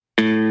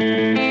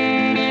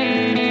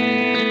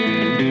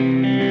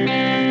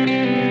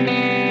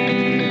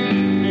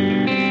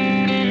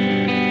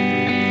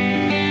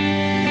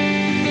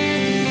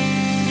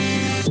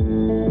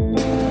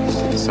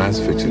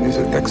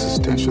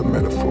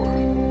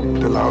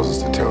allows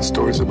us to tell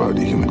stories about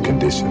the human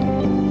condition.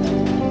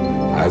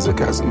 Isaac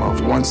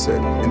Asimov once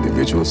said,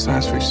 individual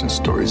science fiction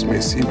stories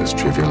may seem as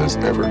trivial as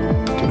ever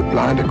to the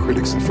blinder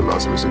critics and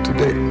philosophers of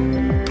today.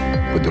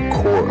 But the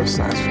core of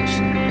science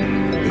fiction,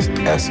 its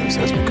essence,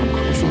 has become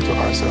crucial to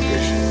our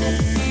salvation.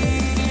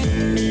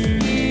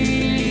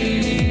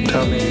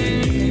 Tell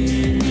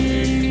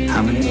me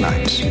how many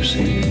lights you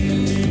see.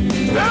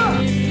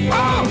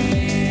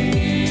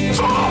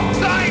 So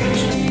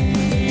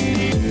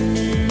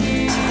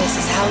this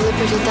is how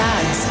liberty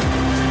dies.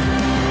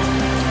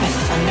 With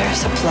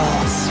thunderous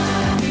applause.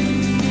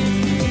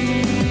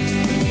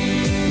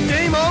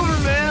 Game over,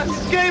 man.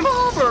 Game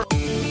over.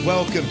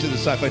 Welcome to the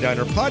SciFi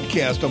Diner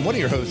podcast. I'm one of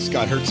your hosts,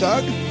 Scott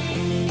Herzog.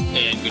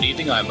 And good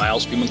evening, I'm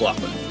Miles P.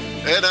 McLaughlin.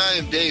 And I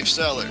am Dave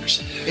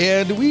Sellers.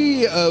 And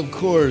we, of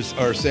course,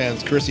 are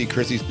sans Chrissy.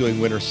 Chrissy's doing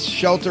winter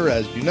shelter,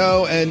 as you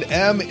know, and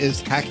Em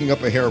is hacking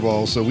up a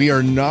hairball, so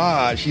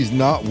she's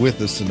not with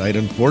us tonight,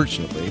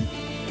 unfortunately.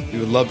 We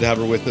would love to have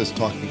her with us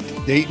talking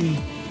to Dayton,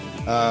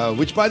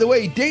 which, by the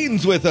way,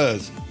 Dayton's with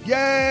us.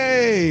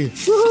 Yay!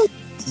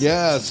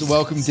 Yeah, so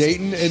welcome,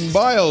 Dayton. And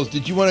Miles,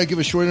 did you want to give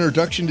a short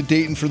introduction to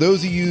Dayton for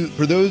those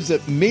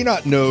that may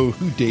not know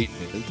who Dayton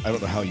is? I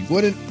don't know how you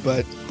wouldn't,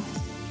 but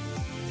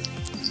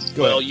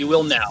well, you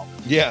will now.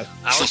 Yeah.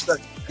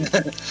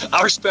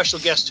 Our special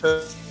guest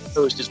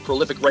host is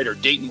prolific writer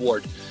Dayton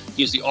Ward.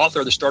 He is the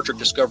author of the Star Trek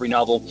Discovery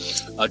novel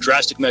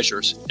Drastic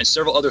Measures and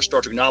several other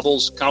Star Trek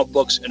novels, comic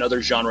books, and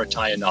other genre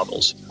tie-in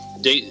novels.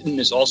 Dayton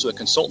is also a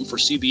consultant for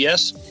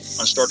CBS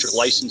on Star Trek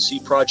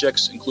licensee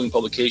projects, including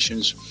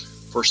publications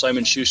for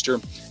Simon Schuster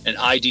and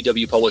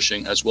IDW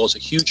Publishing, as well as a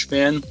huge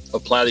fan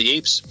of Planet of the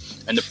Apes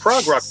and the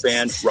prog rock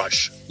band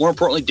Rush. More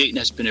importantly, Dayton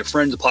has been a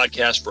friend of the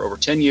podcast for over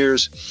 10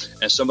 years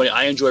and somebody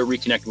I enjoy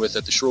reconnecting with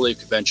at the Shore Leave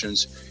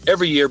conventions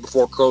every year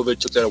before COVID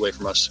took that away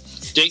from us.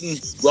 Dayton,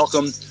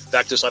 welcome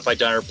back to the SciFi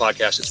Diner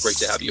podcast. It's great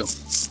to have you.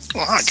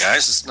 Well, hi,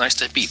 guys. It's nice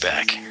to be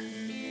back.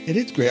 It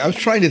is great. I was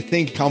trying to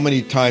think how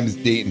many times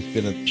Dayton's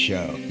been on the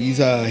show. He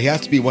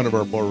has to be one of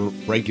our more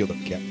regular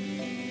guests.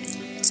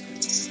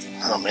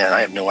 Oh, man, I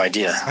have no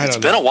idea. It's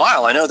been a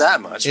while. I know that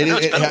much. It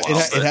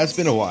has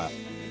been a while.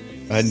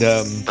 And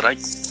but I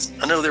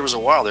know there was a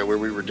while there where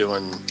we were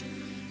doing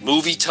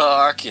movie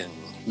talk and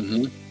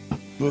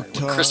book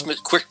talk,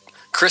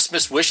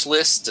 Christmas wish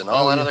list and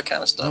all that other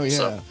kind of stuff. Oh, yeah.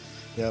 So,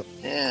 yep.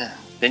 Yeah.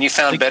 Then you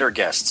found better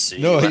guests.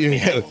 So we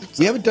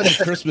haven't done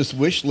a Christmas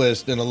wish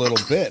list in a little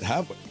bit,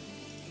 have we?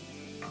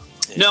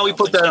 Yeah, no, we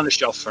put that on the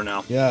shelf for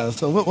now. Yeah,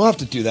 so we'll have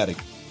to do that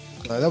again.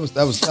 That was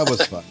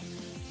fun.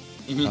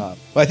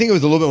 But I think it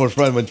was a little bit more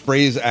fun when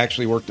Phrase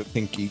actually worked at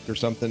Think Geek or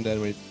something.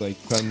 Then we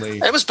suddenly.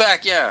 It was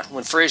back, yeah,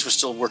 when Phrase was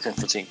still working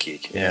for Think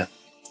Geek. Yeah,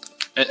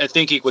 and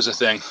Think Geek was a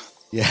thing.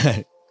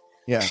 Yeah,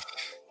 yeah,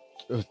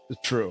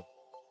 it's true.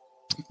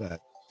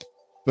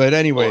 But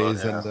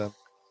anyways, and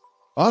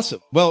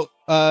awesome. Well,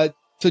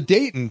 so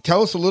Dayton,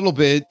 tell us a little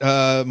bit.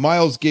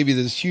 Miles gave you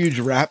this huge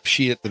rap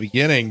sheet at the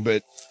beginning,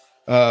 but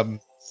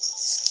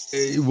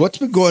what's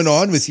been going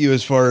on with you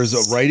as far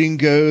as writing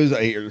goes?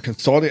 You're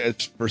consulting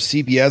for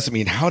CBS. I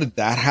mean, how did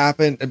that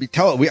happen? I mean,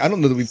 I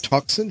don't know that we've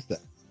talked since then.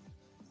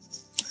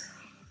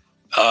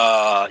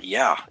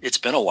 Yeah, it's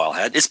been a while.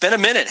 It's been a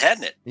minute,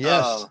 hadn't it?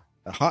 Yes,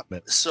 a hot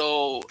minute.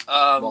 So,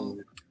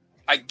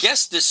 I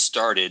guess this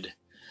started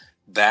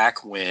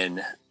back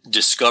when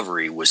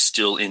Discovery was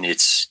still in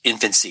its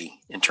infancy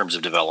in terms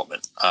of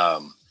development.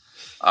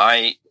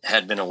 I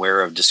had been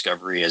aware of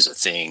Discovery as a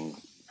thing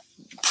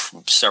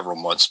several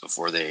months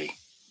before they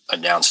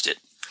announced it,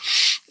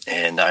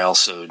 and I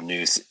also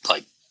knew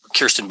like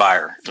Kirsten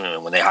Beyer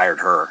when they hired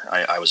her.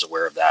 I was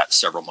aware of that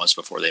several months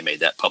before they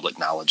made that public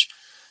knowledge,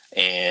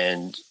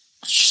 and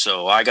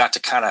so I got to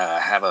kind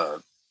of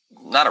have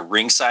not a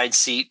ringside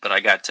seat, but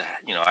I got to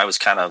I was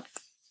kind of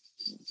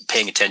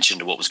paying attention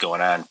to what was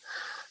going on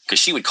because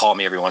she would call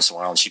me every once in a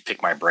while and she'd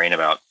pick my brain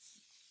about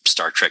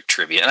Star Trek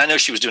trivia, and I know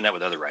she was doing that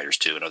with other writers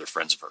too and other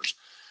friends of hers.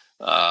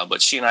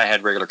 But she and I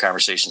had regular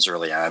conversations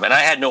early on, and I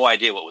had no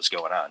idea what was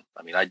going on.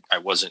 I mean, I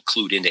wasn't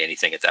clued into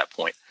anything at that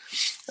point.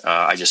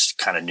 I just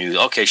kind of knew,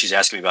 okay, she's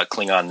asking me about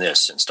Klingon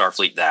this and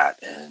Starfleet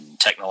that and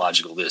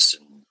technological this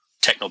and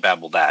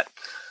technobabble that.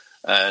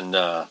 And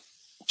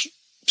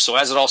so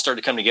as it all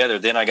started to come together,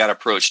 then I got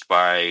approached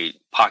by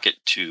Pocket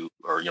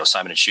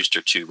Simon &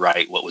 Schuster to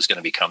write what was going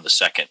to become the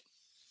second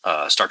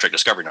Star Trek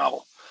Discovery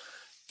novel.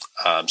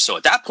 So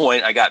at that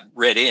point, I got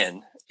read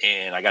in.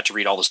 And I got to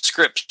read all the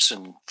scripts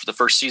and for the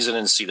first season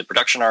and see the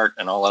production art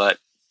and all of that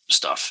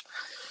stuff.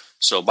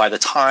 So by the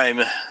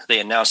time they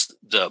announced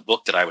the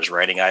book that I was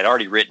writing, I had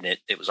already written it.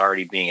 It was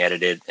already being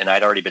edited, and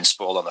I'd already been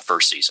spoiled on the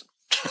first season.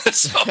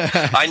 So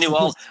I knew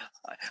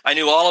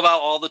all about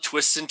all the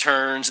twists and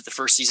turns that the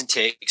first season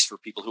takes for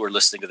people who are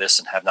listening to this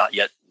and have not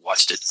yet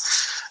watched it.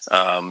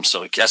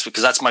 So that's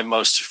because that's my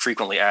most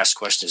frequently asked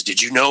question is, did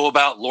you know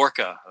about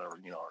Lorca or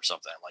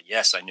something? I'm like,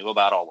 yes, I knew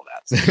about all of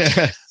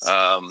that.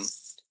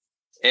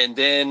 And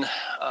then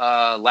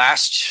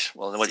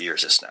what year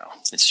is this now?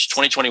 It's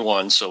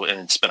 2021. And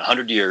it's been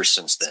 100 years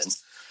since then.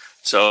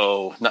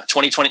 So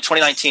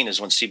 2019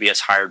 is when CBS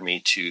hired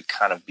me to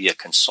kind of be a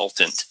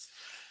consultant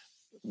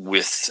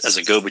as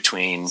a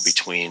go-between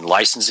between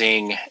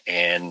licensing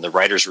and the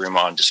writer's room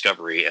on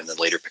Discovery and then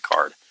later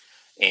Picard,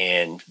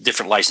 and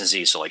different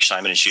licensees. So like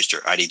Simon & Schuster,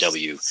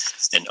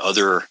 IDW, and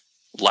other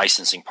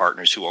licensing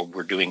partners who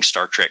were doing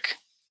Star Trek,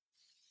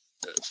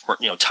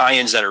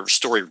 tie-ins that are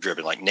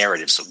story-driven, like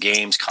narratives. So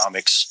games,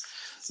 comics,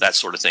 that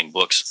sort of thing,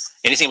 books,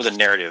 anything with a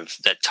narrative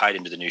that tied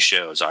into the new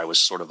shows. I was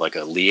sort of like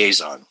a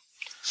liaison.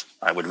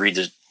 I would read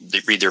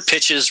their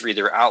pitches, read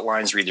their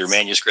outlines, read their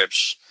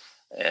manuscripts,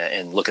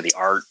 and look at the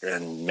art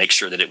and make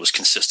sure that it was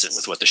consistent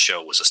with what the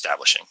show was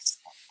establishing.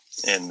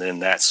 And then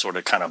that sort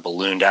of kind of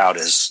ballooned out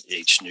as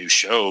each new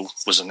show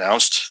was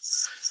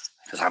announced.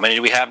 Because how many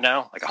do we have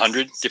now? Like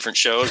 100 different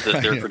shows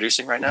that they're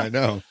producing right now? I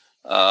know.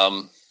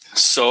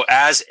 So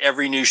as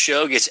every new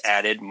show gets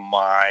added,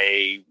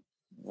 my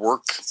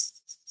work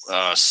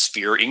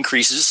sphere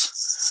increases.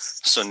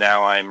 So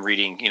now I'm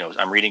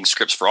reading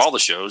scripts for all the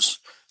shows.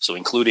 So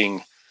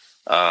including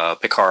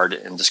Picard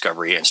and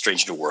Discovery and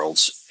Strange New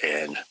Worlds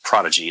and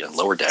Prodigy and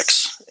Lower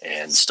Decks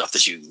and stuff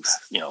that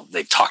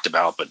they've talked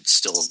about, but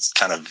still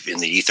kind of in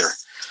the ether.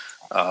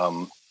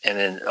 And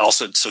then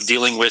also, so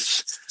dealing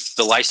with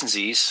the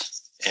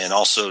licensees and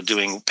also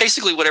doing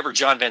basically whatever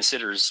John Van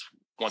Citters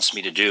wants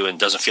me to do and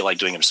doesn't feel like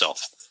doing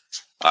himself.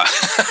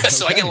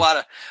 So I get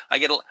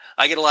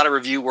a lot of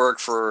review work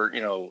for,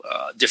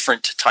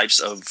 different types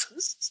of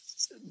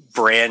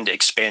brand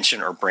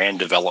expansion or brand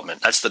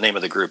development. That's the name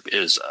of the group,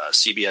 is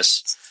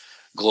CBS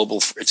Global.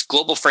 It's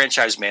Global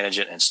Franchise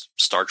Management and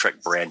Star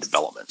Trek Brand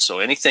Development. So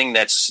anything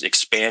that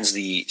expands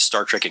the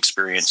Star Trek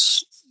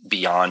experience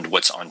beyond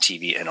what's on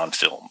TV and on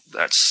film,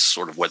 that's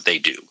sort of what they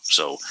do.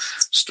 So,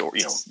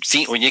 and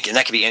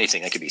that could be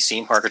anything. That could be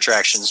theme park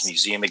attractions,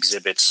 museum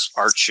exhibits,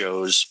 art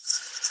shows,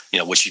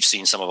 which you've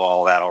seen some of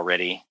all of that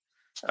already.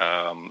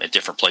 At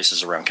different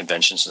places around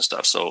conventions and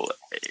stuff. So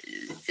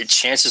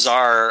chances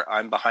are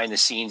I'm behind the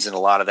scenes in a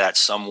lot of that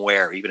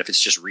somewhere, even if it's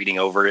just reading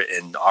over it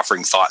and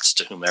offering thoughts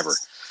to whomever,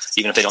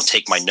 even if they don't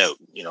take my note.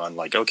 I'm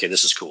like, okay,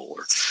 this is cool,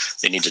 or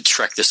they need to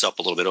trek this up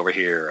a little bit over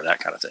here, or that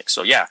kind of thing.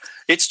 So yeah,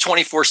 it's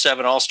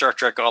 24/7, all Star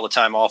Trek all the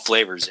time, all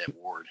flavors at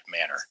Ward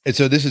Manor. And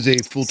so this is a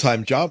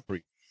full-time job for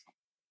you.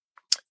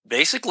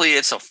 Basically,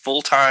 it's a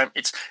full-time.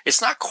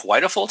 It's not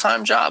quite a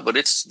full-time job, but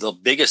it's the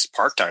biggest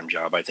part-time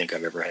job I think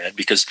I've ever had,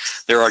 because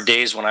there are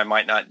days when I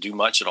might not do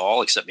much at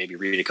all, except maybe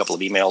read a couple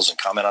of emails and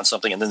comment on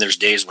something. And then there's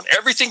days when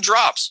everything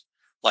drops,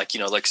 like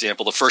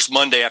example, the first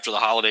Monday after the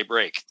holiday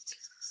break,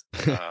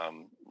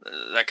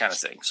 that kind of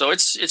thing. So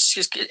it's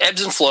just, it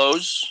ebbs and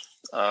flows,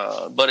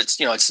 but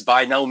it's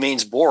by no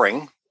means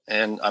boring.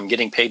 And I'm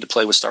getting paid to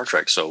play with Star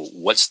Trek. So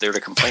what's there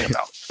to complain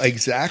about?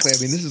 Exactly.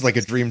 I mean, this is like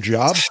a dream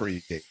job for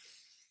you, Kate.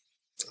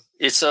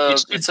 It's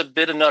a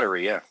bit of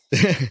nuttery, yeah.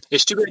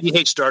 It's too bad you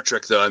hate Star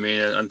Trek, though. I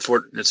mean,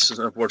 it's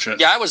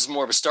unfortunate. Yeah, I was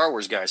more of a Star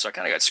Wars guy, so I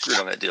kind of got screwed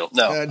on that deal.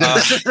 No,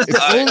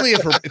 if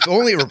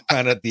only it were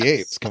Planet of the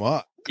Apes. Come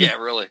on. Yeah,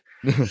 really.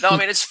 No, I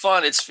mean, it's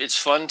fun. It's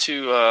fun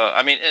to.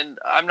 And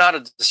I'm not a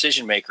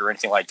decision maker or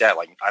anything like that.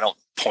 Like, I don't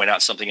point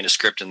out something in a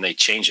script and they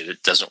change it.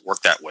 It doesn't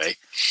work that way.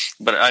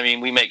 But I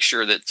mean, we make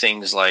sure that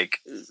things like.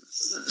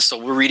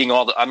 So I'm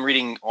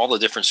reading all the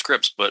different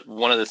scripts, but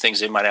one of the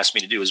things they might ask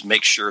me to do is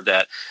make sure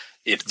that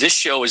if this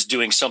show is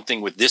doing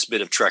something with this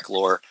bit of Trek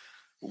lore,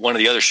 one of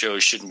the other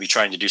shows shouldn't be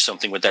trying to do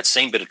something with that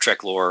same bit of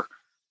Trek lore,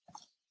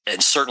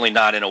 and certainly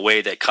not in a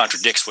way that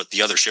contradicts what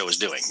the other show is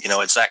doing.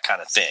 It's that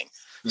kind of thing.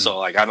 Mm-hmm.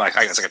 So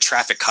it's like a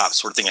traffic cop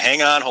sort of thing.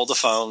 Hang on, hold the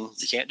phone.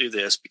 You can't do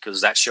this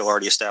because that show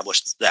already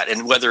established that.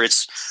 And whether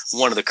it's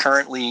one of the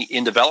currently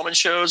in development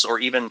shows or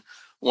even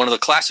one of the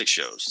classic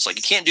shows, it's like,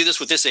 you can't do this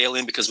with this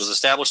alien because it was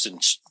established in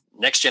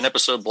next gen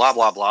episode, blah,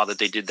 blah, blah, that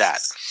they did that.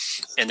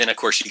 And then of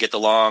course you get the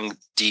long,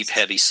 deep,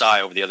 heavy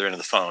sigh over the other end of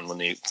the phone when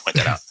they point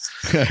that out.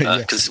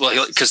 Because what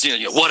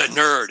a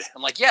nerd.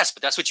 I'm like, yes,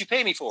 but that's what you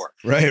pay me for.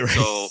 Right.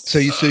 So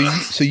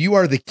you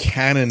are the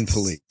canon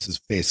police is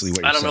basically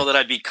what you're I don't saying. know that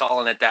I'd be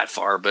calling it that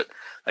far, but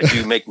I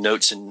do make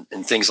notes and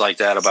things like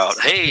that about,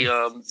 hey,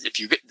 if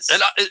you get,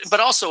 but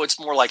also it's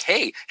more like,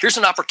 hey, here's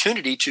an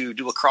opportunity to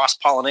do a cross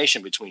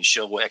pollination between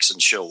show X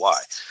and show Y.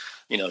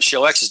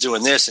 Show X is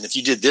doing this, and if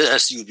you did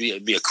this, it'd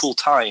be a cool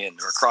tie-in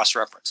or a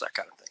cross-reference, that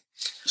kind of thing.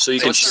 So you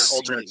can share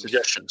alternate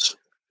suggestions.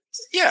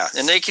 Yeah,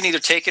 and they can either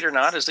take it or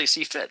not as they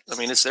see fit. I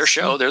mean, it's their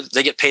show.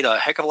 They get paid a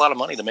heck of a lot of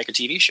money to make a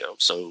TV show,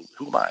 so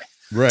who am I?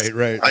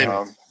 Right.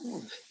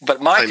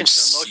 But my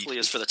concern mostly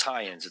is for the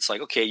tie-ins. It's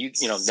like, okay,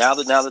 now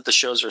that the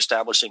shows are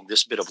establishing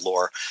this bit of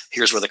lore,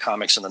 here's where the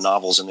comics and the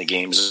novels and the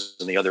games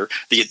and the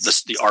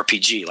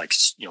RPG, like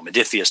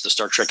Modiphius, the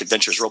Star Trek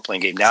Adventures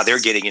role-playing game. Now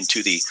they're getting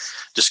into the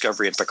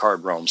Discovery and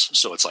Picard realms.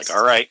 So it's like,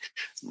 all right,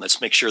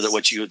 let's make sure that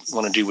what you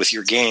want to do with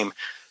your game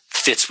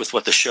fits with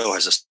what the show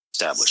has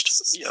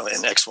established.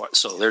 And X, Y.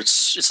 So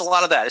it's a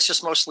lot of that. It's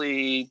just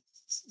mostly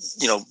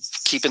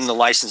keeping the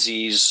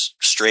licensees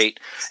straight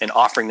and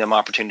offering them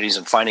opportunities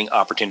and finding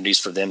opportunities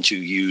for them to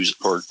use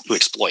or to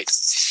exploit.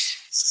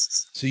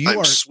 So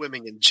I'm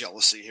swimming in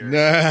jealousy here.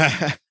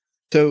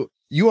 So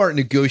you aren't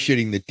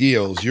negotiating the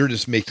deals. You're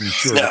just making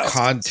sure the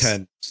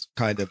content's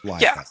kind of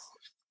like that.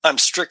 I'm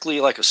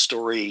strictly like a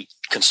story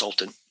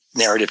consultant,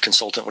 narrative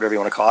consultant, whatever you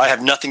want to call it. I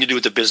have nothing to do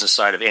with the business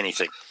side of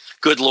anything.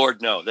 Good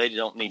Lord, no. They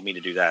don't need me to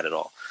do that at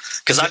all.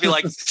 Because I'd be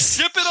like,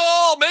 ship it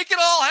all, make it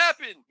all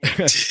happen.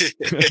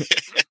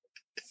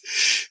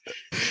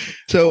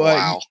 So,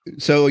 Wow.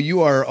 So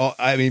you are,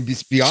 I mean,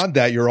 beyond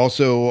that, you're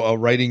also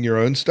writing your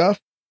own stuff?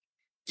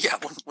 Yeah,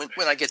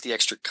 when I get the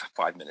extra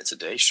 5 minutes a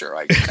day, sure,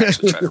 I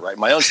actually try to write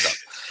my own stuff.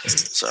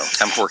 So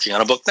I'm working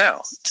on a book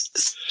now.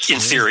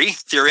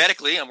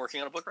 Theoretically, I'm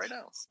working on a book right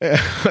now.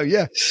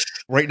 Yeah.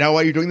 Right now,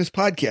 while you're doing this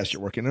podcast,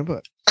 you're working on a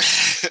book.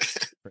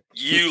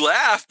 You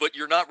laugh, but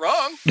you're not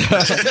wrong.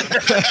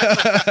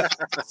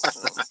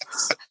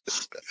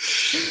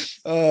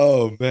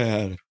 Oh,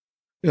 man.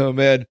 Oh,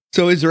 man.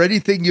 So is there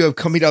anything you have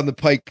coming down the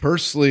pike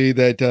personally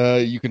that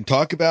you can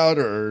talk about,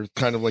 or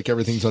kind of like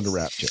everything's under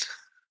wraps yet?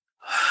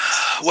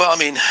 Well, I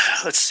mean,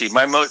 let's see.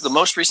 The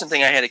most recent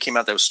thing I had that came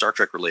out that was Star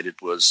Trek related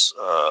was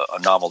a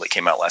novel that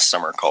came out last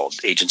summer called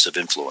Agents of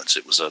Influence.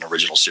 It was an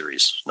original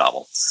series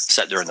novel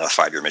set during the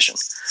 5-year mission.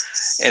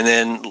 And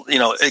then,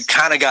 it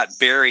kind of got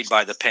buried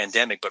by the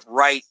pandemic, but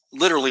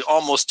literally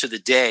almost to the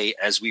day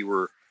as we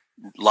were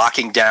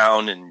locking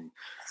down and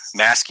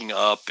masking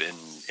up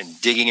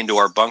and digging into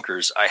our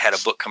bunkers, I had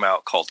a book come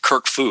out called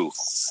Kirk Fu,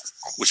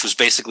 which was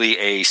basically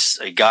a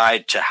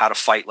guide to how to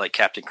fight like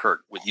Captain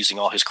Kirk with using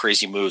all his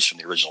crazy moves from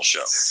the original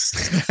show.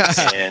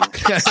 And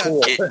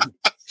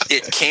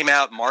it came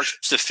out March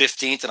the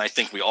 15th, and I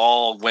think we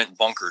all went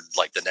bunkered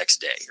like the next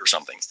day or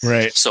something.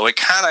 Right. So it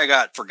kind of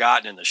got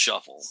forgotten in the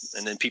shuffle,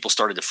 and then people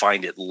started to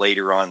find it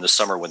later on in the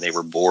summer when they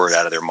were bored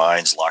out of their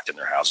minds, locked in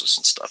their houses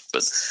and stuff.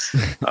 But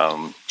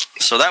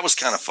so that was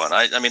kind of fun.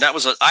 I mean,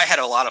 I had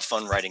a lot of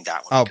fun writing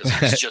that one because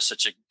it was just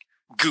such a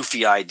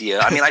goofy idea.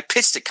 I mean, I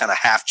pitched it kind of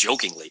half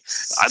jokingly.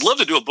 I'd love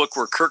to do a book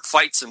where Kirk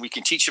fights and we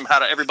can teach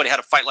everybody how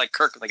to fight like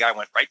Kirk. And the guy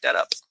went, write that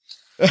up.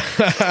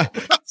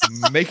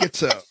 Make it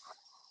so.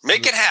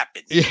 Make it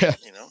happen. Yeah.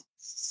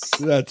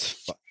 That's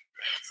fun.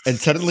 And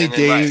suddenly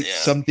Dave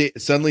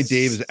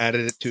has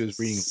added it to his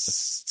reading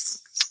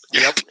list.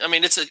 Yep. I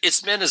mean,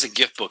 it's meant as a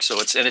gift book, so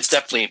it's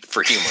definitely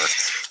for humor.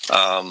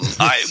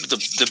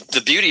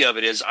 The beauty of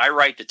it is I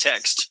write the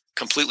text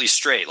completely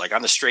straight. Like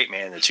I'm the straight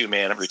man in the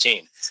 2-man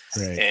routine.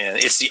 Right. And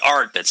it's the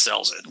art that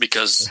sells it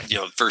because,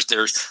 first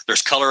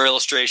there's color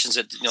illustrations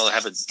that,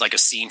 have a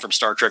scene from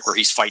Star Trek where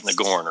he's fighting the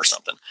Gorn or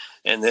something.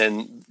 And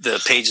then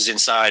the pages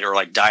inside are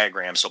like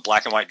diagrams. So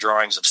black and white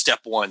drawings of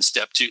step 1,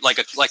 step 2, like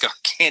a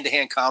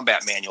hand-to-hand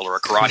combat manual or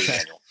a karate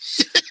manual.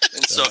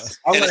 And so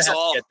it's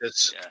all, get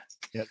this.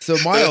 Yeah. So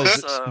Miles,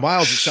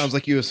 it sounds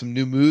like you have some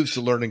new moves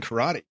to learn in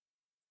karate.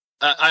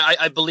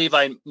 I believe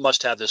I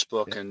must have this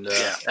book and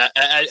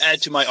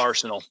add to my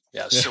arsenal.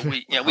 Yes. So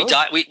we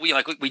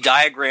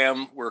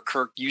diagram where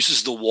Kirk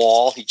uses the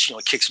wall. He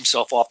kicks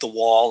himself off the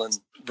wall and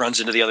runs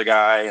into the other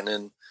guy, and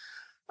then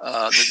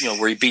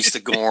where he beats the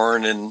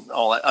Gorn and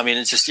all that. I mean,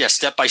 it's just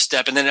step by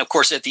step. And then of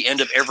course at the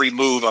end of every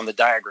move on the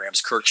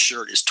diagrams, Kirk's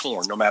shirt is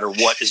torn, no matter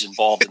what is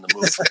involved in the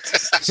move.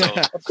 So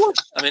of course,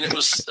 I mean,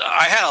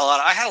 I had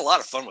a lot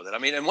of fun with it. I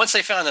mean, and once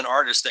they found an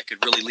artist that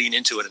could really lean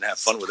into it and have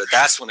fun with it,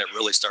 that's when it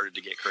really started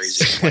to get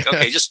crazy. Like,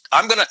 okay,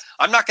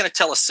 I'm not gonna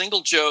tell a single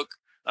joke.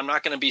 I'm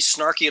not going to be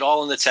snarky at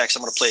all in the text.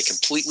 I'm going to play it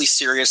completely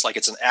serious, like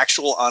it's an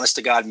actual honest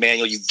to God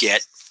manual you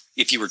get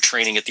if you were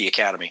training at the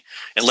academy,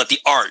 and let the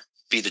art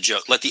be the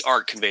joke. Let the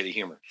art convey the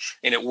humor,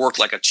 and it worked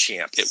like a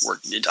champ. It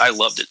worked. I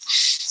loved it.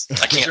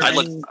 I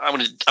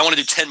want to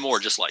do 10 more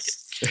just like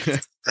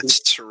it. That's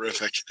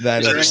terrific.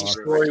 That is awesome. A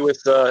story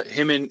with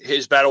him and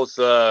his battle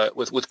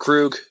with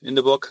Krug in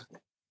the book.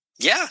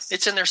 Yeah,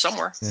 it's in there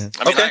somewhere. Yeah.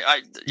 I mean, okay.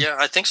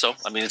 I think so.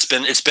 I mean, it's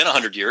been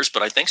 100 years,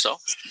 but I think so.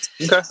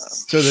 Okay.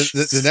 So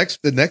the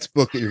next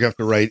book that you're going to have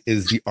to write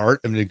is The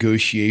Art of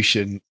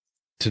Negotiation,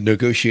 to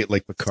negotiate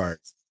like Picard.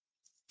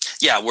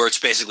 Yeah, where it's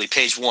basically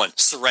page 1,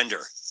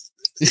 surrender.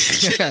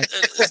 I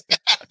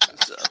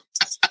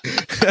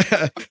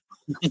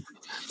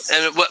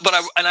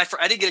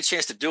didn't get a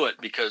chance to do it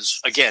because,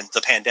 again,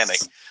 the pandemic.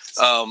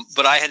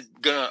 But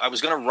I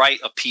was gonna write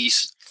a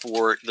piece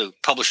for the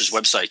publisher's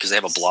website because they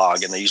have a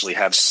blog and they usually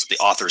have the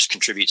authors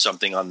contribute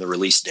something on the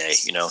release day,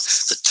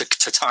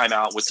 to time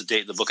out with the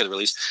date of the book of the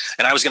release.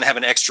 And I was going to have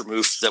an extra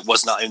move that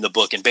was not in the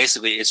book. And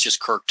basically it's just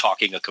Kirk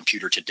talking a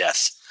computer to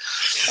death.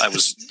 I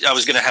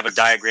was going to have a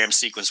diagram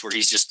sequence where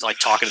he's just like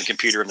talking to the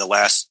computer, and the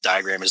last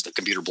diagram is the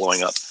computer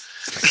blowing up.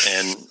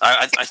 And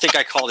I think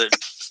I called it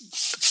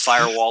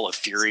Firewall of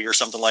Fury or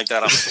something like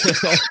that.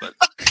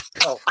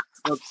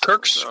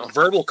 Kirk's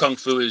verbal kung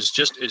fu is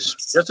just as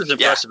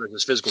impressive as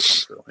his physical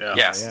kung fu.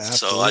 Yeah.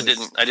 So I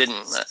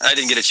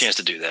didn't get a chance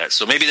to do that.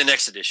 So maybe the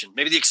next edition,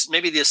 maybe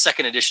the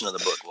second edition of the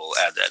book will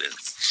add that in.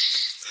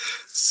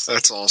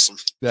 That's awesome.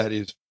 That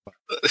is fun.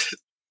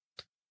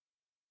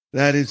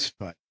 That is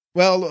fun.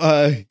 Well,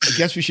 I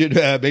guess we should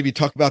maybe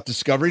talk about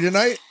Discovery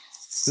tonight,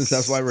 since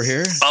that's why we're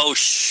here. Oh,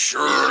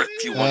 sure.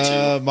 If you want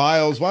to,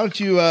 Miles, why don't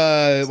you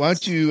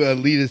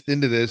lead us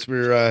into this?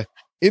 We're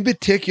in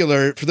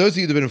particular, for those of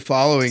you that have been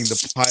following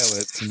the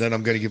pilots, and then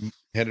I'm going to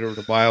hand it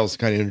over to Miles to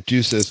kind of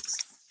introduce this.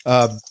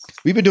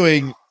 We've been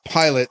doing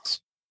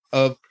pilots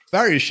of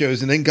various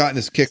shows and then gotten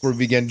this kick where we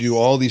began to do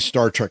all these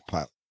Star Trek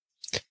pilots.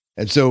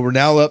 And so we're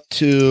now up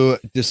to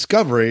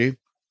Discovery,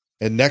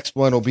 and next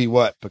one will be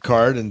what?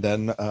 Picard, and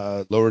then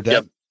Lower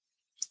Deck.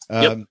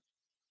 Yep.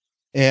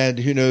 And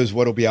who knows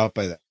what'll be out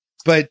by then.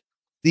 But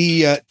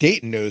the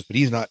Dayton knows, but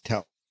he's not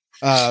telling.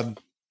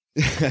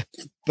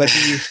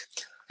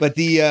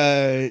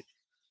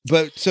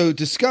 But so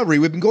Discovery,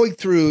 we've been going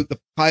through the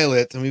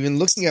pilot, and we've been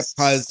looking at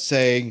pilots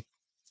saying,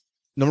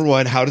 number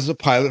one, how does a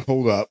pilot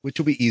hold up? Which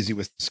will be easy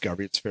with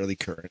Discovery. It's fairly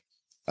current.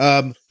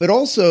 But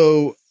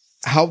also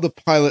how the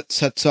pilot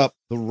sets up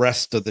the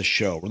rest of the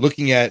show. We're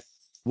looking at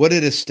what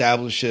it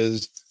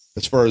establishes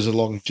as far as the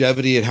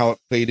longevity and how it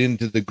played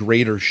into the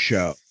greater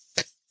show.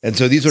 And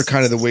so these are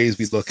kind of the ways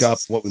we look up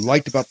what we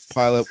liked about the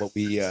pilot, what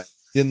we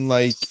didn't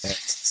like, and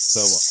so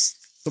on.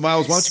 So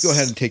Miles, why don't you go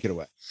ahead and take it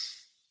away?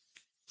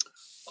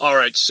 All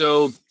right,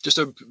 so just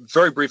a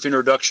very brief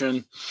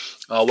introduction.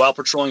 While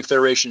patrolling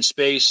Federation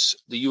space,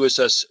 the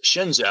USS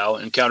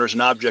Shenzhou encounters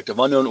an object of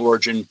unknown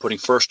origin, putting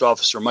First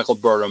Officer Michael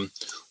Burnham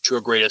to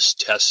her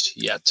greatest test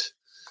yet.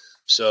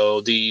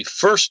 So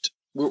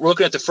we're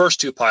looking at the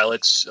first two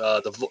pilots,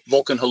 the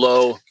Vulcan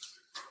Hello.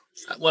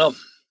 Well,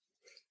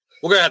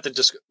 we're going to have to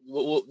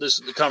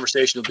the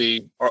conversation will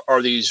be,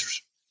 are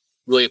these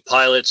really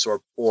pilots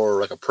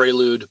or like a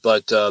prelude?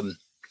 But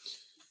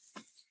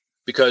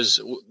because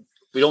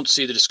we don't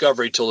see the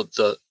Discovery till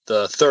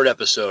the third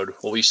episode.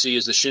 What we see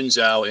is the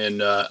Shenzhou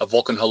in a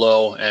Vulcan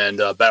Hello and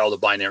Battle of the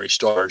Binary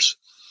Stars.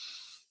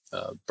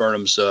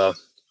 Burnham's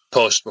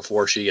post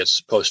before she gets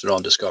posted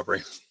on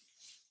Discovery.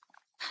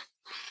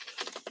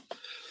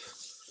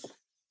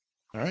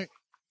 All right,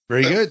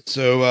 very good.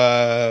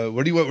 So,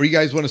 where do you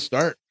guys want to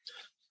start?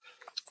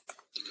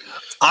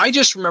 I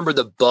just remember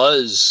the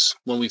buzz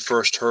when we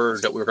first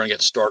heard that we were going to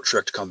get Star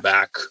Trek to come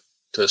back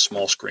to the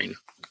small screen.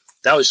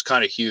 That was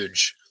kind of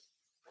huge.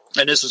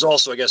 And this was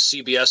also, I guess,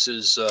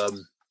 CBS's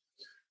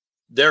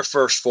their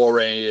first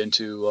foray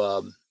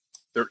into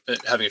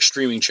having a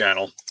streaming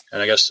channel,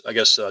 and I guess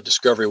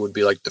Discovery would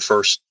be like the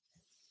first.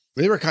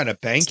 They were kind of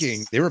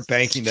banking. They were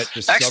banking that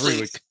Discovery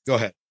would go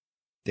ahead.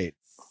 Date.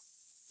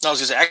 No, I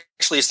was going to say,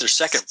 actually, it's their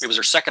second. It was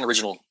their second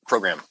original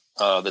program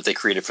that they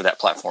created for that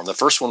platform. The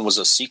first one was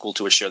a sequel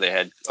to a show they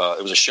had.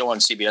 It was a show on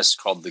CBS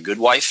called The Good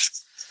Wife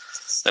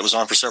that was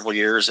on for several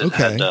years. It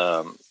had.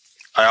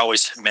 I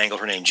always mangled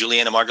her name.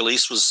 Juliana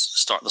Margulies was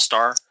the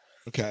star.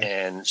 Okay.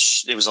 And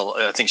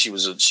I think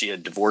she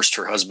had divorced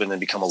her husband and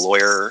become a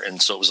lawyer.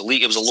 And so it was a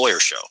lawyer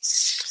show,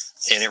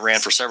 and it ran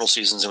for several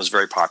seasons and was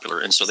very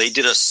popular. And so they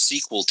did a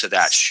sequel to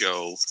that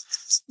show,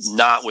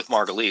 not with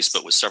Margulies,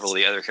 but with several of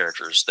the other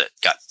characters that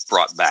got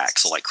brought back.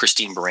 So like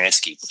Christine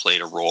Baranski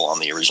played a role on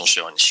the original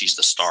show, and she's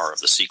the star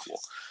of the sequel.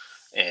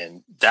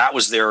 And that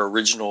was their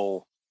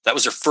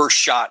first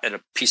shot at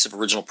a piece of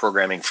original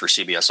programming for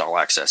CBS All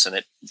Access, and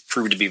it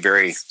proved to be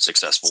very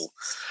successful.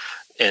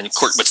 And of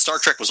course, but Star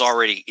Trek was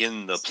already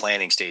in the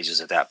planning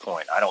stages at that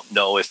point. I don't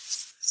know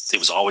if it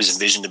was always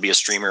envisioned to be a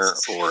streamer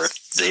or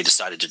if they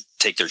decided to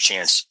take their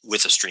chance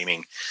with a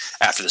streaming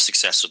after the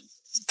success of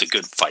The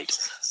Good Fight.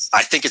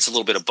 I think it's a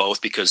little bit of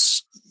both,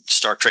 because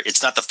Star Trek,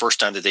 it's not the first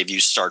time that they've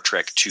used Star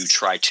Trek to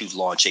try to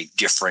launch a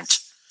different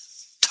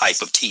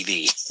type of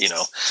TV.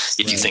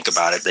 If you think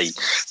about it,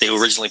 they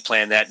originally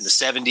planned that in the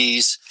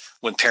 70s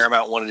when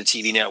Paramount wanted a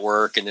TV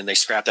network, and then they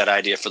scrapped that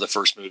idea for the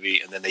first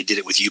movie, and then they did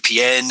it with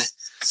UPN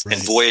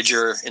and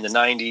Voyager in the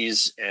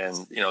 90s, and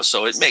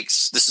so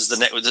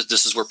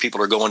this is where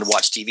people are going to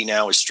watch TV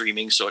now, is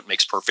streaming. So it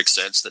makes perfect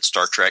sense that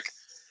Star Trek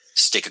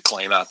stake a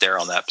claim out there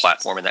on that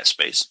platform in that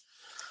space.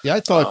 Yeah, I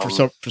thought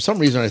for some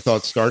reason I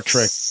thought Star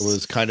Trek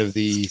was kind of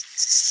the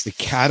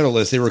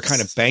catalyst. They were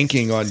kind of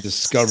banking on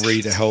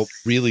Discovery to help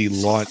really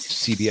launch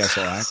CBS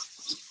All Access.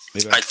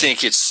 I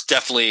think it's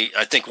definitely.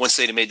 I think once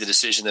they made the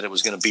decision that it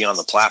was going to be on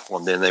the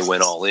platform, then they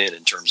went all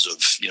in terms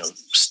of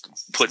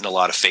putting a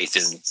lot of faith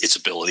in its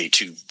ability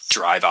to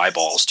drive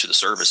eyeballs to the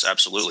service.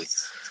 Absolutely.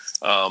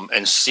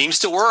 And seems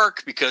to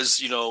work,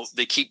 because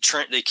they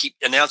keep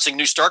announcing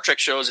new Star Trek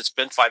shows. It's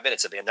been 5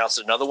 minutes. Have they announced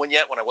another one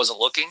yet? When I wasn't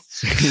looking.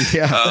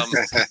 Yeah.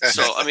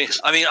 So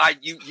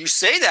you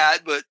say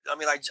that, but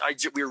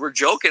we were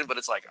joking, but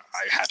it's like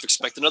I have to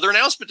expect another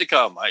announcement to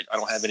come. I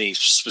don't have any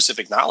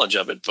specific knowledge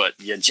of it, but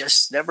you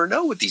just never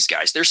know with these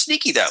guys. They're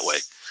sneaky that way.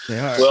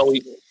 Yeah. Well,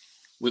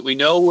 we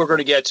know we're going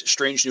to get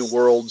Strange New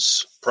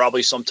Worlds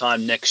probably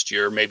sometime next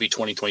year, maybe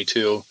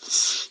 2022,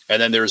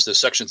 and then there's the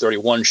Section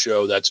 31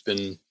 show that's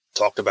been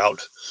talked about,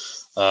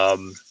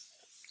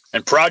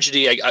 and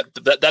Prodigy.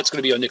 That's going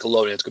to be on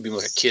Nickelodeon. It's going to be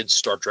like a kids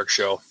Star Trek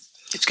show.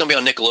 It's going to be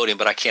on Nickelodeon,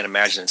 but I can't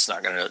imagine it's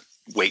not going to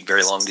wait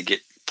very long to get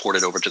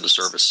ported over to the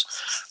service.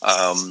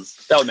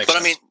 That would make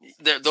sense.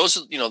 those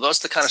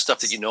the kind of stuff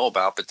that you know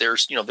about. But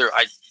there's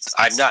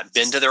I've not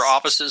been to their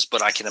offices,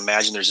 but I can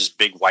imagine there's this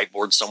big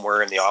whiteboard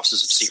somewhere in the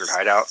offices of Secret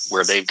Hideout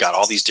where they've got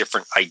all these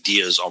different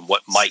ideas on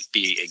what might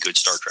be a good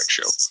Star Trek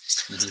show.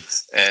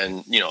 Mm-hmm.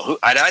 And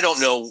I don't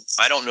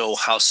know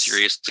how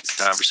serious the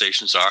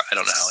conversations are. I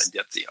don't know how in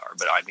depth they are,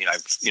 but I mean,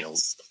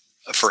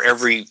 for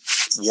every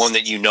one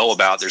that you know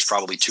about, there's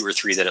probably 2 or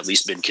 3 that at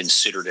least been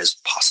considered as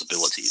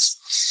possibilities.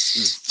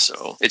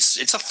 So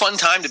it's a fun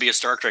time to be a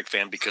Star Trek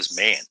fan because,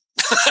 man,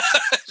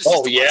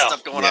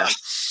 stuff going on.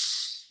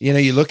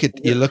 You look at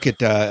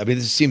I mean,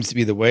 this seems to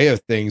be the way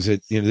of things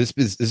that,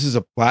 this is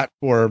a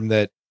platform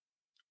that,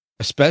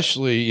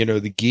 especially,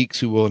 the geeks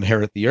who will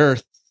inherit the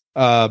earth.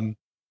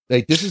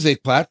 Like, this is a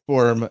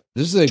platform. I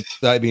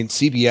mean,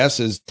 CBS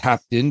has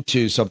tapped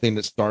into something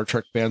that Star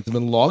Trek fans have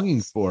been longing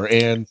for.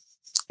 And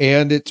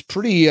it's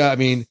pretty, I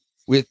mean,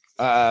 with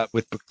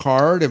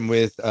Picard and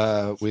with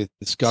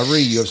Discovery,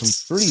 you have some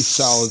pretty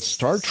solid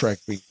Star Trek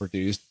being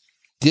produced.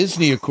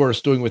 Disney, of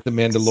course, doing with The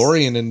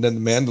Mandalorian, and then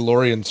The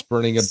Mandalorian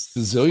spurning a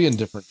bazillion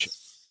different shows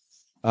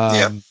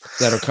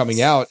that are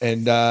coming out.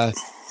 And,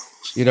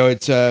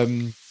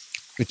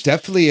 it's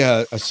definitely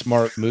a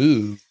smart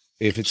move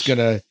if it's going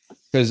to,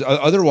 because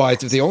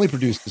otherwise, if they only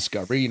produce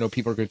Discovery,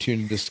 people are going to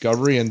tune in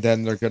Discovery and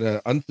then they're going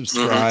to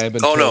unsubscribe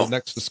until the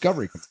next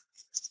Discovery comes.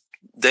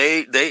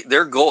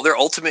 Their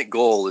ultimate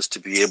goal is to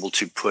be able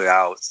to put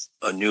out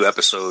a new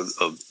episode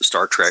of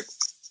Star Trek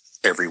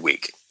every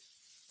week.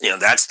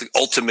 That's the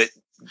ultimate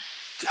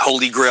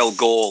holy grail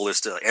goal,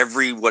 is to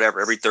every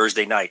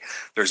Thursday night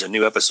there's a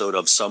new episode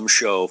of some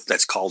show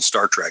that's called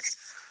Star Trek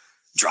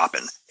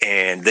dropping.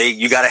 And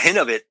you got a hint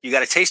of it, you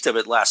got a taste of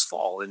it last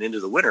fall and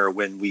into the winter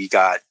when we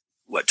got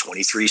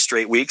 23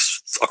 straight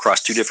weeks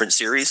across 2 different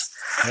series.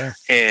 Yeah.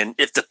 And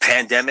if the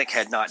pandemic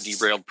had not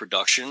derailed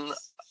production,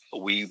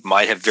 we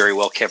might have very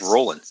well kept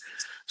rolling.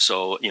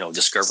 So,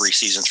 Discovery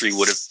season 3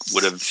 would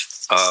have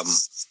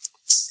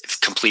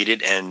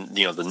completed, and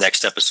the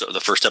next episode, the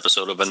first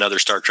episode of another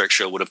Star Trek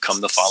show would have come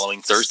the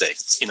following Thursday.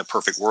 In a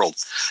perfect world,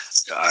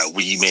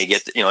 we may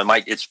get,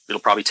 it'll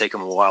probably take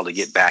them a while to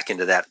get back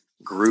into that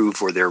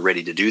groove where they're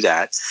ready to do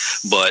that.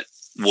 But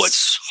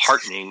what's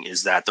heartening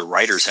is that the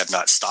writers have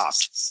not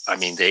stopped. I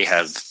mean, they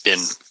have been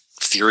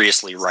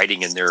furiously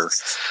writing in their,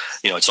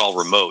 it's all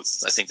remote.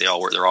 I think they're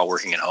all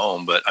working at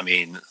home, but I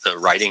mean, the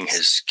writing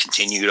has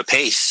continued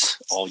apace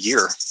all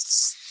year.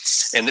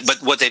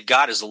 But what they've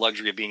got is the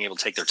luxury of being able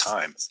to take their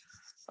time.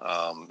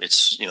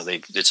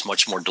 It's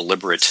much more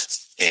deliberate.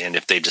 And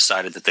if they've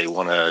decided that they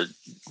want to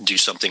do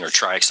something or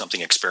try something,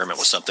 experiment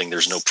with something,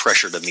 there's no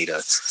pressure to meet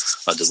a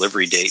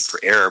delivery date for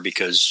air,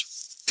 because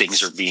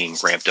things are being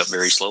ramped up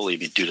very slowly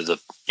due to the,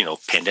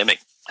 pandemic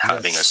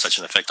having such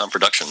an effect on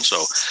production.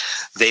 So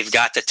they've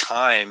got the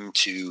time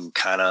to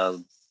kind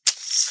of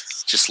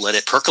just let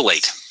it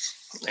percolate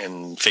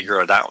and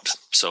figure it out.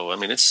 So, I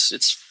mean,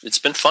 it's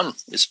been fun.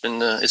 It's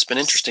been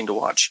interesting to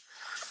watch.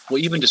 Well,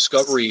 even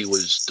Discovery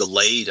was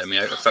delayed. I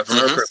mean, if I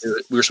remember correctly,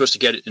 we were supposed to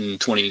get it in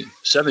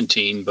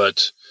 2017,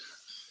 but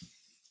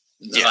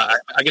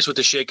I guess with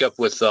the shakeup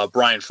with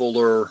Brian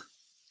Fuller.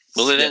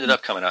 Well, it ended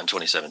up coming out in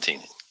 2017.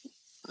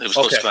 It was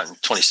supposed to come out in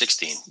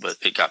 2016, but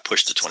it got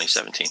pushed to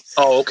 2017.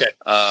 Oh, okay.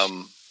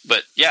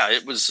 But yeah,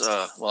 it was,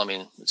 well, I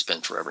mean, it's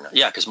been forever now.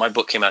 Yeah. Cause my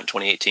book came out in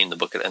 2018, the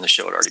book and the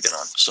show had already been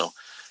on. So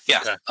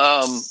yeah.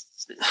 Okay.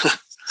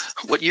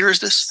 What year is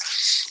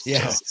this?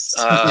 Yeah.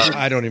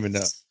 I don't even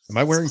know. Am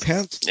I wearing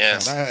pants? Yeah.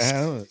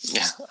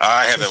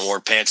 I haven't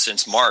worn pants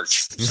since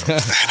March.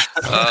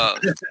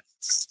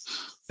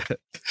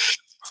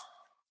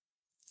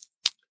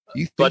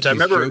 But I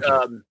remember,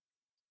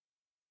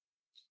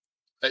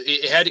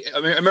 I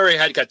remember it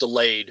had got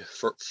delayed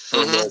for a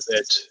little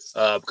bit,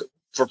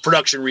 for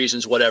production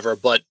reasons, whatever,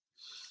 but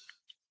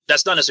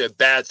that's not necessarily a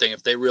bad thing.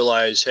 If they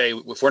realize, hey,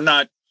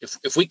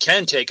 if we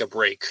can take a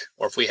break,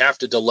 or if we have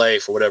to delay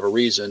for whatever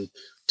reason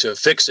to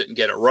fix it and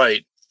get it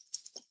right,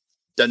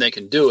 then they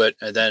can do it.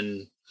 And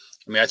then,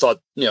 I mean, I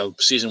thought,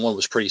 season 1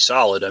 was pretty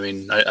solid. I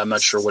mean, I'm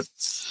not sure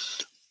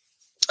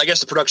I guess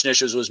the production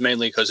issues was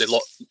mainly because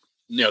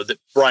that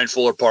Brian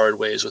Fuller parted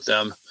ways with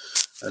them,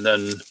 and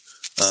then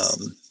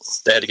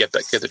they had to get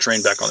the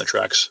train back on the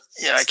tracks.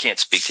 Yeah, I can't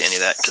speak to any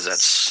of that because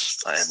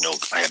I have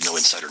no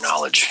insider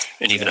knowledge,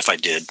 and even if I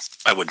did,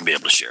 I wouldn't be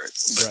able to share it.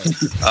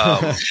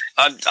 But,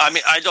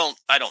 I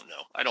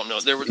don't know.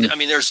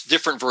 There's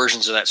different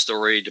versions of that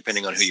story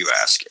depending on who you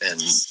ask,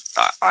 and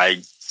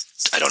I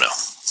don't know.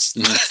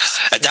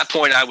 At that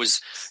point, I was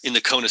in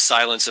the cone of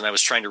silence, and I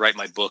was trying to write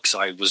my book, so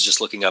I was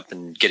just looking up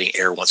and getting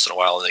air once in a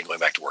while, and then going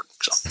back to work.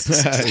 So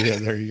yeah,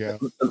 there you go.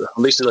 At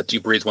least they let you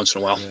breathe once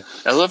in a while. Yeah.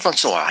 I live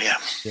once in a while, yeah.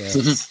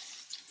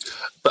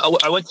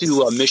 But I went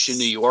to Mission,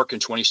 New York in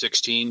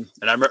 2016,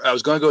 and I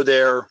was going to go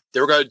there. They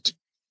were going to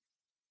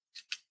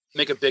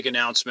make a big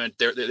announcement.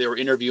 They were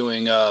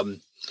interviewing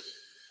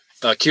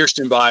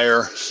Kirsten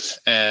Beyer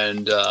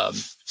and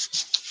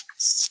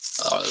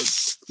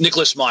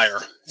Nicholas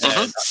Meyer.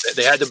 And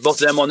they had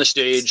both of them on the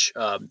stage.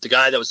 The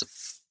guy that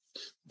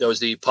that was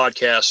the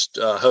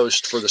podcast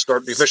host for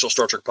the official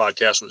Star Trek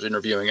podcast, was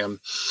interviewing him,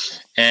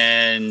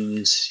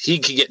 and he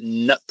could get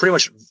pretty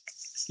much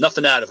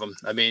nothing out of him.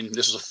 I mean,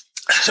 this was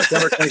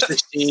September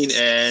 2016,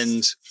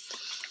 and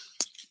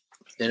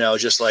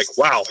just like,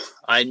 wow,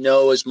 I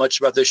know as much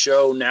about this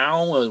show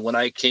now as when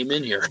I came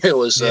in here. It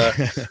was, yeah.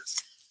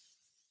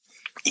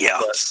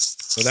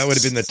 Well, that would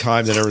have been the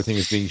time that everything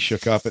is being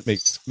shook up. It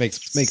makes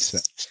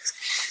sense.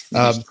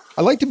 I'd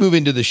like to move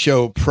into the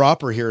show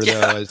proper here, though.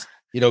 As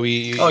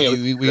we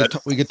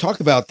could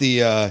talk about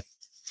the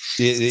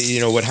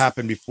what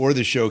happened before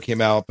the show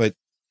came out, but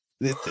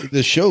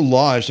the show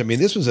launched. I mean,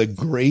 this was a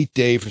great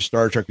day for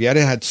Star Trek. We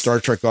hadn't had Star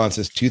Trek on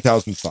since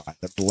 2005.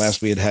 That's the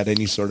last we had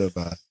any sort of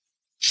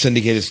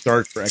syndicated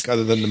Star Trek,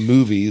 other than the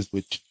movies,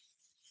 which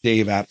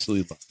Dave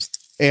absolutely loves.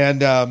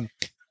 And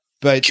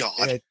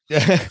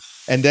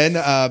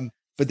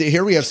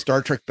here we have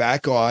Star Trek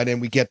back on,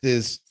 and we get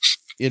this.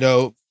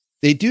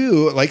 They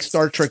do, like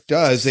Star Trek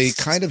does, they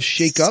kind of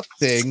shake up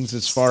things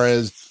as far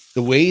as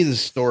the way the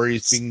story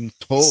is being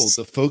told.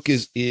 The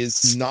focus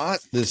is not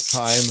this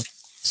time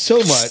so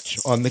much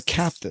on the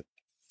captain,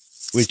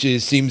 which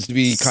seems to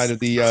be kind of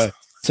the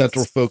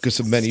central focus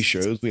of many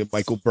shows. We have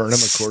Michael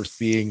Burnham, of course,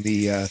 being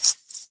the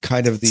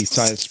kind of the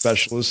science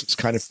specialist it's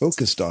kind of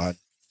focused on,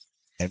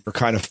 and we're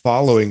kind of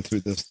following through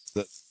the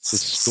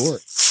story.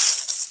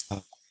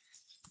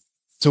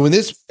 So when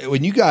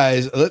you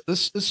guys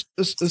let's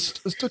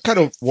kind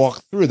of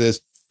walk through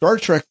this. Star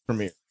Trek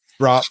premiere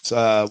drops.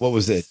 What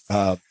was it?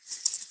 It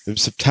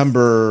was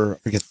September. I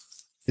forget.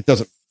 It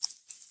doesn't.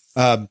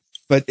 But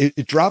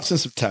it drops in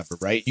September,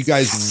 right? You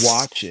guys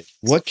watch it.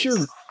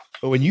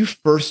 When you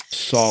first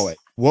saw it,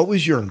 what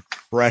was your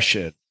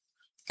impression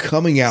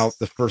coming out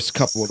the first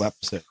couple of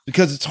episodes?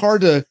 Because it's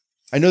hard to.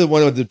 I know that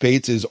one of the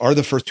debates is: are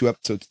the first two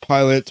episodes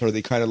pilots? Or are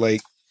they kind of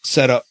like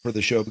set up for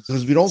the show?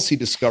 Because we don't see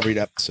Discovery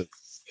episodes.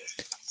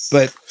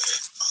 But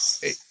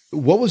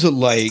what was it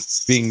like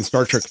being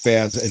Star Trek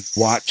fans and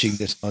watching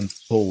this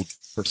unfold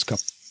first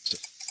couple of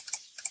episodes?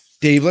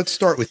 Dave, let's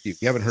start with you.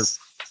 You haven't heard.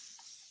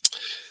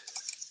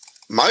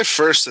 My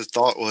first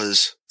thought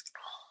was,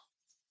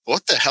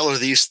 what the hell are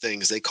these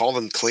things? They call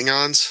them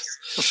Klingons.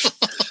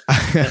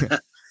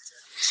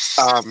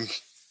 I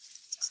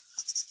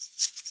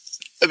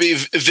mean,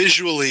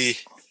 visually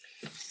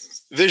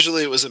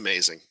it was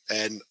amazing.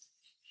 And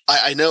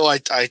I know I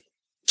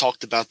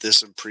talked about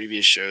this in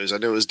previous shows. I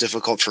know it was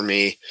difficult for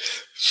me,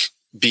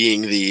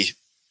 being the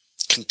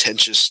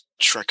contentious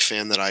Trek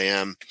fan that I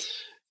am,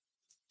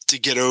 to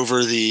get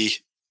over the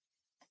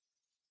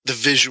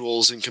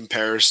visuals in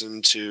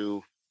comparison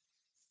to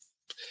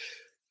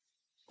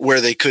where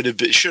they could have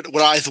been,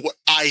 what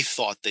I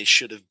thought they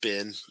should have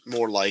been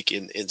more like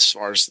in as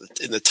far as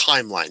in the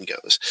timeline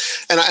goes.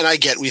 And I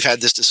get, we've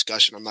had this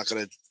discussion. I'm not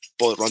going to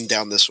run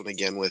down this one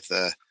again with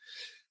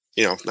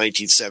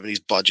 1970s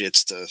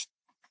budgets to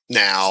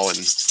now, and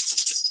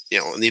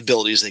and the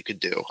abilities they could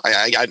do.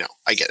 I know,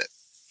 I get it.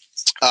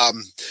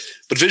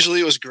 But visually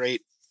it was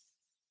great.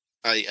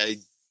 It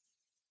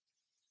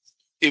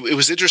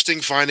was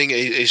interesting finding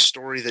a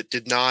story that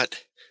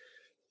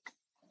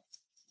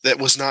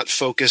was not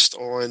focused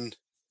on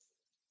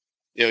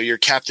your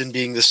captain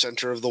being the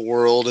center of the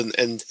world, and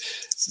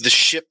the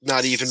ship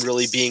not even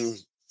really being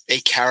a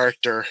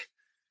character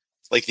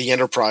like the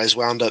Enterprise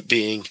wound up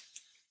being,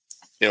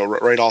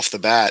 right off the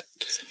bat.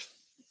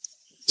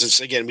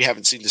 Since, again, we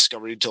haven't seen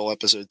Discovery until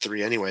episode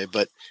 3 anyway,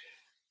 but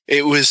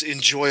it was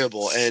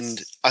enjoyable.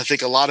 And I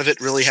think a lot of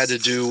it really had to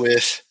do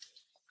with,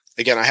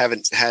 again, I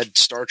haven't had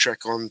Star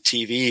Trek on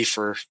TV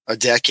for a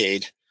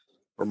decade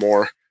or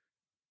more.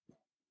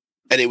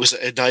 And it was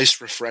a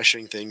nice,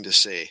 refreshing thing to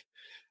see.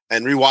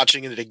 And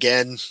rewatching it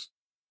again,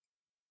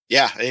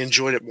 yeah, I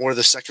enjoyed it more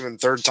the second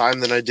and third time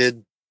than I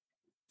did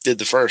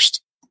the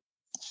first.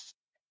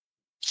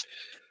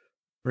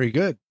 Very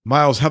good.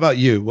 Miles, how about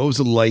you? What was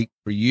it like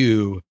for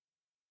you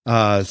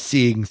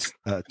seeing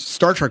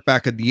Star Trek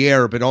back in the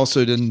air, but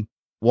also then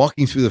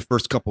walking through the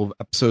first couple of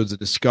episodes of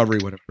Discovery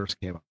when it first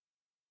came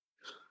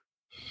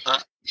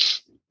out?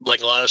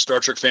 Like a lot of Star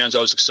Trek fans,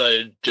 I was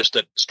excited just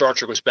that Star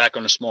Trek was back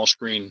on a small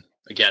screen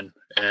again,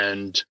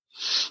 and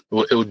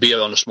it would be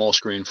on a small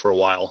screen for a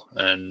while.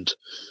 And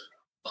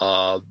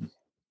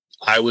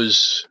I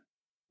was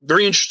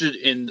very interested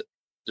in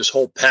this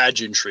whole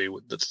pageantry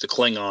that the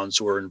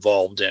Klingons were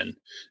involved in.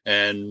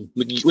 And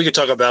we could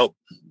talk about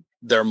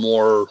their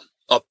more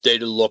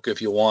updated look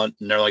if you want,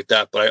 and they're like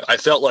that. But I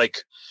felt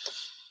like,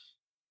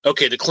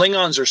 okay, the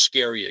Klingons are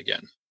scary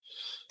again.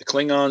 The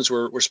Klingons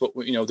were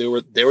they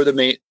were the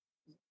main,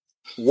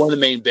 one of the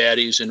main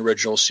baddies in the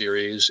original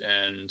series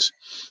and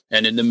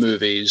in the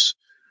movies.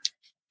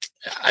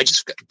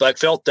 But I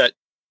felt that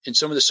in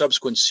some of the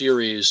subsequent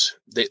series,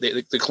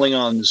 the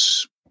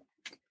Klingons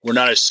were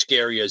not as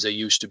scary as they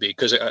used to be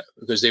because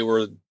they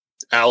were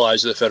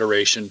allies of the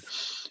Federation,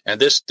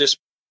 and they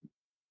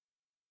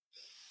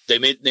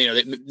made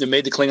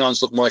the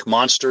Klingons look more like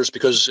monsters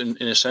because in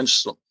a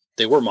sense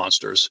they were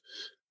monsters,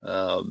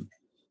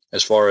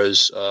 as far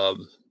as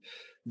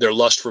their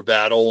lust for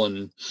battle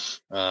and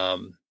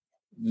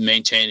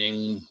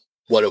maintaining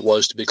what it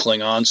was to be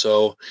Klingon.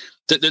 So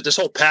this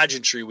whole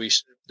pageantry,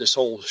 this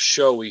whole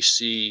show we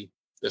see,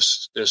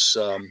 this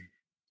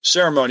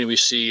ceremony we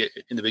see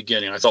in the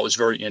beginning, I thought was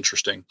very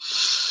interesting.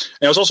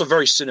 And it was also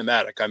very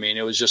cinematic. I mean,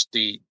 it was just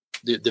the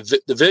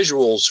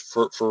visuals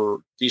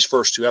for these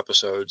first 2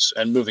 episodes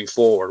and moving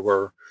forward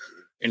were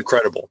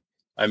incredible.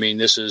 I mean,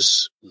 this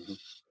is,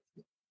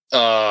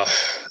 they're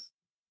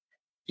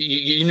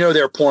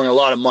pouring a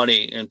lot of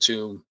money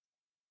into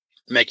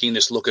making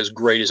this look as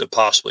great as it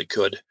possibly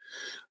could.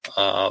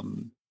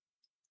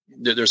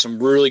 There's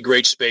some really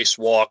great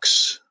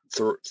spacewalks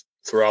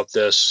throughout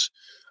this.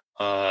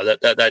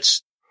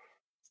 That's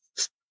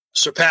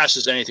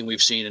surpasses anything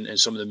we've seen in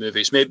some of the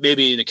movies.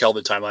 Maybe in the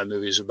Kelvin timeline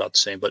movies about the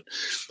same, but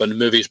in the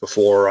movies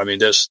before, I mean,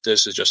 this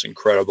is just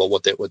incredible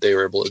what they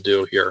were able to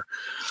do here.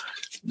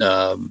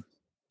 I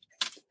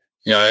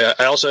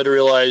also had to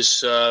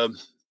realize,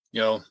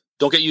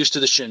 don't get used to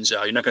the shins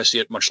out. You're not going to see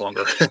it much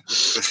longer.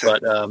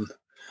 But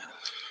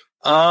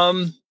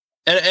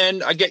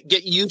and I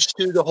get used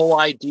to the whole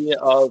idea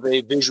of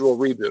a visual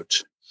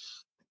reboot.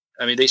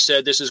 I mean, they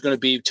said this is going to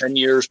be 10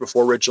 years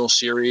before original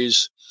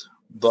series,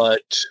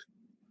 but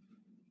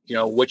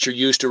what you're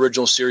used to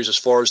original series as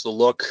far as the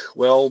look,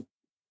 well,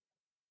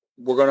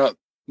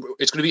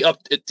 it's going to be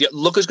the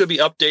look is going to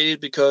be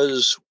updated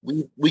because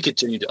we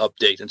continue to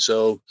update. And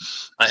so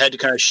I had to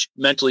kind of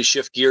mentally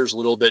shift gears a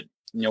little bit.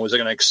 Was I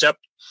going to accept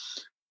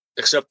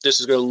this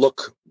is going to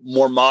look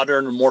more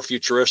modern and more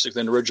futuristic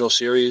than the original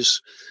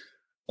series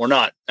or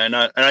not? And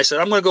I said,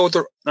 I'm going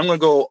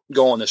to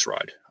go on this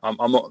ride. I'm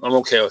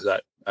okay with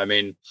that. I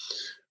mean,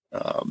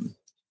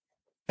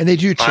 and they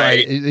do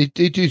try.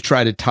 They do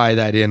try to tie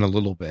that in a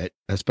little bit,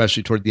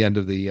 especially toward the end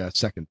of the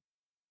second.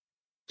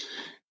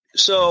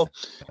 So,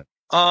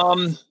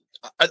 and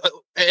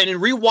in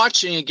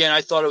rewatching again,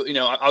 I thought,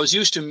 I was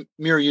used to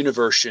Mirror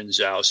Universe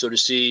Shinzao, so to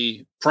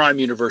see Prime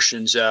Universe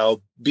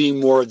Shinzao being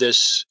more of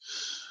this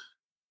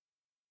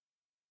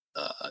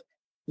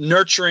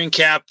nurturing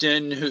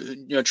captain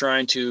who,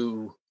 trying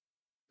to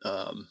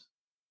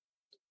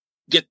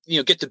get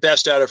the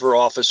best out of her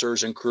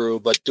officers and crew,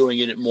 but doing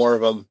it in more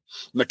of a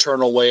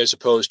maternal way as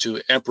opposed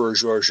to Emperor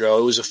Giorgio.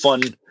 It was a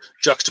fun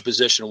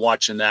juxtaposition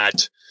watching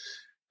that.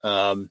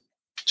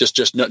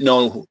 Just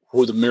knowing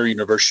who the Mirror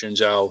Universe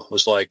Shinzao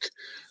was like.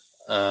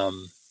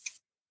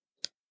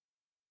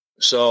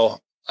 So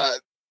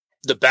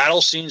the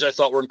battle scenes I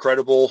thought were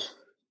incredible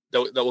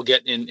that we'll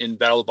get in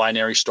Battle of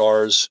Binary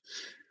Stars.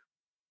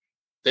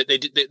 They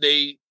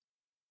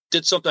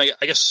did something,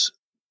 I guess,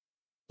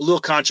 a little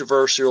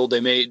controversial.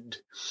 They made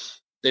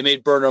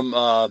Burnham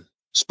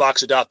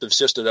Spock's adoptive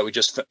sister that we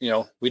just,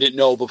 we didn't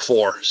know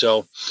before.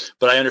 So,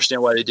 but I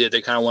understand why they did.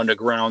 They kind of wanted to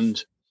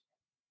ground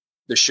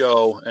the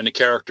show and the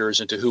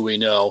characters into who we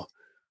know.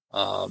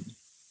 I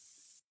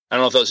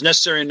don't know if that was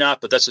necessary or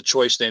not, but that's a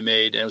choice they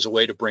made. And it was a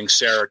way to bring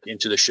Sarek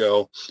into the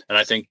show. And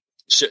I think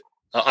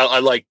I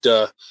liked,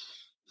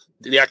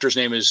 the actor's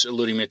name is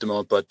eluding me at the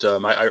moment, but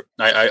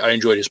I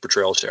enjoyed his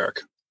portrayal of Sarek.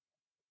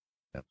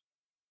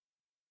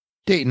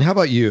 Dayton, how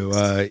about you?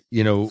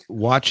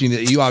 Watching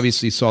that, you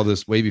obviously saw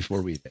this way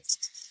before we did.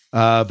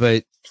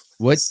 But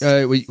what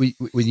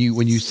when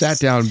you sat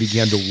down and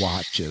began to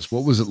watch this,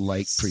 what was it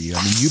like for you?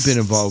 I mean, you've been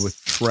involved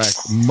with Trek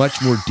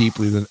much more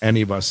deeply than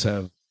any of us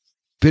have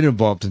been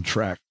involved in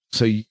Trek.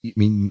 So, you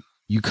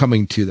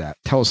coming to that,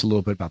 tell us a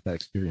little bit about that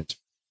experience.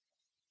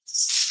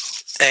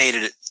 I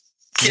hated it.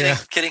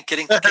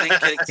 Kidding.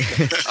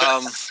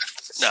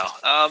 No,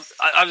 I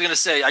was going to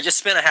say, I just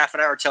spent a half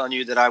an hour telling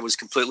you that I was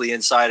completely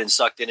inside and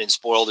sucked in and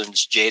spoiled and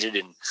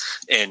jaded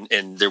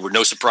and there were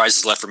no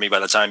surprises left for me by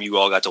the time you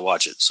all got to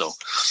watch it. So,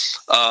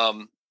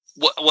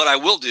 what I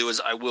will do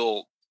is I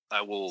will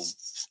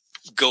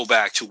go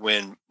back to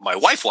when my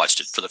wife watched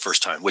it for the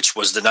first time, which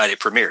was the night it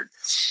premiered.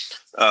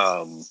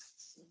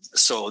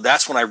 So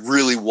that's when I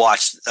really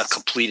watched a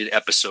completed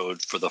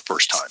episode for the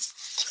first time.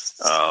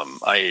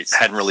 I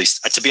hadn't really,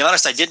 to be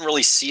honest, I didn't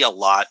really see a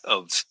lot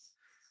of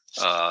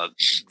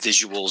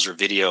visuals or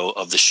video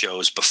of the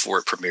shows before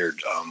it premiered.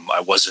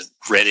 I wasn't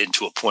read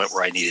into a point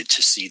where I needed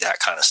to see that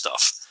kind of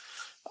stuff,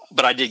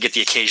 but I did get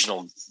the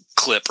occasional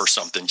clip or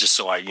something just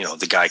so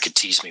the guy could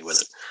tease me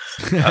with it.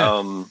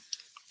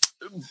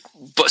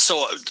 But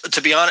so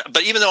to be honest,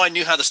 but even though I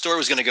knew how the story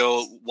was going to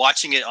go,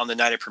 watching it on the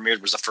night it premiered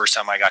was the first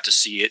time I got to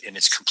see it in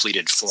its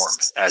completed form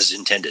as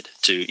intended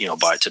to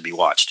be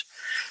watched.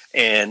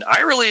 And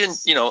I really,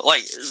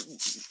 like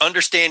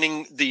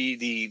understanding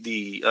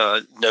the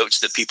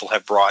notes that people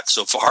have brought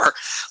so far,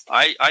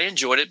 I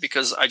enjoyed it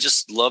because I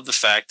just love the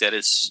fact that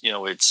it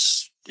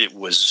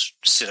was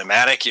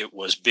cinematic, it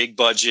was big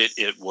budget,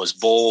 it was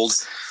bold,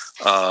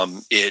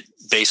 it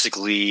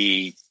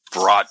basically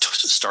brought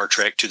Star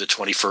Trek to the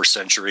 21st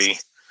century,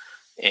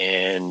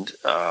 and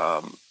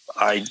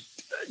I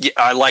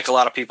like a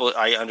lot of people.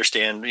 I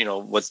understand,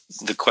 what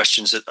the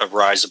questions that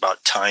arise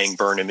about tying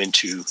Burnham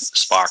into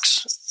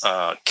Spock's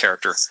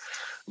character,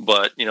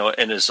 but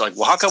and it's like,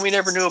 well, how come we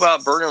never knew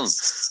about Burnham?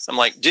 I'm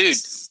like, dude,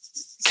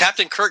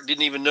 Captain Kirk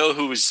didn't even know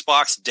who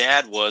Spock's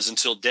dad was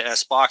until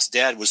Spock's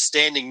dad was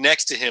standing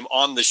next to him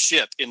on the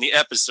ship in the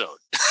episode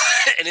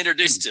and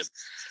introduced him.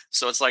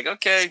 So it's like,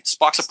 okay,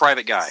 Spock's a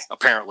private guy,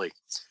 apparently.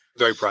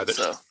 Very private.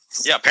 So,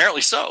 yeah,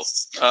 apparently so.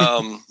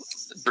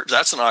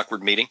 That's an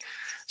awkward meeting.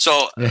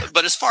 So,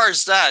 but as far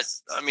as that,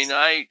 I mean,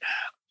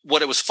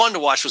 what it was fun to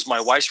watch was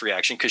my wife's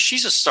reaction, because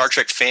she's a Star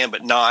Trek fan,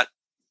 but not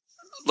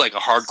like a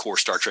hardcore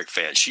Star Trek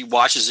fan. She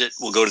watches it.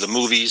 We'll go to the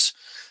movies.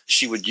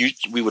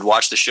 We would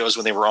watch the shows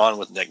when they were on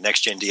with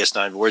Next Gen,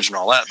 DS9 Voyager and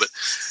all that, but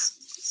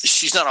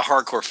she's not a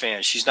hardcore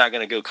fan. She's not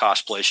going to go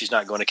cosplay. She's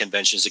not going to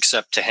conventions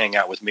except to hang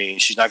out with me.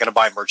 She's not going to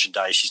buy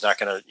merchandise. She's not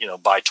going to,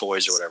 buy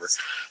toys or whatever,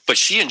 but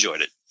she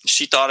enjoyed it.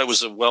 She thought it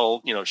was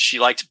she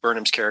liked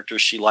Burnham's character.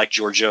 She liked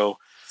Giorgio.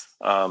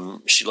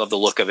 She loved the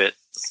look of it.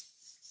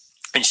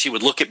 And she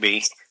would look at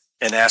me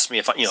and ask me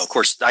if of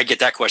course I get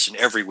that question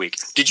every week.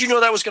 Did you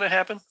know that was going to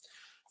happen?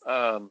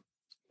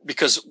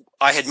 Because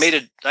I had made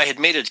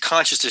a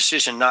conscious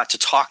decision not to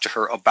talk to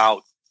her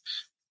about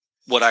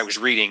what I was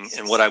reading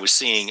and what I was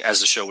seeing as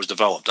the show was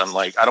developed. I'm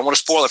like, I don't want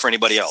to spoil it for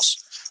anybody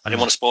else. I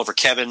didn't want to spoil it for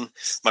Kevin,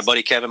 my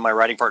buddy Kevin, my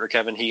writing partner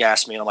Kevin. He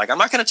asked me, and I'm like, I'm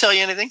not going to tell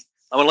you anything.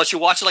 I'm going to let you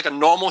watch it like a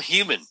normal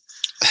human.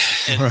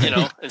 And right.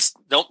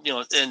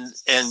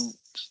 And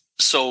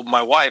so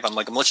my wife, I'm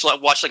like, I'm going to let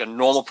you watch like a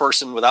normal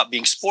person without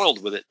being spoiled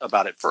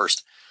about it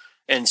first.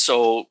 And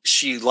so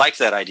she liked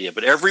that idea.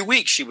 But every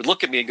week she would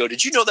look at me and go,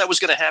 did you know that was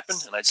going to happen?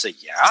 And I'd say,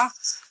 yeah.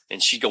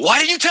 And she'd go, why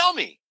didn't you tell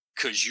me?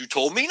 Because you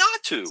told me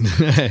not to.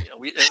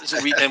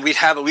 We'd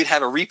have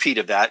a repeat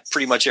of that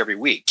pretty much every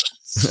week.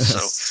 So,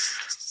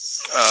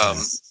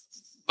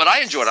 but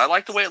I enjoyed it. I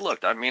liked the way it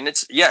looked. I mean,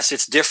 it's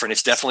different.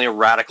 It's definitely a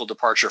radical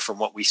departure from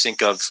what we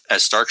think of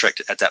as Star Trek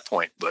at that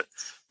point. But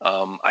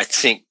I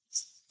think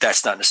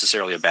that's not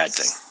necessarily a bad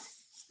thing.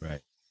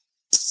 Right.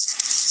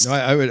 No,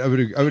 I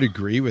would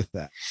agree with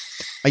that.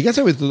 I guess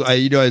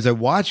as I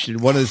watched it,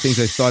 one of the things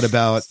I thought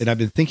about, and I've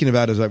been thinking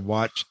about as I've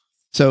watched.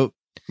 So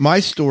my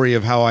story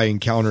of how I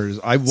encountered is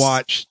I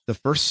watched the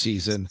first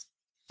season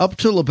up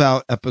till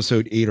about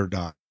episode 8 or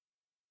 9.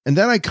 And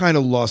then I kind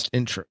of lost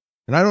interest.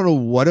 And I don't know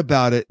what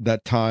about it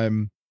that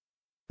time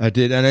I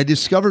did. And I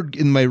discovered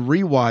in my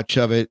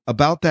rewatch of it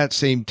about that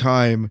same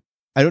time,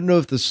 I don't know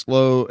if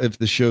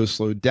the show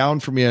slowed down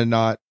for me or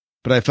not,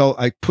 but I felt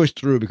I pushed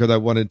through because I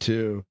wanted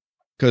to,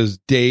 because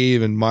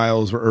Dave and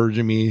Miles were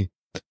urging me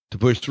to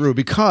push through.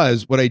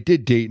 Because what I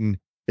did, Dayton,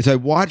 is I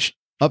watched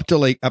up to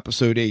like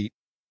episode 8,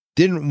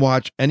 didn't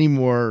watch any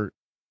more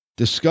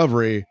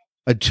Discovery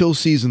until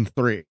season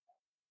 3.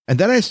 And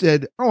then I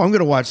said, I'm going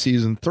to watch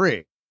season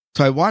 3.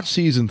 So I watched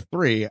season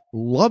 3,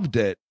 loved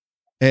it.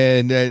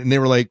 And they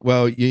were like,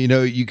 well,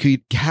 you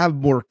could have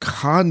more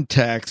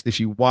context if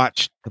you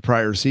watched the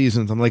prior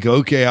seasons. I'm like,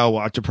 okay, I'll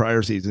watch a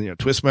prior season,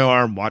 twist my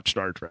arm, watch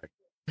Star Trek.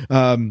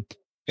 And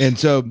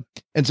so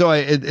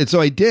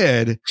I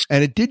did,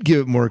 and it did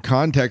give it more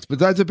context.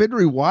 But as I've been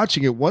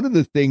rewatching it, one of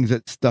the things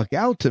that stuck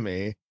out to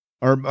me,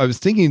 or I was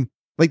thinking,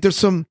 like, there's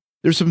some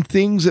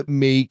things that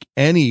make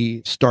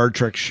any Star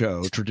Trek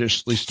show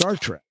traditionally Star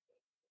Trek.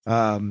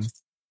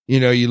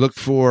 You look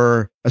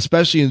for,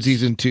 especially in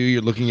season 2,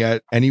 you're looking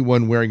at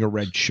anyone wearing a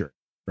red shirt,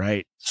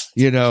 right?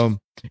 You're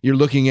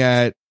looking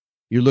at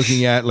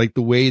like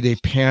the way they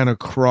pan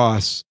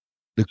across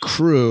the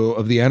crew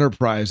of the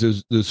Enterprise,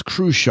 those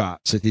crew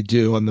shots that they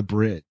do on the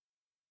bridge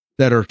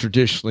that are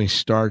traditionally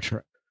Star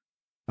Trek.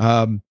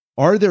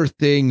 Are there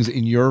things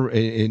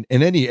and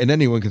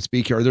anyone can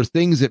speak here, are there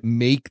things that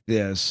make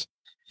this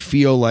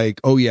feel like,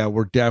 oh yeah,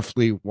 we're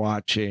definitely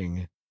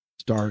watching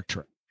Star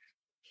Trek?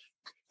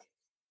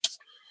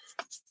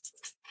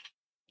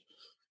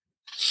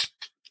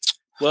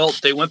 Well,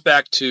 they went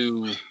back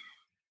to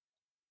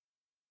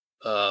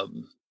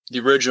the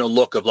original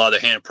look of a lot of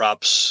the hand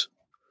props.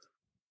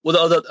 Well,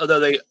 although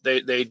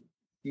they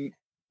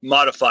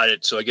modified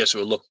it, so I guess it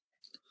would look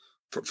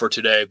for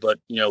today. But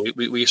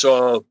we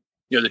saw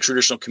the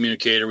traditional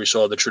communicator, we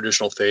saw the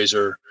traditional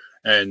phaser,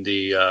 and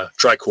the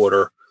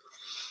tricorder.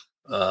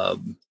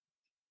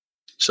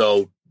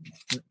 So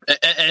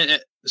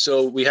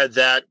we had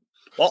that.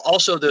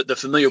 Also, the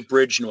familiar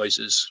bridge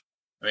noises.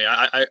 I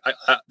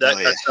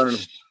mean,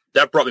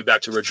 that brought me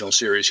back to original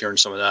series, hearing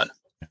some of that.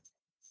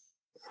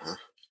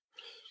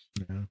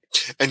 Yeah.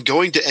 And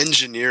going to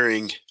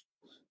engineering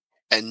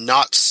and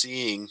not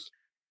seeing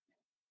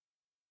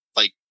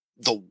like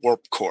the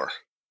warp core.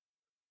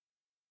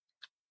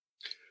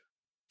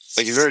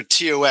 Like if you're at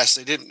TOS,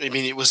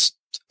 it was,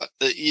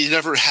 you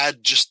never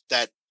had just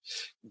that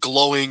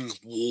glowing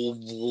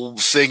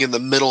thing in the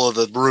middle of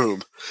the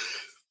room.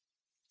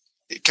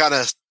 It kind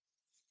of,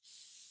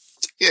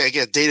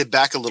 again, dated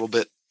back a little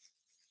bit.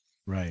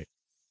 Right.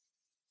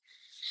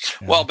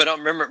 Yeah. Well, but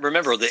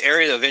remember the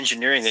area of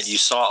engineering that you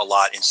saw a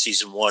lot in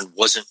season 1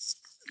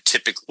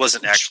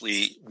 wasn't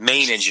actually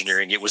main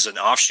engineering. It was an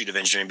offshoot of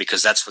engineering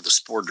because that's for the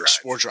Spore Drive.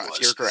 Spore Drive,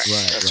 you're correct.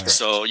 Right, that's correct.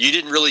 So you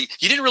didn't really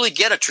get you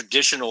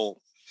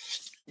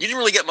didn't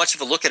really get much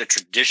of a look at a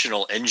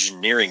traditional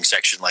engineering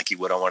section like you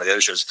would on one of the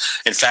other shows.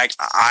 In fact,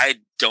 I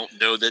don't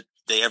know that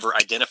they ever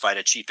identified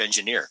a chief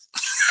engineer.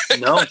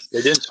 No,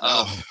 they didn't.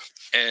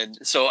 And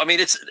so, I mean,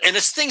 it's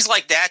things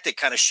like that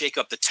kind of shake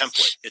up the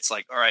template. It's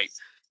like, all right,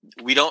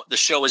 the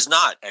show is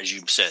not, as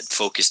you said,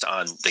 focused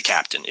on the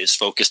captain. It's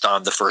focused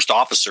on the first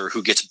officer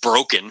who gets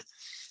broken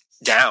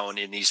down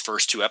in these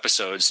first 2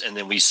 episodes. And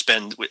then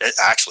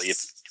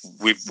if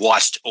we've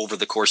watched over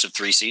the course of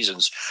 3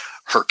 seasons,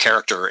 her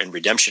character and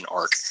redemption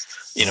arc,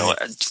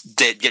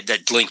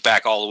 that link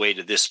back all the way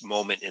to this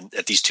moment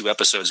at these 2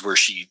 episodes where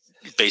she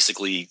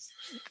basically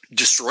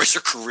destroys her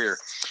career.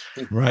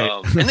 Right.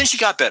 And then she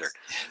got better.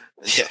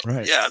 Yeah.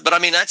 Right. Yeah. But I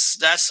mean,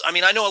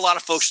 I know a lot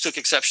of folks took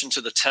exception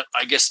to the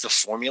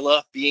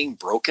formula being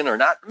broken, or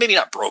maybe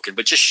not broken,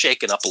 but just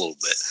shaken up a little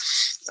bit.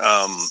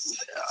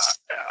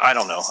 I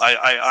don't know.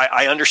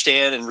 I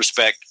understand and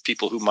respect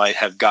people who might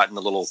have gotten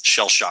a little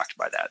shell shocked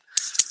by that,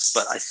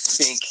 but I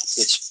think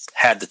it's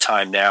had the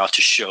time now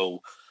to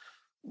show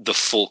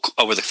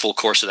over the full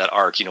course of that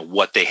arc,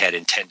 what they had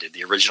intended.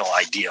 The original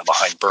idea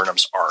behind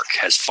Burnham's arc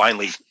has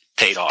finally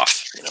paid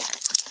off,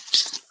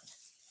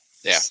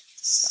 Yeah.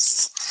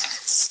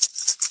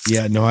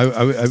 Yeah, no, I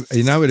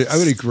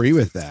would agree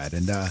with that,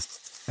 and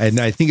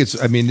I think this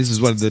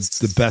is one of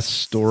the best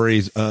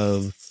stories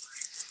of,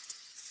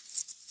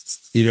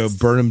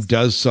 Burnham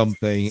does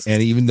something,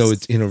 and even though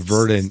it's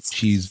inadvertent,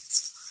 she's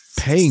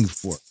paying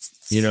for it.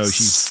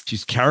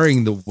 She's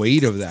carrying the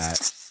weight of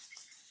that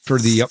for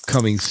the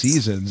upcoming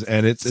seasons,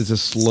 and it's a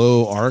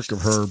slow arc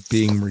of her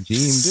being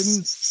redeemed,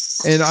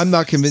 and I'm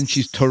not convinced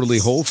she's totally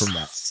whole from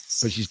that,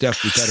 but she's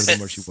definitely better than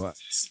where she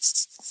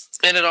was.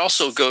 And it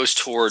also goes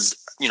toward,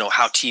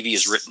 how TV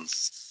is written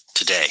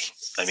today.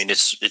 I mean,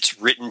 it's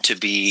written to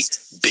be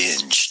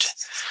binged.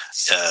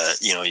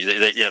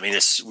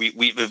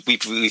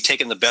 We've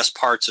taken the best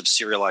parts of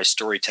serialized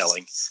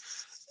storytelling,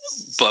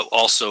 but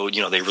also,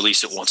 they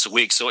release it once a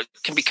week, so it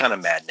can be kind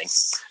of maddening.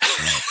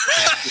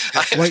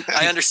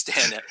 I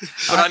understand that,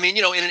 but I mean,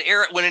 in an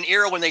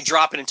era when they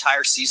drop an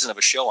entire season of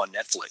a show on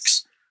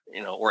Netflix,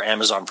 or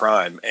Amazon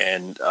Prime,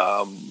 and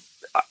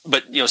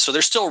so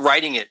they're still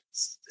writing it.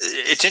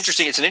 It's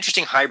interesting. It's an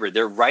interesting hybrid.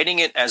 They're writing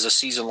it as a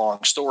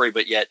season-long story,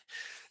 but yet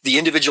the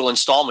individual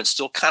installments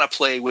still kind of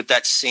play with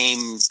that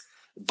same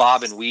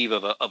bob and weave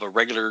of a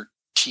regular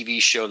TV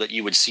show that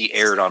you would see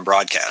aired on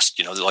broadcast.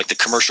 Like the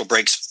commercial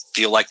breaks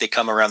feel like they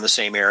come around the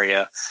same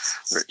area,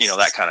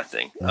 that kind of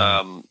thing.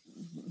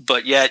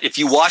 But yet, if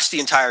you watch the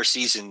entire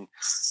season,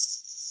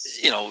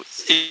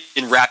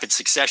 in rapid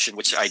succession,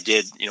 which I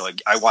did,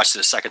 I watched it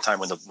a second time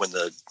when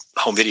the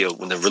home video,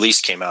 when the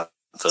release came out,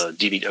 the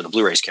DVD or the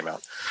Blu-rays came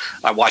out,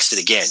 I watched it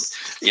again,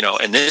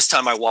 and this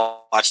time I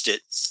watched it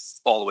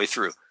all the way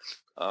through.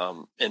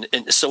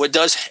 And so it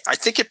does, I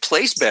think it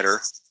plays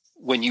better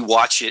when you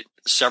watch it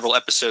several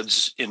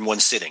episodes in one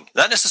sitting,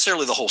 not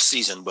necessarily the whole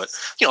season, but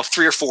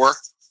 3 or 4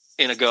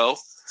 in a go.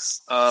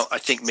 I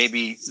think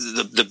maybe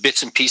the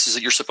bits and pieces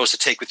that you're supposed to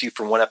take with you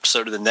from one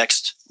episode to the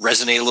next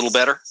resonate a little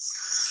better.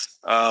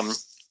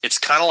 It's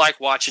kind of like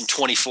watching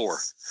 24.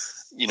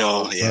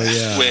 When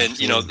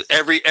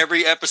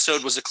every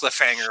episode was a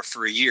cliffhanger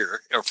for a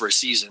year or for a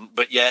season,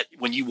 but yet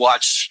when you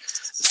watch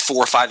 4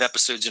 or 5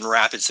 episodes in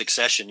rapid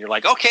succession, you're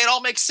like, okay, it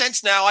all makes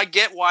sense now. I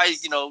get why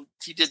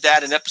he did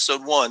that in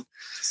episode 1.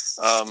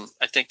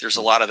 I think there's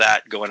a lot of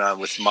that going on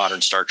with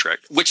modern Star Trek,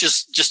 which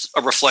is just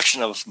a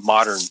reflection of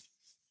modern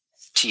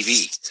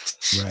TV,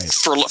 right?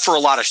 For a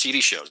lot of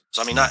TV shows.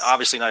 I mean,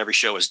 obviously not every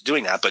show is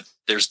doing that, but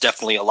there's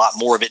definitely a lot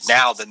more of it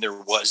now than there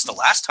was the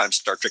last time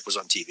Star Trek was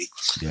on TV.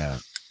 Yeah.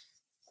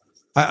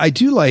 I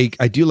do like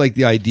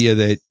the idea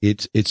that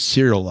it's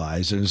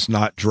serialized and it's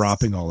not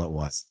dropping all at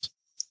once.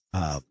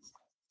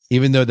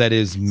 Even though that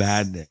is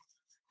maddening.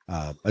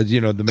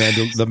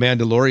 The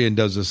Mandalorian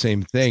does the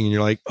same thing, and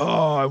you're like,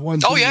 oh, I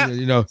want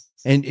to,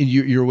 and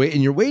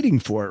you're waiting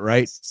for it,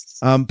 right?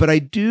 But I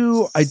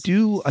do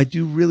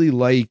really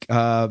like.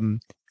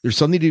 There's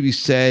something to be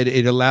said.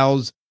 It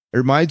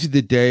reminds you of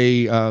the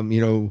day,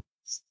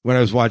 when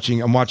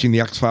I'm watching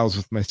the X-Files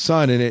with my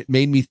son, and it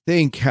made me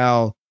think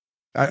how.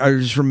 I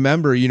just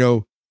remember,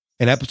 an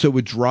episode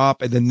would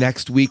drop, and the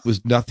next week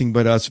was nothing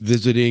but us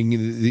visiting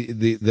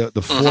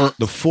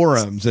the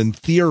forums and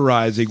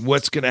theorizing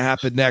what's going to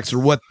happen next or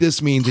what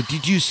this means. And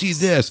did you see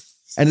this?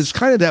 And it's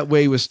kind of that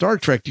way with Star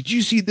Trek. Did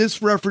you see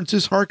this reference?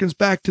 This harkens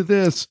back to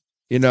this,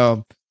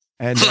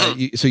 And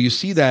so you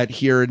see that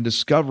here in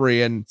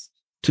Discovery. And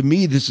to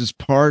me, this is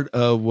part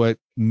of what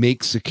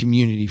makes the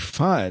community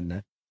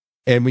fun.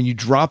 And when you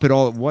drop it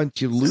all at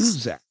once, you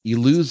lose that. You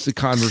lose the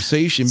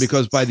conversation,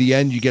 because by the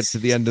end, you get to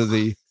the end of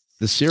the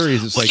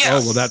series. It's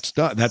that's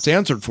done. That's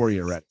answered for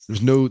you already.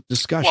 There's no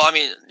discussion. Well, I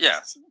mean,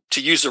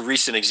 to use a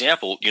recent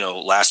example,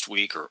 last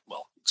week,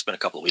 it's been a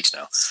couple of weeks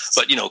now,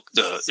 but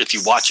if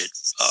you watch it,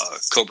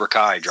 Cobra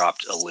Kai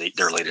dropped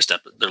their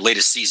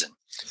latest season.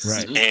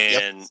 Right.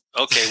 And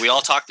okay, we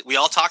all talked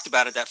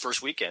about it that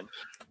first weekend.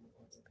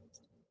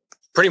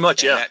 Pretty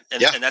much, and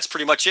that's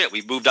pretty much it.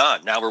 We've moved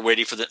on. Now we're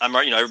waiting for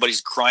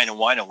everybody's crying and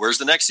whining. Where's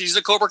the next season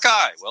of Cobra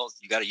Kai? Well,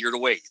 you got a year to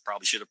wait. You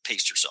probably should have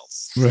paced yourself.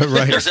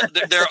 Right.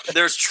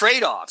 There's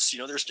trade-offs.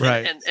 There's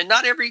right. and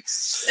not every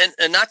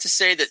and not to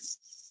say that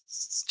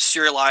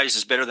serialized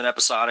is better than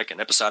episodic, and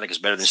episodic is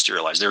better than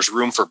serialized. There's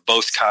room for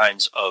both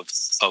kinds of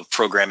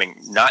programming,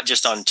 not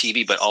just on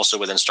TV, but also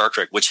within Star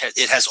Trek, which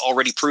it has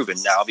already proven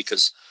now,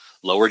 because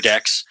Lower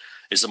Decks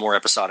is a more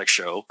episodic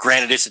show.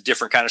 Granted, it's a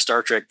different kind of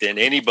Star Trek than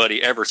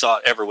anybody ever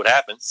thought ever would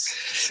happen.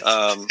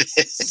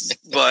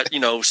 But,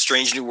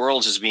 Strange New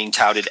Worlds is being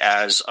touted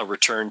as a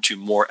return to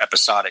more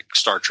episodic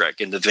Star Trek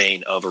in the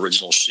vein of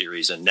original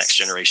series and Next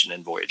Generation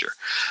and Voyager.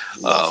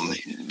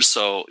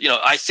 So,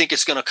 I think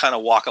it's going to kind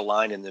of walk a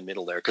line in the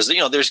middle there, because,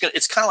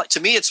 it's kind of like,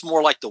 to me, it's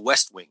more like the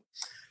West Wing,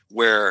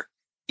 where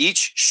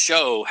each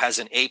show has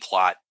an A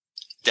plot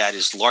that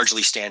is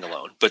largely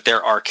standalone, but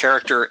there are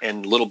character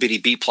and little bitty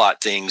B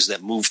plot things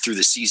that move through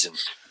the season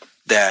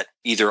that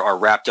either are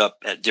wrapped up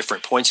at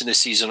different points in the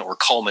season or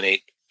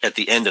culminate at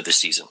the end of the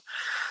season.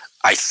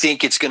 I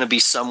think it's going to be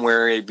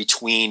somewhere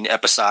between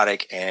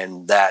episodic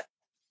and that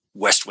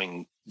West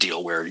Wing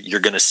deal, where you're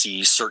going to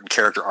see certain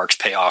character arcs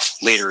pay off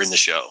later in the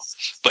show,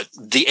 but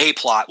the A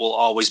plot will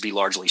always be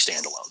largely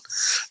standalone.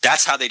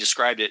 That's how they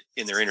described it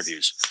in their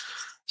interviews.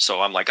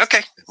 So I'm like,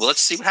 okay, well, let's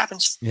see what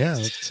happens. Yeah,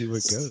 let's see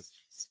what goes.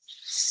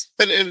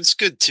 And it's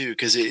good too,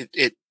 because it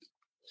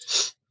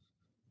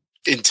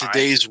in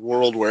today's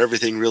world where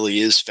everything really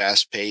is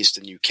fast paced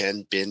and you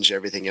can binge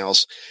everything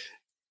else,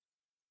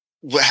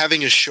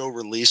 having a show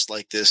released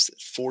like this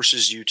that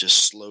forces you to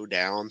slow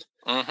down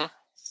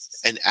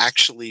and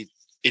actually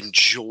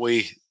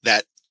enjoy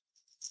that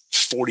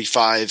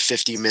 45,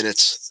 50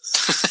 minutes.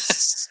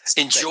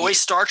 Enjoy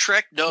Star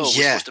Trek? No, we're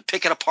supposed to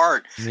pick it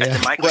apart at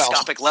the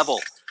microscopic level.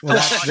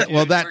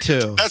 Well, that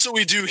too. That's what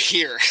we do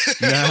here.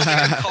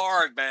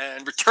 Card,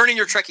 man. Returning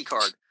your Trekkie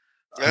card.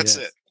 That's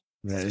it.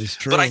 That is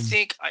true. But I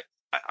think,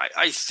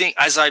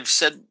 as I've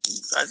said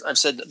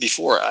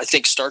before, I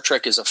think Star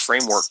Trek is a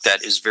framework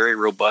that is very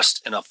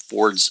robust and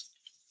affords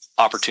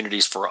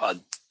opportunities for a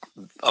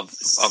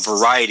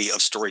variety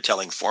of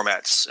storytelling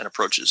formats and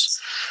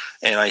approaches.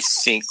 And I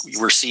think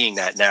we're seeing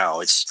that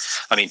now.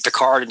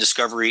 Picard and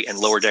Discovery and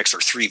Lower Decks are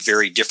three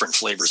very different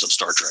flavors of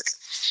Star Trek.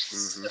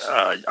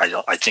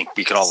 I think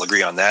we can all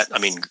agree on that.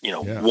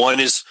 One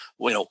is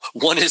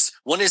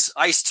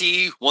iced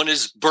tea, one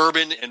is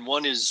bourbon, and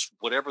one is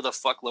whatever the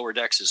fuck Lower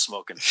Decks is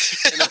smoking.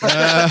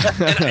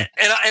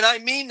 And I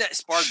mean that.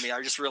 Pardon me.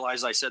 I just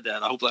realized I said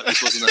that. I hope that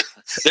this wasn't.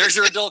 There's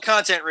your adult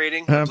content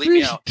rating. Bleep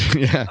me out.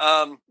 Yeah.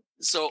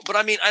 But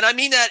I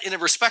mean that in a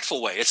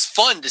respectful way. It's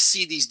fun to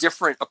see these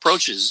different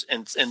approaches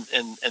and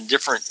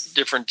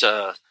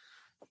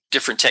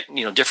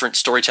different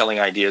storytelling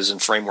ideas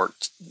and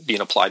frameworks being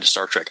applied to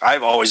Star Trek.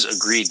 I've always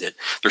agreed that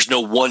there's no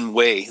one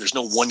way, there's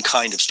no one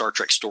kind of Star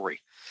Trek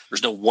story.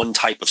 There's no one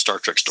type of Star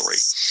Trek story.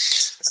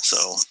 So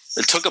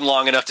it took them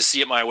long enough to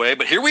see it my way,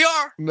 but here we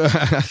are.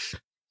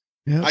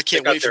 Yeah. I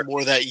can't wait for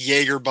more of that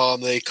Jaeger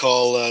bomb they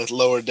call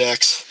Lower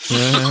Decks.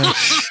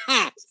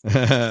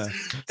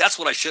 That's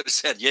what I should have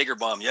said. Jaeger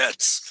bomb,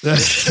 yes.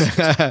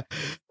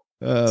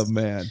 Oh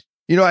man.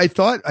 I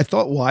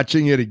thought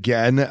watching it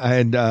again,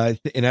 and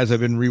as I've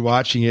been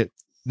rewatching it,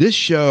 this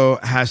show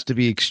has to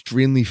be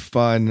extremely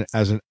fun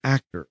as an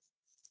actor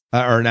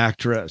or an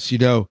actress,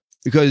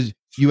 because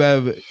you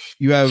have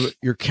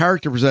your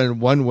character presented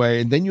one way,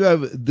 and then you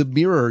have the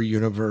mirror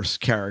universe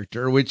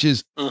character, which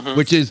is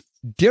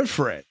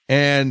different,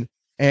 and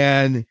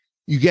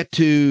you get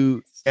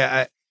to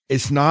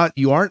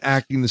you aren't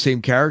acting the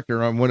same character.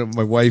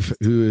 My wife,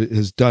 who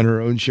has done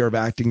her own share of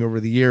acting over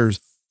the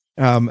years,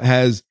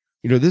 has.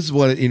 This is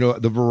what,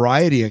 the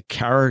variety of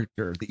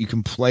character that you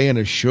can play in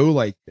a show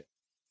like this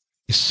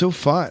is so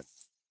fun,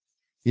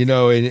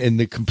 and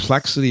the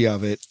complexity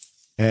of it.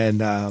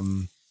 And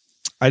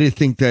I did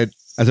think that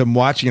as I'm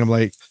watching it, I'm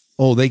like,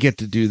 oh, they get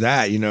to do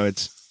that.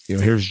 It's,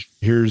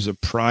 here's a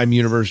prime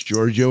universe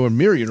Giorgio and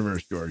mirror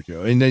universe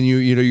Giorgio. And then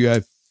you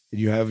have.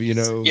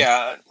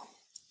 Yeah.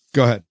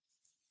 Go ahead.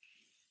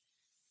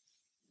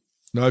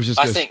 No, I was just.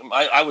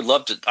 I would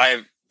love to.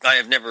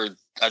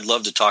 I'd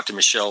love to talk to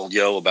Michelle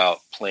Yeoh about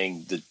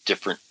playing the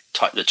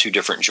two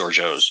different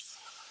Giorgios,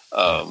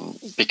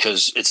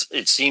 because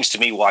it seems to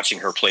me, watching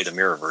her play the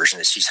mirror version,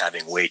 that she's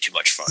having way too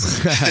much fun.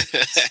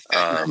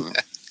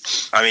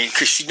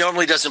 Because she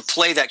normally doesn't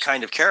play that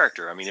kind of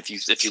character.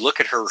 If you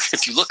look at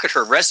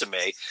her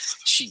resume,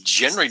 she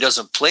generally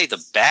doesn't play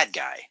the bad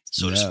guy,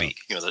 so to speak.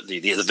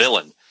 The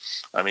villain.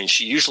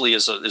 She usually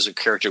is a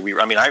character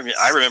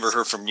I remember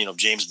her from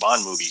James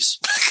Bond movies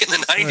back in the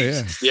 90s. Oh,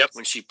 yeah. Yep,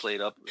 when she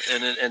played up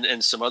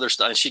and some other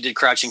stuff. And she did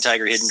Crouching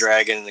Tiger, Hidden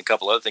Dragon, and a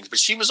couple other things. But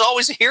she was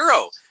always a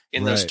hero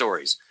in those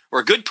stories, or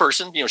a good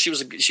person. She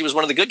was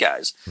one of the good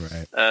guys.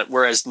 Right.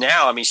 Whereas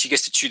now, she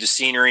gets to chew the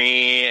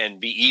scenery and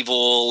be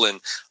evil. And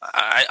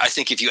I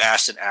think if you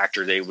asked an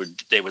actor, they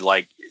would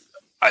like.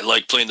 I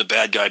like playing the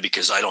bad guy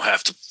because I don't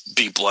have to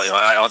be.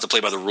 I don't have to play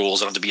by the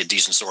rules. I don't have to be a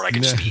decent sword. I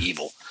can just be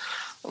evil.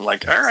 I'm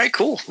like, all right,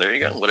 cool. There you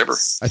go. Whatever.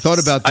 I thought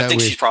about that. I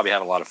think she's probably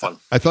having a lot of fun.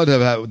 I thought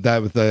about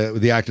that with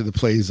the actor that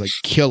plays like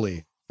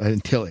Killy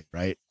and Tilly,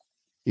 right?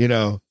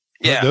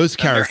 Those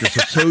characters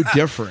are so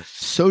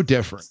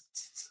different,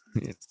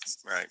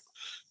 Right.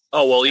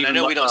 Oh well, I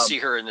know we don't see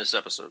her in this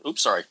episode.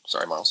 Oops, sorry,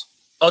 Miles.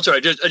 Oh,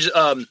 sorry.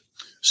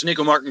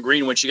 Sonequa Martin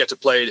Green, when she got to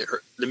play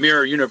the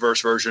Mirror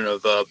Universe version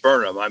of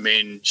Burnham, I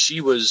mean,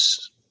 she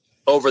was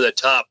over the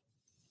top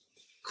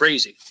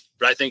crazy.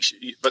 But I think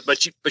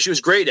she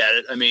was great at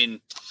it. I mean,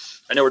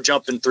 I know we're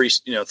jumping three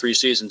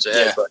seasons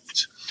ahead, but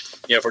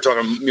if we're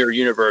talking Mirror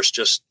Universe,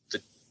 just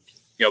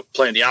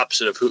playing the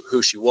opposite of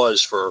who she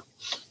was for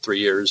 3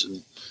 years,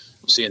 and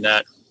seeing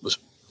that was,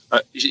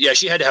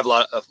 she had to have a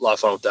lot of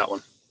fun with that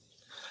one.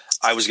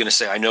 I was going to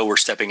say, I know we're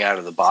stepping out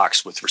of the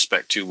box with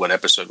respect to what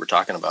episode we're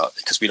talking about,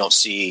 because we don't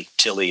see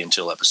Tilly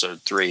until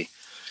episode 3.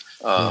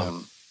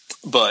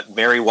 But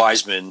Mary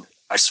Wiseman,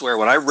 I swear,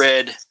 when I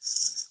read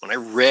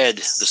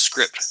the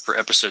script for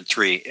episode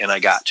 3 and I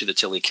got to the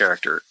Tilly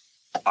character,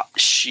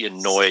 she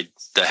annoyed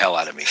the hell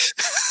out of me.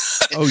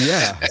 Oh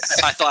yeah.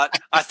 I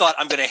thought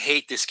I'm going to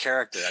hate this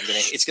character.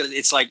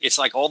 It's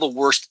like all the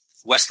worst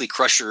Wesley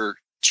Crusher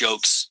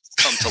jokes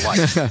come to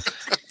life.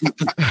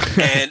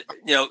 And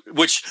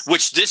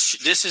which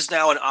this is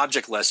now an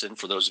object lesson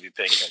for those of you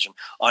paying attention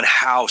on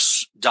how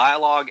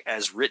dialogue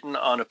as written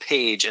on a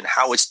page and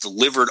how it's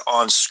delivered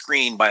on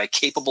screen by a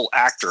capable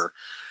actor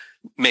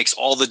makes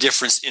all the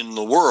difference in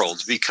the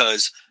world,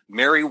 because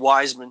Mary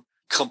Wiseman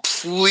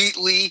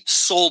completely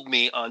sold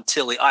me on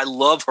Tilly. I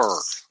love her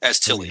as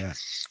Tilly. Oh, yeah.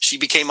 She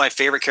became my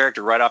favorite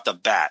character right off the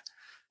bat.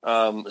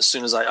 As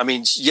soon as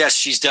yes,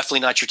 she's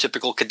definitely not your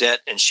typical cadet,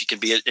 and she can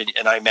be,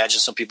 and I imagine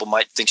some people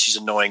might think she's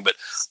annoying, but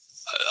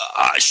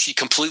she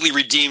completely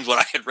redeemed what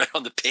I had read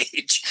on the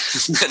page.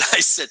 And I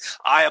said,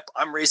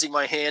 I'm raising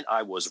my hand.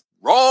 I was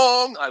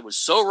wrong. I was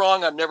so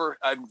wrong.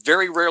 I'm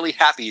very rarely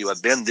happy to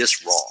have been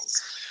this wrong.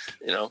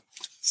 Yeah.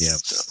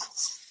 So.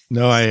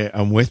 No,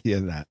 I'm with you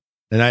in that.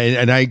 And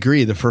I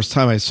agree. The first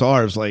time I saw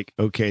her, I was like,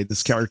 okay,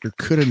 this character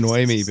could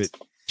annoy me, but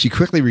she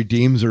quickly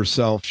redeems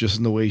herself just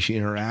in the way she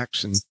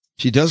interacts, and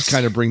she does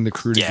kind of bring the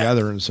crew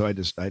together. And so I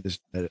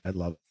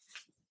love it.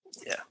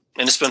 Yeah.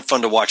 And it's been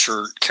fun to watch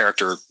her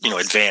character,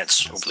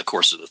 advance over the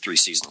course of the 3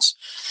 seasons.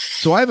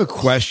 So I have a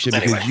question,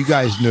 because you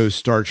guys know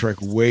Star Trek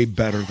way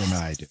better than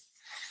I do.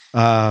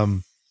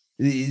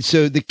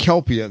 So the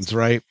Kelpians,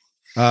 right?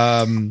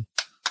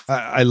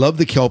 I love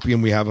the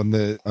Kelpian we have on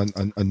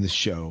this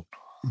show.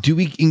 Do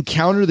we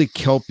encounter the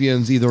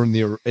Kelpians either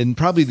in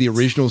probably the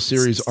original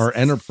series or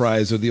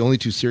Enterprise, or the only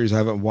 2 series I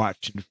haven't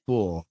watched in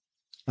full?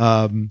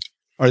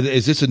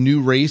 Is this a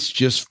new race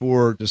just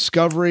for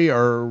Discovery,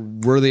 or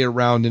were they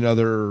around in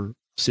other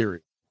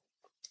series?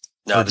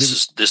 No,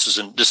 this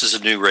is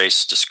a new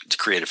race just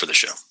created for the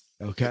show.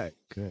 Okay,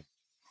 good.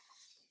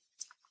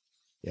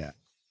 Yeah,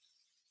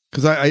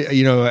 because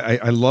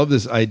I love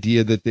this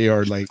idea that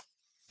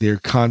they're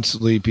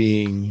constantly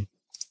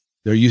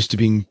they're used to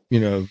being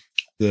the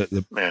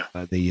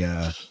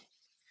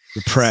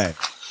prey.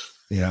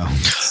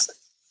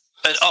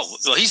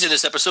 And, he's in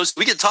this episode, so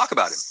we can talk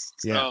about him.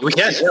 Yeah, we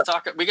can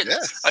talk. We can. Yeah.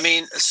 I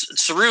mean,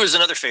 Saru is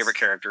another favorite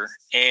character,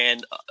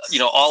 and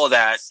all of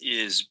that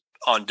is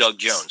on Doug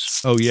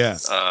Jones. Oh yeah,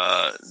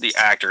 the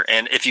actor.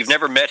 And if you've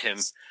never met him,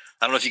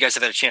 I don't know if you guys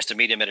have had a chance to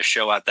meet him at a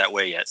show out that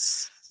way yet.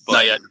 But,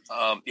 not yet.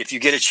 If you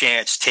get a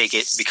chance, take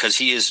it, because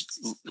he is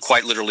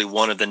quite literally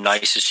one of the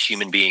nicest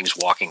human beings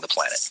walking the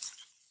planet.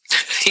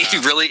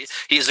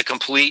 He is a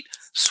complete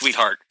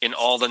sweetheart in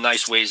all the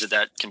nice ways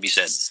that can be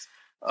said.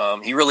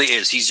 He really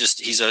is.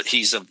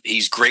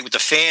 He's great with the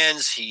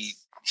fans. He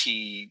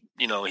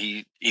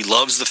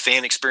loves the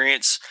fan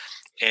experience,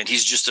 and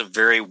he's just a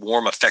very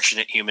warm,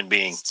 affectionate human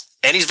being.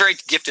 And he's very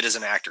gifted as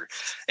an actor.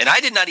 And I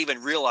did not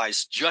even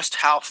realize just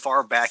how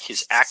far back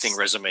his acting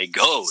resume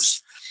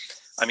goes.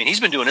 I mean, he's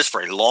been doing this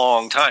for a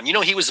long time.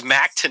 He was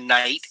Mac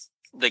Tonight,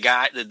 the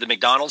guy, the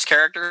McDonald's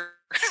character.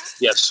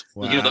 Yes.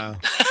 Wow.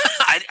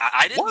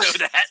 I didn't know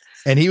that.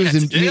 And he was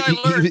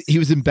he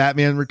was in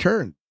Batman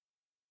Returns.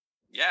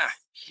 Yeah,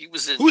 he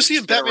was in. Who was he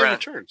in Batman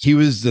Returns? He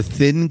was the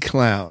thin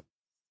clown.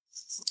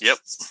 Yep,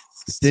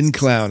 the thin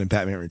clown in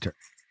Batman Returns.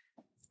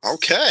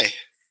 Okay.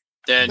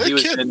 And he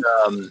was in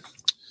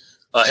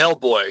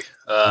Hellboy.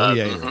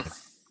 Yeah.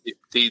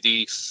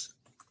 The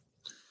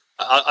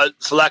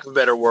for lack of a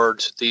better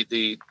word,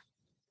 the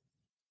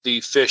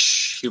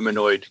fish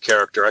humanoid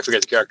character. I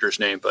forget the character's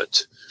name,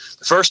 but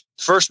the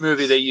first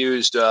movie they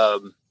used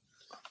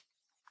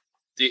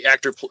the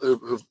actor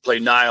who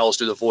played Niles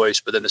do the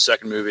voice, but then the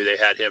second movie they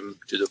had him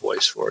do the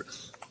voice for it.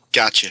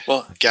 Gotcha.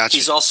 Well,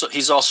 he's also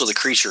the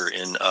creature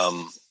in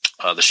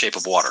The Shape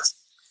of Water.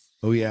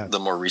 Oh yeah, the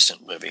more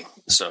recent movie.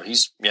 So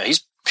he's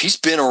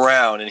been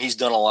around and he's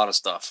done a lot of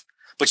stuff.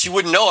 But you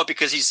wouldn't know it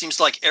because he seems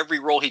like every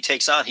role he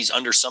takes on, he's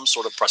under some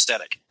sort of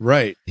prosthetic.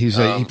 Right. He's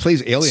he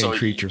plays alien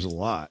creatures a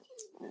lot.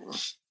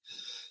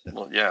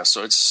 Well, yeah.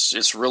 So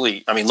it's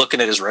really, I mean,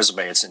 looking at his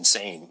resume, it's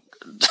insane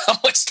how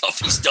much stuff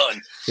he's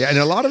done. Yeah, and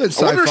a lot of it's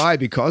sci-fi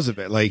because of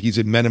it. Like he's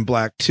in Men in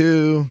Black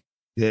 2,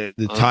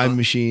 the Time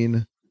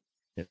Machine.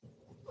 Yeah.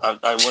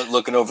 I went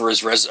looking over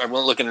his I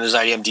went looking at his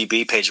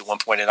IMDb page at one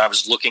point, and I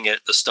was looking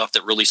at the stuff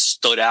that really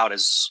stood out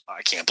as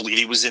I can't believe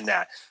he was in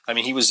that. I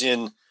mean, he was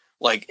in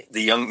like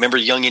remember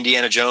Young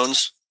Indiana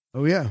Jones?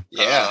 Oh yeah.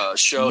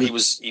 Show.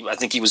 I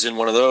think he was in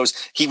one of those.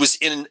 He was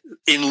in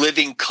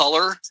Living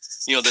Color,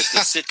 the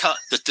sitcom,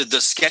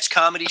 the sketch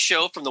comedy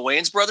show from the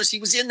Wayans brothers. He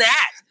was in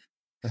that.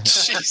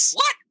 Jeez,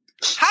 what?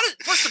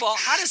 First of all,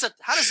 how does a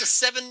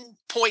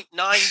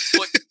 7.9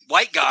 foot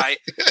white guy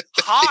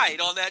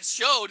hide on that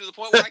show to the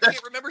point where I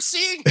can't remember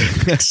seeing him?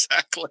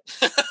 Exactly.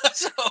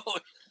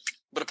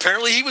 But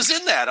apparently he was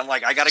in that. I'm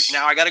like, I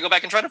gotta go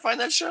back and try to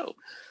find that show.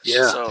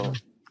 Yeah. So,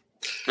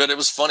 but it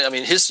was funny. I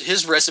mean,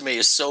 his resume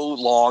is so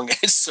long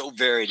and so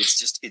varied. It's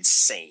just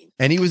insane.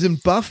 And he was in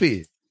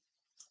Buffy.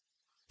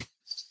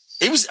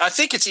 I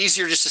think it's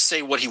easier just to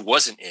say what he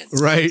wasn't in.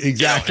 Right,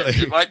 exactly.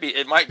 It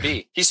might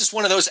be. He's just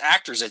one of those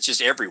actors that's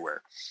just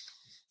everywhere.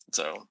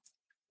 So,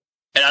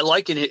 and I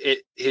like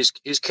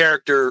his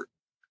character.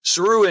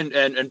 Saru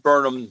and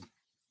Burnham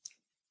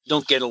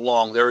don't get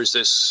along. There is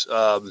this,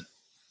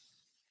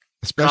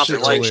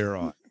 especially earlier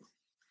on.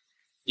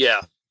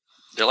 Yeah,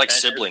 they're like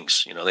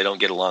siblings. They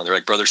don't get along. They're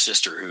like brother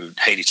sister who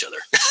hate each other.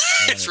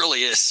 It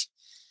really is.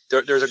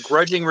 There's a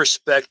grudging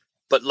respect,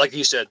 but like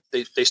you said,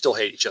 they still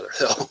hate each other.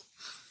 So.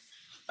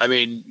 I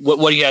mean,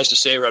 what he has to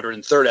say, rather, in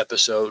the third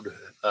episode,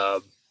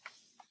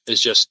 is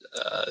just,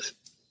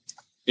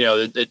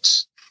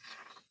 it's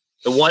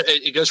the one.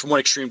 It goes from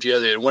one extreme to the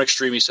other. In one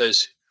extreme, he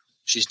says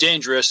she's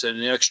dangerous, and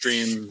in the other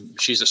extreme,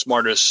 she's the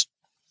smartest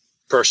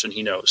person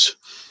he knows.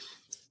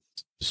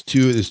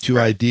 There's two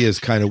ideas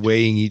kind of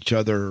weighing each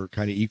other,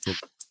 kind of equal.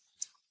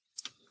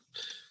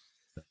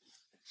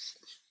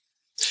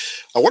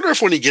 I wonder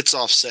if when he gets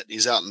off set and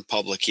he's out in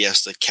public, he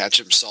has to catch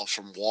himself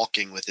from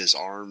walking with his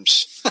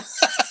arms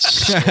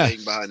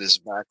swaying behind his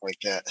back like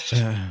that.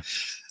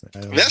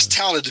 That's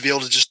talented to be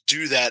able to just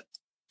do that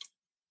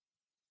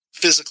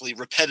physically,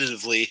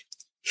 repetitively.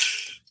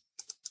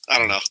 I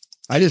don't know.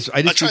 I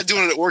tried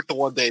doing it at work the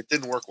one day. It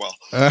didn't work well.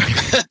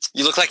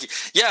 You look like,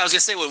 I was gonna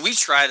say when we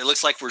tried, it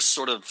looks like we're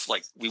sort of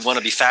like we want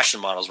to be fashion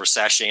models. We're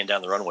sashaying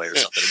down the runway or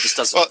something. It just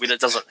doesn't.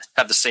 It doesn't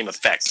have the same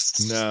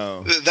effect.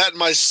 No, that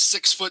my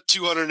 6 foot,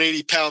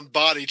 280 pound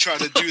body trying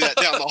to do that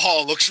down the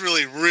hall looks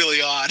really,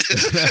 really odd.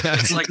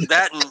 It's like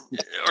that,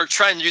 or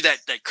trying to do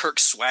that Kirk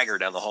swagger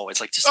down the hall.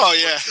 It's like just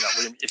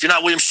if you're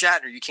not William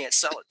Shatner, you can't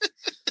sell it.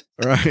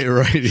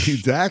 Right,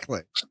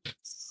 exactly.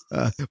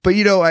 But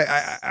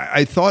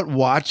I thought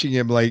watching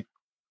him, like,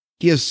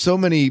 he has so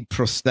many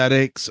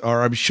prosthetics,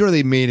 or I'm sure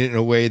they made it in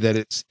a way that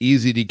it's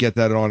easy to get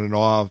that on and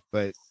off.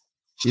 But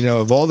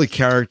of all the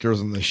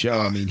characters on the show,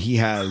 I mean, he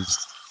has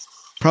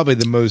probably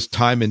the most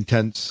time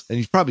intense, and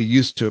he's probably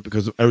used to it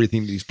because of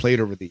everything that he's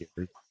played over the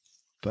years.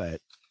 But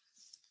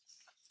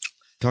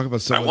talk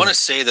about I want to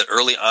say that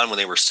early on, when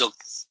they were still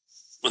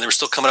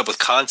coming up with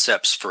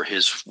concepts for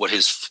what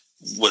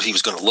he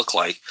was going to look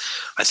like,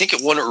 I think at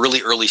one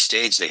really early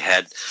stage they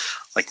had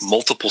like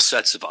multiple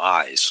sets of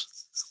eyes.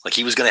 Like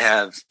he was going to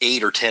have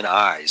 8 or 10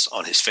 eyes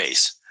on his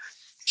face.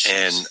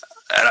 And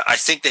I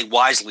think they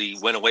wisely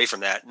went away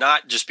from that,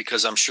 not just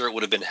because I'm sure it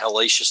would have been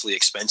hellaciously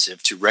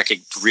expensive to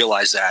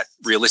realize that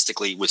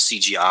realistically with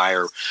CGI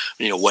or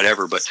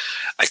whatever. But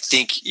I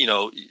think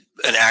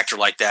an actor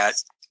like that,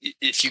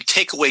 if you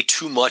take away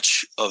too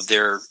much of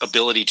their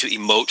ability to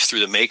emote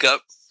through the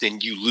makeup, then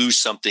you lose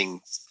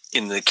something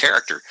in the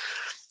character,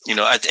 and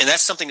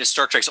that's something that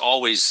Star Trek's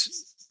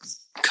always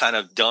kind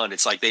of done.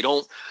 It's like they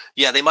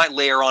might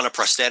layer on a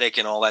prosthetic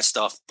and all that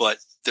stuff, but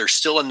there's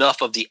still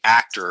enough of the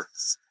actor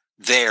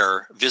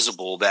there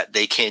visible that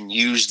they can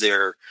use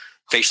their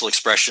facial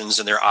expressions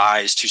and their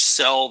eyes to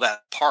sell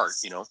that part.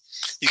 You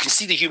can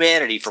see the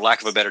humanity, for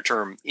lack of a better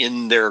term,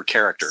 in their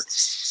character,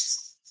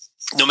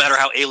 no matter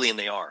how alien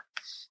they are.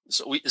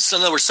 So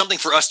there was something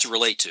for us to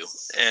relate to.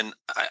 And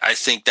I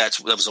think that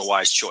was a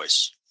wise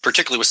choice,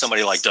 particularly with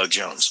somebody like Doug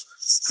Jones,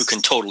 who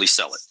can totally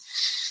sell it.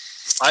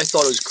 I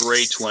thought it was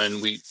great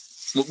when we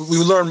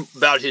learn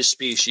about his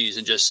species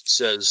and just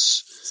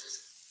says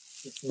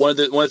one of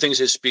the things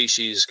his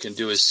species can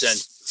do is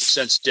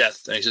sense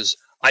death. And he says,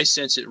 I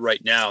sense it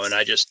right now. And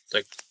I just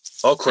like,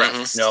 oh crap.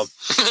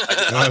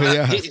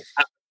 Mm-hmm.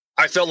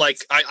 I felt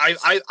like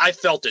I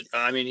felt it.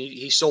 I mean,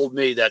 he sold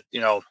me that,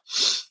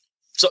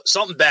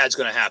 something bad's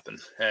going to happen.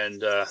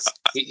 And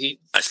he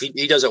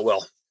does it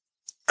well.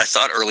 I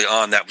thought early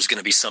on that was going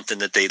to be something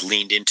that they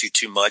leaned into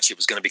too much. It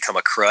was going to become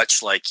a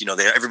crutch. Like,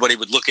 everybody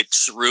would look at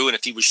Saru, and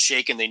if he was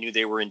shaken, they knew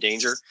they were in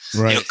danger.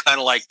 Right. Kind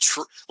of like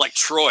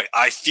Troy,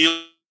 I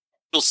feel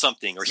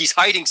something, or he's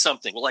hiding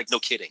something. Well, like, no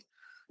kidding.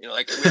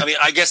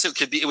 I guess it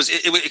could be,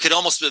 it could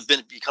almost have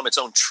become its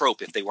own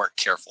trope if they weren't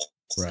careful.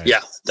 Right.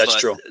 Yeah, that's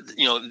true.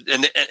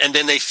 And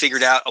then they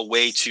figured out a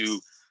way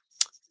to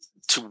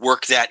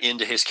work that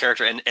into his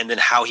character, and then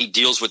how he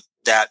deals with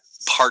that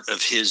part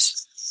of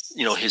his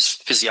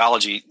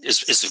physiology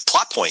is a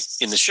plot point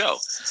in the show.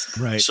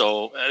 Right.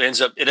 So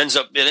it ends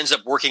up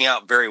working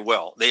out very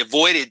well. They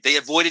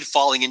avoided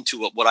falling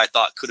into what I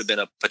thought could have been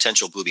a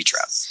potential booby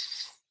trap.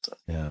 So.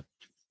 Yeah.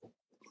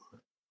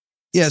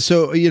 Yeah.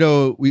 So,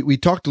 we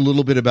talked a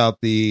little bit about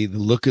the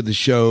look of the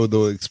show,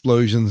 the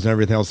explosions and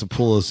everything else to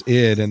pull us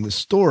in, and the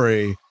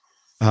story.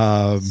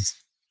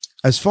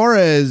 As far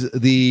as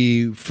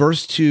the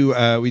first two,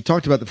 we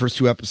talked about the first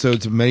two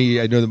episodes of many.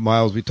 I know that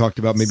Miles, we talked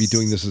about maybe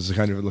doing this as a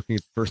kind of looking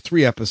at the first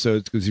three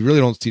episodes because you really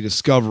don't see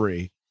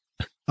Discovery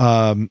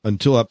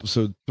until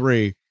episode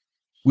 3.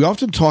 We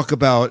often talk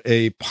about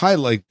a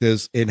pilot like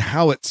this and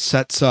how it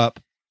sets up,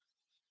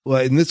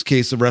 well, in this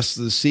case, the rest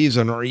of the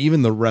season or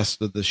even the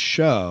rest of the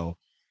show.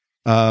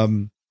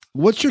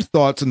 What's your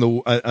thoughts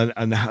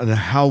on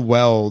how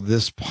well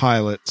this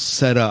pilot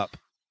set up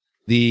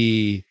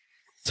the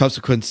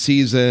subsequent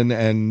season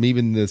and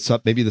maybe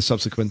the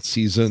subsequent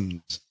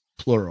seasons,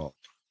 plural?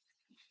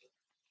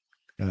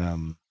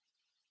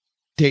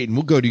 Dayton,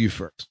 we'll go to you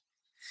first.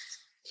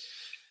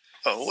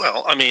 Oh,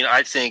 well, I mean,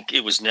 I think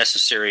it was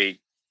necessary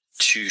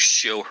to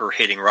show her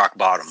hitting rock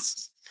bottom,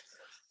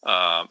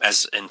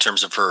 as in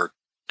terms of her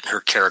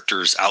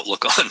character's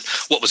outlook on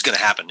what was going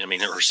to happen. I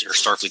mean, her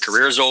Starfleet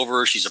career is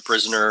over. She's a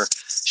prisoner.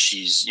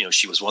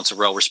 She was once a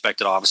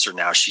well-respected officer.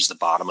 Now she's the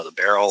bottom of the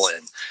barrel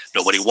and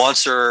nobody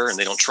wants her and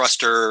they don't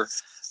trust her.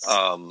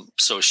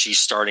 So she's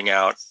starting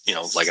out,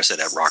 like I said,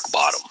 at rock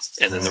bottom.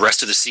 And then the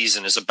rest of the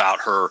season is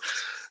about her.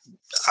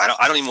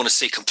 I don't even want to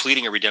say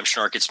completing a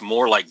redemption arc. It's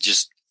more like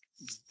just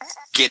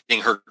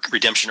getting her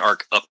redemption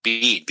arc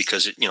upbeat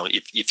because,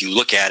 if you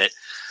look at it,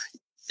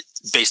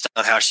 based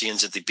on how she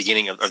ends at the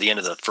beginning or the end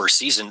of the first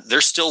season,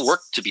 there's still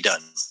work to be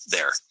done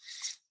there.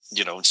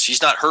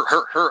 She's not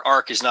her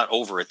arc is not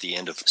over at the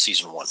end of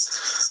season 1.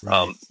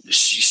 Right.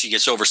 She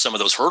gets over some of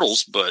those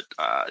hurdles, but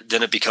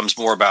then it becomes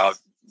more about,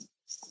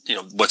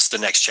 what's the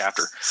next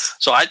chapter.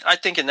 So I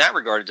think in that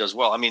regard, it does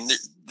well. I mean,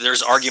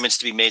 there's arguments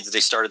to be made that they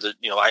started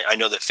I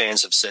know that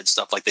fans have said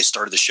stuff like they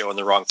started the show in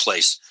the wrong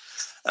place.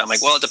 I'm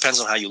like, well, it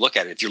depends on how you look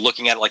at it. If you're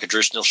looking at it like a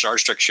traditional Star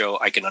Trek show,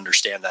 I can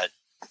understand that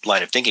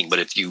line of thinking. But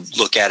if you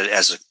look at it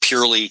as a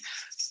purely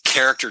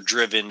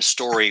character-driven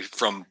story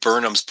from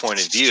Burnham's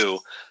point of view,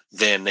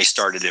 then they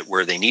started it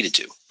where they needed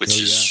to,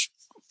 which is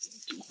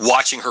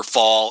watching her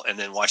fall and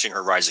then watching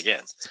her rise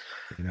again.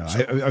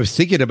 I was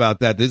thinking about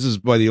that. This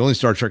is one of the only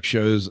Star Trek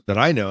shows that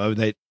I know of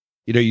that,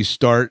 you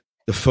start,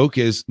 the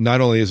focus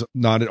not only is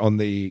not on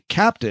the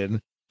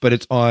captain, but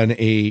it's on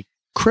a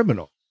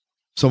criminal,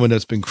 someone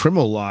that's been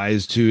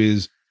criminalized who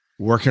is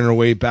working her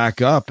way back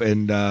up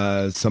and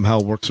somehow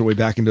works her way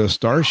back into a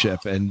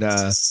starship. And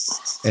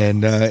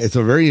it's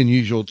a very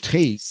unusual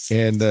take.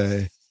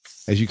 And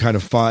as you kind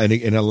of find,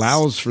 and it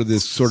allows for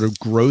this sort of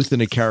growth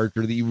in a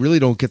character that you really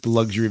don't get the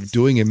luxury of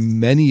doing in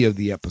many of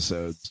the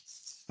episodes,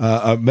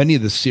 many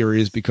of the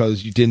series,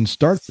 because you didn't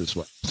start this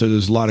way. So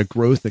there's a lot of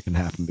growth that can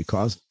happen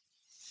because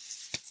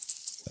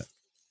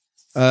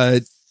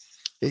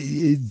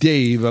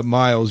Dave,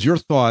 Miles, your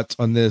thoughts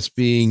on this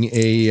being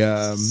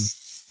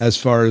as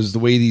far as the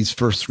way these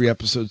first 3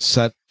 episodes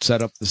set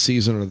up the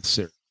season or the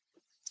series?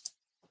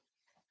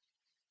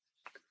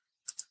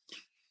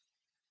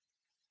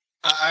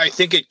 I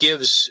think it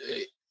gives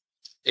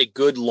a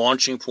good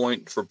launching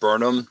point for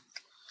Burnham.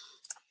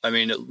 I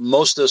mean,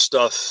 most of the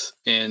stuff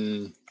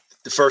in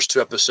the first 2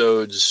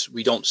 episodes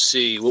we don't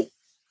see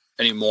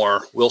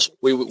anymore.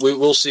 We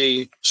will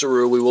see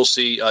Saru, we will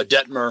see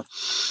Detmer,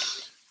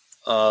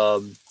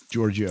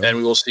 Giorgio, and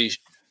we will see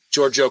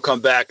Giorgio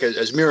come back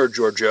as Mirror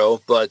Giorgio.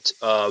 But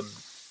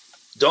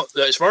don't,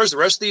 as far as the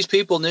rest of these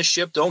people in this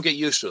ship, don't get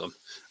used to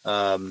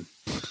them.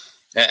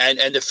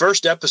 And the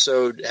first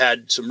episode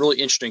had some really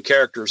interesting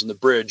characters in the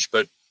bridge,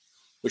 but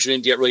which we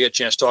didn't really get a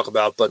chance to talk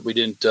about. But we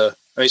didn't.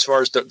 As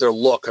far as their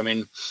look, I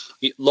mean,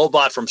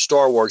 Lobot from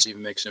Star Wars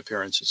even makes an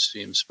appearance, it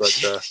seems. But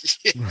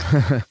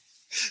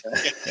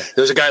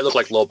there's a guy who looked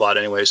like Lobot,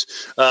 anyways.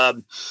 But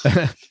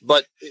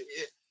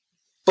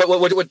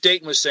what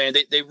Dayton was saying,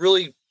 they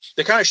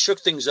kind of shook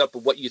things up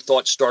of what you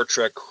thought Star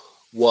Trek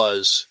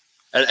was,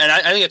 and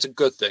I think it's a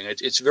good thing.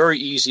 It's very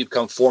easy to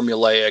become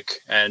formulaic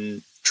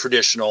and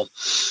traditional,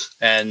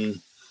 and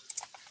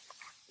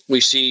we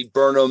see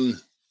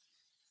Burnham,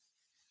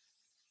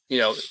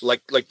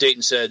 like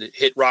Dayton said,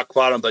 hit rock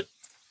bottom. But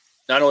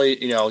not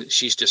only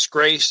she's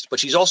disgraced, but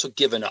she's also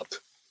given up.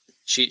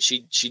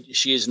 She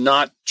is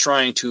not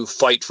trying to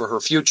fight for her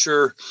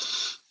future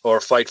or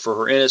fight for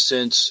her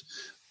innocence.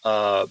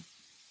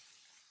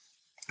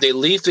 They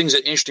leave things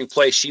at an interesting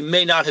place. She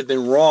may not have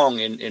been wrong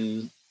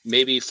in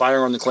maybe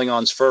firing on the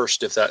Klingons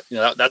first. If that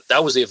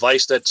that was the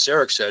advice that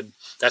Sarek said.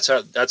 That's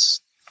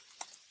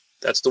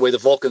the way the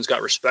Vulcans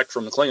got respect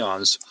from the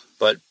Klingons.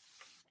 But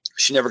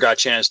she never got a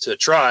chance to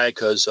try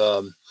because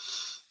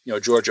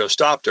Giorgio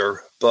stopped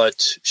her.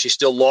 But she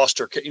still lost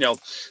her.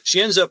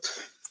 She ends up.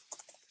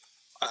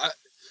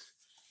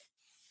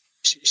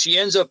 She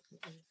ends up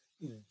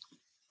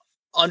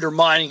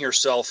undermining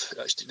herself.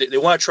 They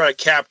want to try to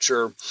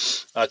capture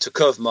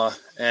T'Kuvma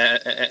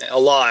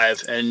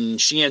alive,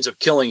 and she ends up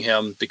killing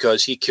him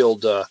because he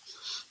killed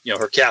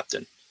her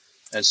captain.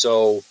 And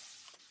so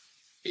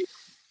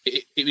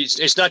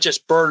it's not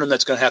just Burnham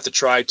that's going to have to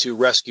try to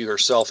rescue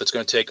herself. It's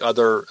going to take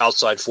other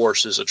outside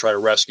forces to try to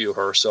rescue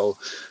her. So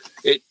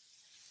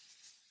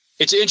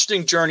it's an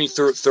interesting journey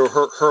through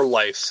her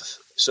life.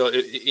 So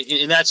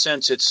in that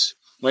sense, it's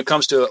when it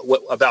comes to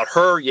about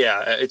her,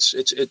 yeah,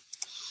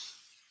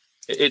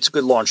 it's a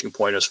good launching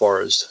point as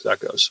far as that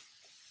goes.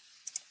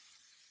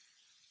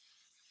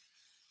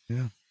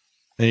 Yeah.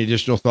 Any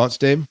additional thoughts,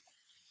 Dave?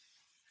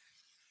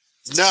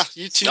 No,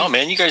 you two. No,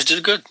 man, you guys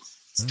did good.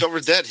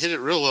 Covered that, hit it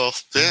real well.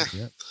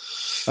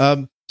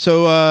 Yeah.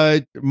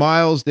 So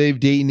Miles, Dave,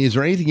 Dayton, is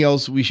there anything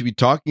else we should be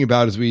talking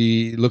about as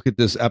we look at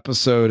this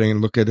episode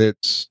and look at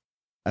it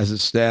as it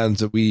stands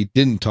that we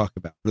didn't talk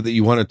about or that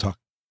you want to talk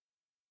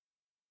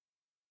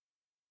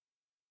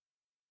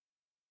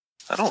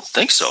I don't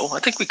think so. I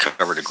think we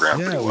covered the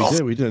ground pretty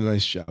well. We did a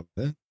nice job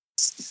with it.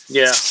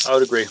 Yeah, I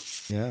would agree.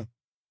 Yeah.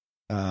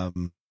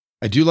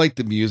 I do like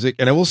the music,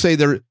 and I will say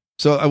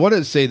so I want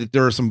to say that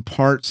there are some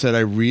parts that I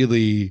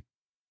really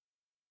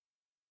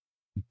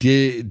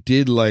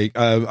did like.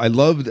 I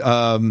loved,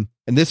 and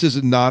this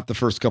is not the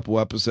first couple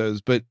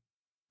episodes, but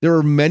there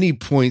are many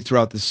points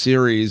throughout the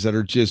series that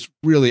are just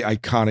really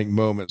iconic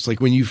moments.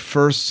 Like when you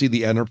first see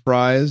the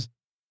Enterprise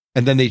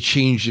and then they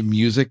change the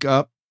music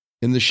up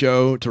in the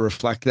show to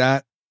reflect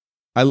that.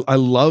 I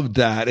loved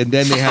that. And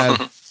then they had,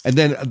 and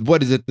then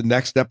what is it? The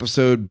next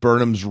episode,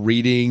 Burnham's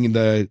reading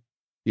the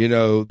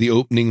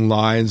opening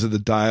lines of the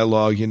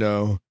dialogue,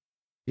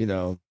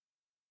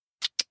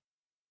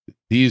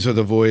 these are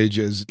the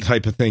voyages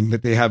type of thing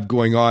that they have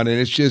going on. And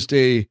it's just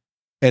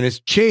and it's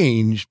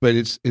changed, but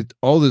it's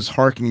all this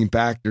harkening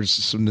back. There's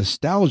some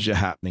nostalgia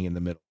happening in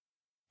the middle.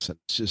 So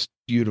it's just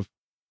beautiful.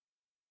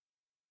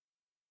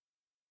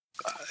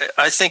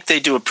 I think they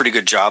do a pretty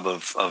good job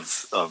of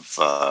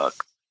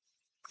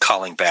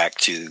calling back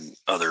to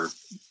other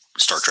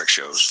Star Trek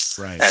shows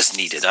as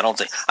needed. I don't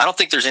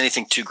think there's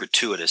anything too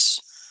gratuitous.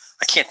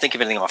 I can't think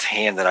of anything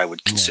offhand that I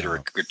would consider a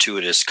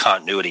gratuitous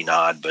continuity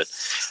nod, but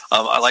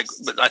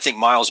I think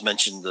Miles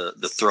mentioned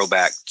the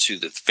throwback to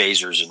the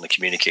phasers and the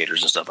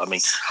communicators and stuff. I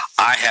mean,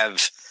 I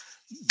have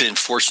been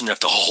fortunate enough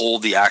to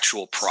hold the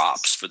actual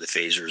props for the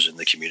phasers and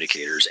the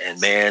communicators,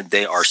 and man,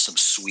 they are some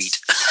sweet.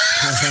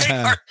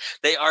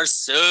 they are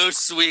so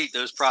sweet.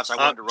 Those props. I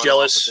wanted to run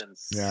off with them.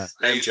 Yeah,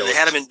 they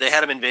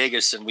had them in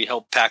Vegas, and we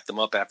helped pack them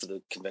up after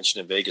the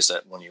convention in Vegas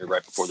that one year,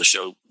 right before the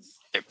show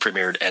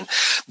premiered. And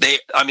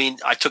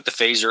I took the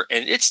phaser,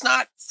 and it's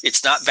not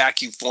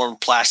vacuum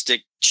formed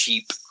plastic,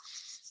 cheap,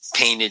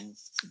 painted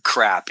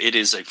crap. It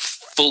is a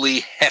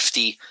fully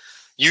hefty.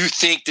 You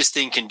think this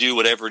thing can do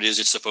whatever it is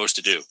it's supposed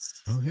to do.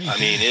 Okay. I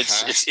mean,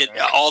 it's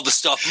all the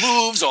stuff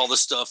moves, all the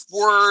stuff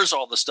whirs,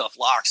 all the stuff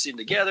locks in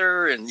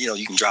together, and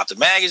you can drop the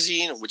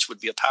magazine, which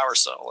would be a power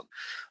cell. And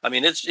I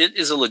mean, it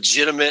is a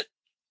legitimate,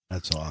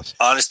 that's awesome,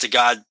 honest to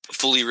God,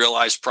 fully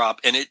realized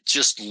prop, and it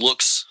just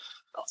looks.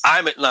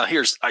 I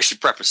should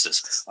preface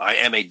this. I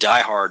am a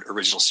diehard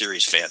original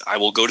series fan. I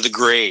will go to the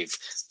grave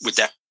with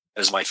that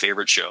as my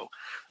favorite show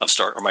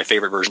or my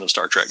favorite version of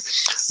Star Trek.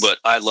 But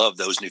I love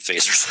those new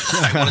phasers.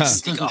 I want to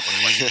sneak off of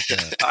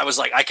I was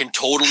like, I can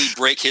totally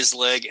break his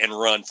leg and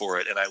run for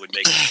it, and I would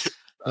make it.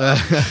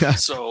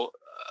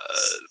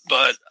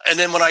 And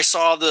then when I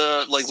saw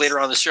later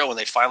on the show, when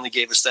they finally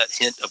gave us that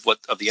hint of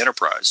the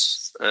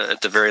Enterprise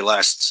at the very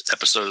last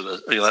episode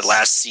of that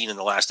last scene in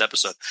the last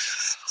episode,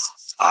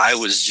 I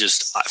was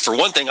just, for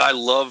one thing, I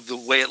love the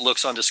way it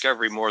looks on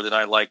Discovery more than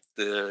I like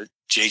the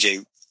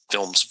JJ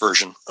Films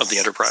version of the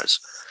Enterprise.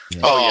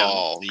 Yeah.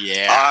 Oh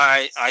yeah.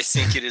 I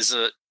think it is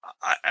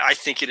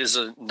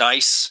a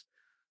nice,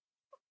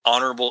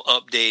 honorable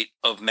update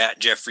of Matt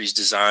Jeffries'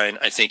 design.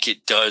 I think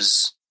it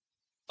does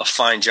a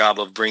fine job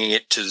of bringing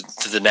it to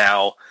the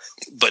now,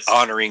 but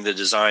honoring the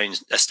design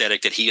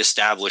aesthetic that he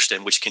established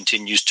and which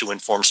continues to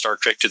inform Star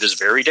Trek to this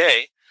very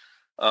day.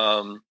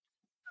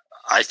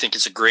 I think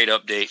it's a great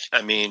update.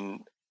 I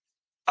mean,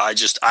 I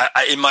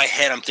in my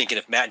head, I'm thinking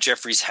if Matt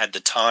Jeffries had the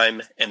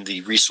time and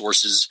the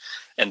resources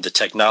and the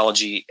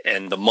technology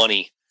and the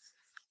money,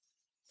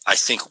 I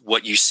think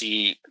what you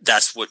see,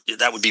 that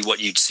would be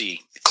what you'd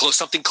see.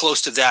 Something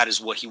close to that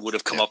is what he would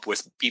have come up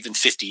with even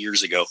 50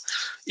 years ago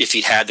if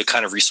he had the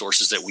kind of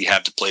resources that we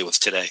have to play with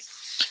today.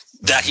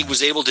 That he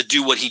was able to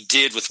do what he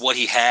did with what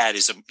he had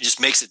just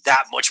makes it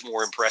that much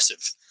more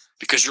impressive,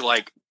 because you're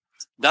like,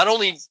 not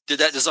only did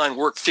that design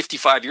work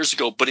 55 years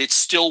ago, but it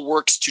still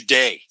works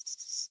today.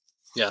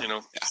 Yeah.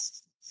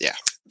 Yeah.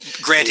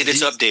 Granted,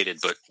 it's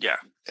updated, but yeah.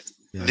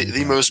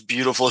 The most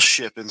beautiful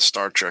ship in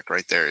Star Trek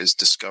right there is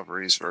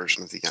Discovery's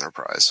version of the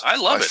Enterprise. I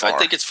love it. Far. I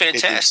think it's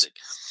fantastic.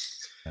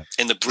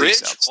 And the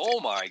bridge, oh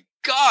my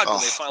God, when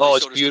they finally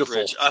showed us beautiful.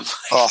 the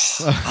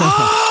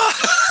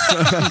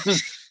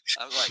bridge.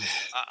 I'm like,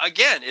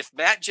 again, if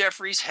Matt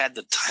Jeffries had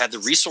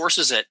the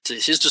resources at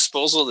his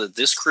disposal that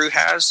this crew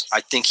has, I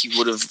think he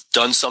would have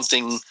done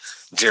something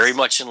very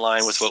much in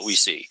line with what we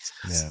see.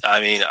 Yeah. I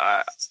mean,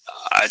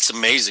 it's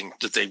amazing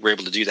that they were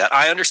able to do that.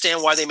 I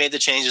understand why they made the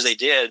changes they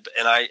did,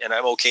 and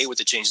I'm okay with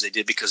the changes they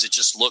did because it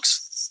just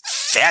looks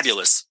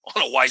fabulous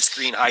on a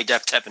widescreen, high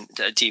def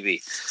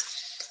TV.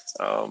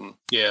 I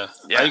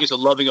think it's a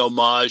loving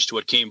homage to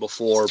what came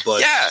before,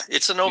 but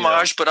it's an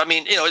homage. But I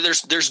mean,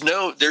 there's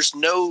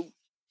no.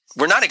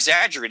 We're not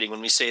exaggerating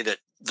when we say that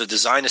the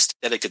design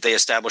aesthetic that they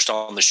established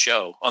on the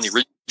show, on the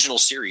original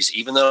series,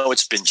 even though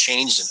it's been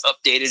changed and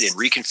updated and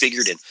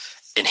reconfigured and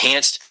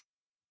enhanced,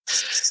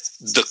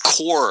 the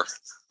core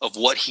of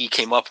what he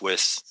came up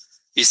with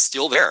is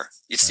still there.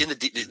 It's in the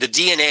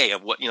DNA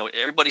of what,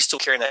 everybody's still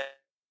carrying that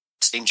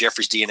same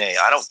Jeffries DNA.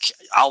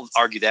 I'll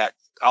argue that.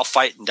 I'll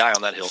fight and die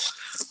on that hill.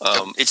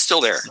 It's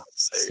still there.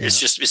 It's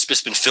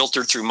just been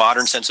filtered through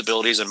modern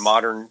sensibilities and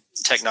modern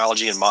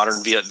technology and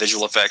modern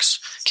visual effects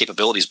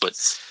capabilities. But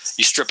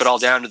you strip it all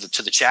down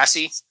to the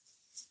chassis,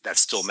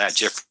 that's still Matt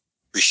Jeffries'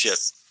 ship.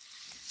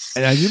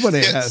 And I do want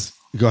to ask.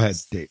 Go ahead,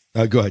 Dave.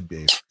 Go ahead,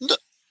 Dave.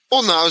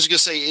 Well, no, I was going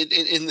to say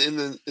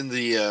in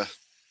the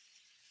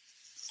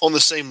on the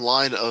same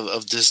line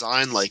of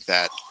design like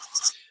that.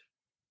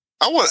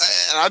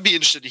 I'd be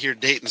interested to hear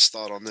Dayton's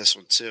thought on this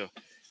one too.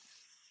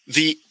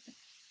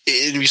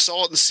 And we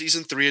saw it in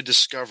season 3 of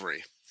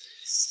Discovery.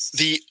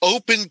 The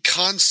open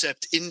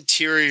concept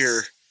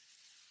interior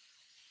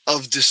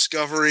of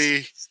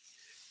Discovery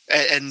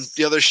and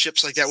the other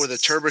ships like that, where the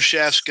turbo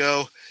shafts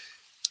go,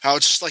 how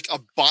it's just like a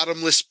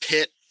bottomless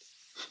pit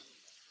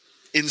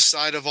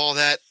inside of all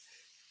that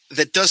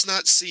does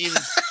not seem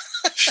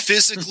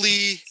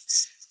physically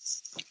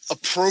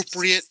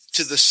appropriate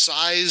to the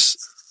size.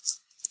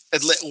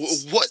 And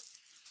what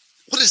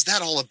is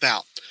that all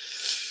about?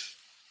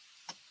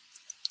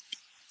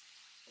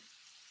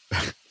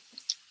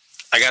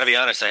 I got to be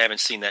honest. I haven't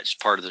seen that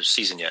part of the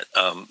season yet.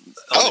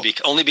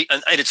 Only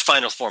in its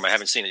final form. I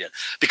haven't seen it yet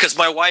because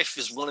my wife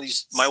is one of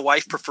these. My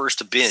wife prefers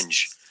to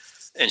binge,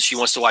 and she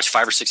wants to watch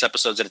 5 or 6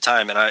 episodes at a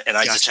time. And I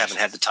gotcha. Just haven't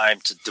had the time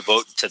to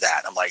devote to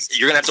that. I'm like,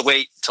 you're gonna have to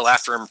wait till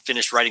after I'm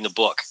finished writing the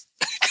book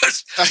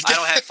because I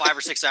don't have 5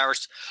 or 6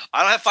 hours.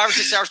 I don't have 5 or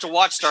 6 hours to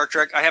watch Star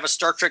Trek. I have a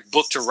Star Trek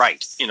book to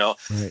write.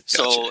 Right.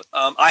 So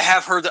I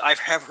have heard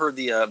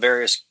the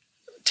various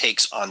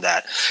takes on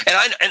that,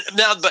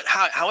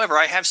 however,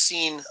 I have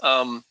seen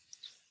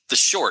the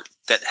short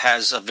that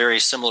has a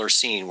very similar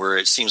scene where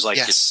it seems like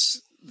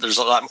there's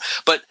a lot,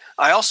 but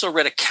I also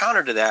read a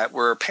counter to that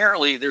where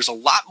apparently there's a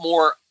lot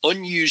more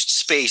unused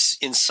space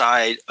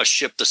inside a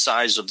ship the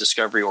size of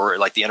Discovery or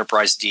like the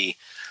Enterprise D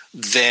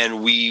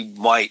than we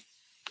might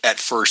at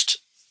first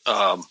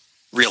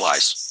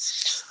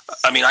realize.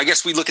 I mean, I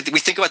guess we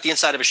think about the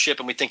inside of a ship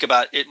and we think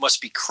about it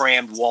must be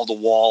crammed wall to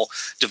wall,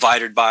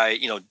 divided by,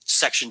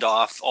 sectioned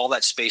off. All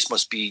that space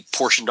must be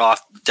portioned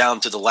off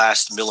down to the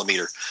last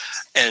millimeter.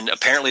 And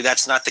apparently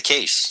that's not the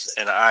case.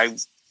 And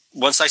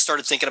once I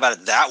started thinking about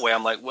it that way,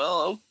 I'm like,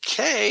 well,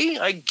 okay,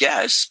 I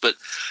guess, but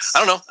I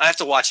don't know. I have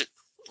to watch it.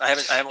 I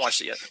haven't watched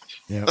it yet.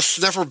 Yeah.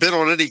 It's never been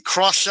on any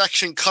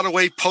cross-section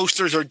cutaway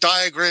posters or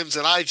diagrams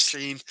that I've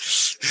seen.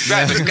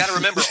 Right, but you've got to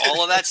remember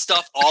all that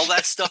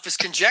stuff is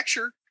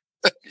conjecture.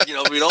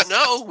 We don't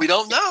know.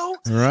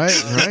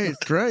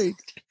 Right.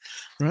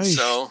 Right.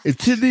 So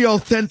it's in the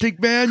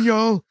authentic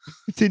manual.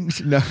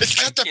 It's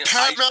got the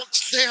Paramount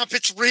stamp.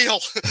 It's real.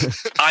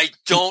 I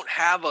don't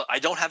have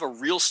a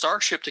real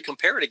starship to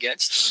compare it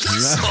against,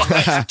 so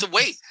I have to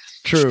wait.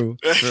 True.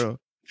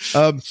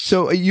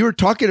 So you were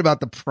talking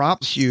about the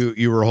props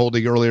you were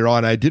holding earlier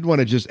on. I did want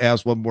to just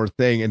ask one more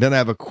thing, and then I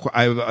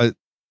have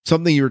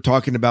something you were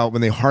talking about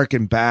when they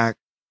harken back.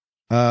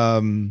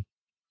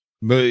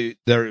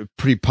 They're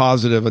pretty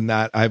positive in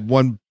that. I have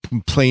one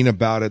complaint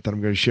about it that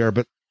I'm going to share,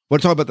 but I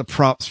want to talk about the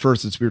props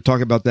first, since we were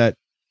talking about that.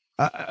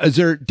 Is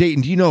there,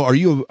 Dayton, do you know,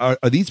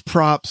 are these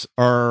props,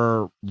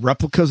 are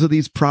replicas of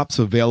these props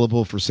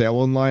available for sale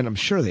online? I'm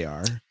sure they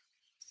are.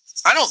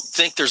 I don't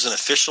think there's an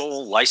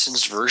official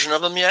licensed version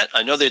of them yet.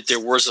 I know that there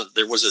was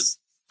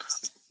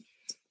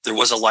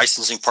a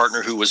licensing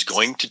partner who was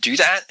going to do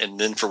that, and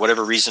then for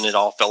whatever reason it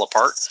all fell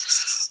apart.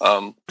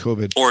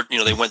 COVID, or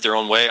they went their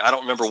own way. I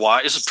don't remember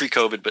why. This is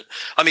pre-COVID, but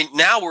I mean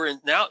now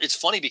it's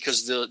funny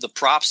because the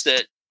props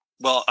that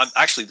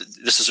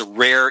this is a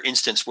rare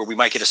instance where we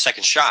might get a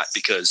second shot,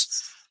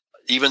 because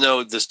even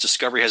though this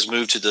Discovery has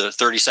moved to the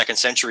 32nd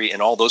century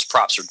and all those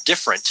props are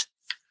different,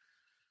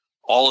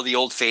 all of the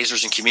old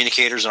phasers and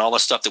communicators and all the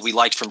stuff that we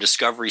liked from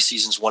Discovery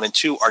seasons 1 and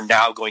 2 are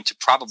now going to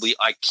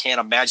I can't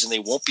imagine they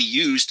won't be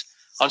used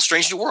on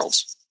Strange New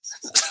Worlds.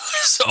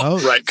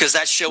 Because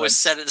that show is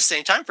set at the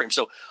same time frame.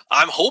 So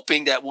I'm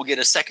hoping that we'll get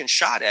a second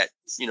shot at,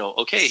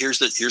 okay, here's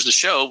the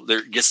show.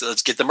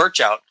 Let's get the merch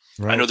out.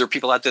 Right. I know there are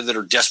people out there that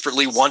are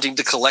desperately wanting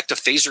to collect a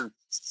phaser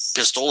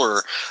pistol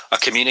or a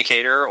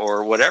communicator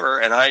or whatever,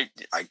 and I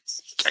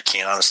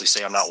can't honestly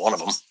say I'm not one of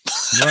them.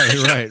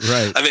 Right.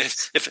 I mean,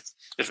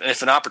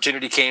 if an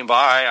opportunity came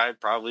by, I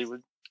probably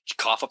would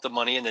cough up the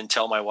money and then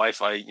tell my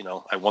wife I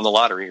won the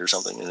lottery or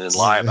something, and then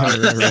lie about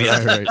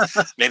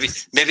it.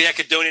 Maybe I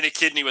could donate a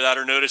kidney without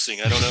her noticing.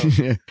 I don't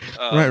know.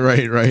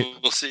 Right.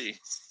 We'll see.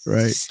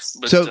 Right.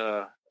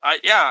 But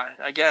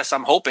I guess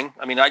I'm hoping.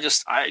 I mean, I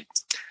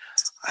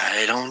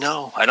don't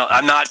know.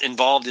 I'm not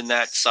involved in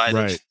that side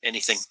of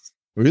anything.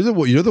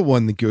 Well, you're the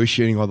one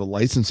negotiating all the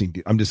licensing.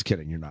 I'm just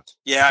kidding. You're not.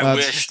 Yeah, I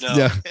wish. No.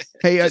 Yeah.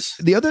 Hey,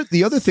 the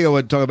other thing I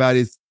want to talk about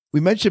is, we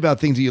mentioned about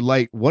things that you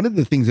like. One of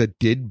the things that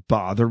did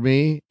bother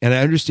me, and I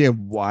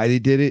understand why they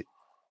did it,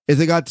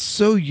 is I got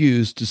so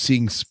used to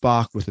seeing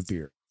Spock with a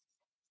beard.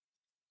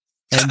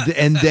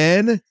 And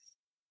then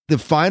the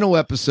final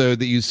episode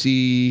that you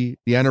see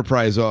the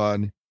Enterprise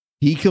on,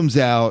 he comes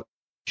out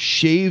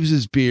shaves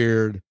his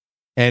beard,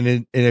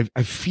 and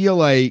I feel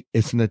like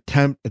it's an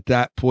attempt at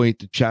that point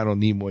to channel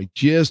Nimoy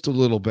just a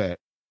little bit.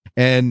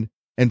 And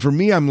for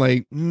me, I'm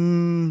like,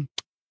 I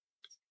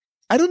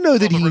don't know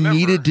that he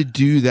needed to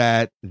do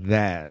that.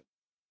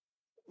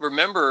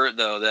 Remember,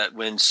 though, that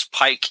when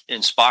Pike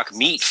and Spock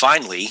meet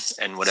finally,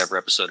 and whatever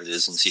episode it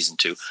is in season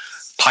 2,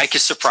 Pike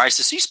is surprised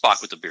to see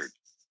Spock with a beard.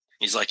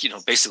 He's like,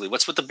 basically,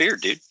 what's with the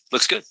beard, dude?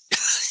 Looks good.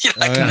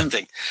 Kind of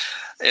thing.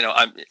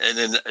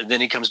 And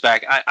then he comes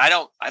back. I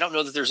don't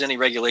know that there's any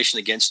regulation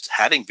against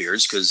having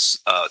beards because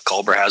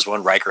Culber has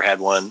one, Riker had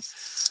one,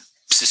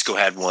 Sisko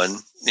had one.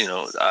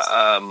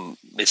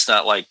 It's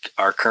not like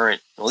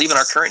even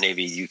our current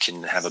Navy, you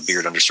can have a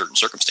beard under certain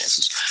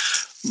circumstances.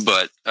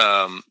 But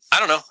I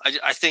don't know.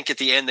 I think at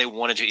the end they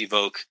wanted to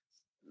evoke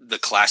the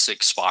classic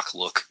Spock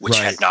look, which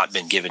had not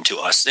been given to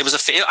us. It was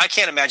I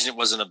can't imagine it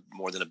wasn't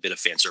more than a bit of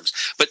fan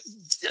service. But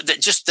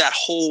just that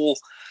whole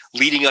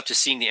leading up to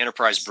seeing the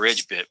Enterprise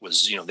bridge bit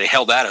was, they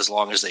held that as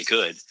long as they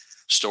could,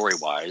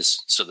 story-wise,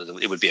 so that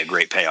it would be a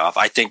great payoff.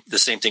 I think the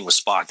same thing with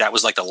Spock. That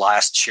was like the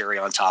last cherry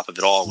on top of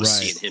it all, was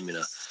seeing him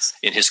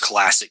in his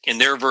classic, in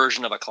their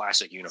version of a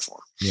classic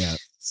uniform. Yeah,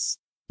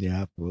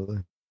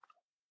 absolutely.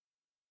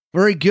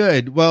 Very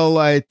good. Well,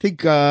 I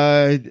think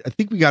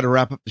we got to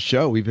wrap up the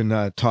show. We've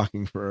been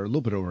talking for a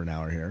little bit over an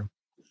hour here.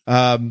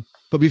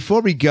 But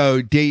before we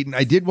go, Dayton,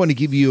 I did want to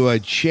give you a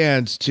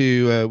chance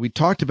to. We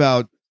talked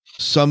about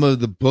some of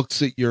the books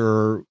that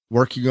you're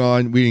working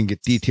on. We didn't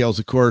get details,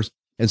 of course,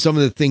 and some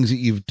of the things that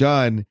you've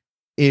done.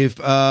 If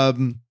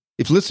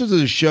listeners of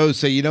the show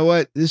say, you know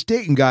what, this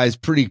Dayton guy is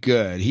pretty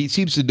good. He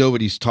seems to know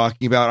what he's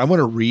talking about. I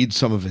want to read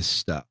some of his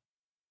stuff.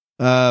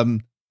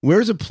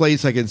 Where's a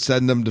place I can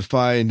send them to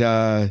find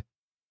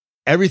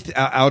everything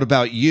out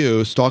about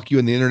you, stalk you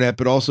on the internet,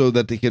 but also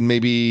that they can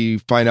maybe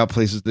find out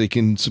places they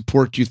can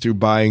support you through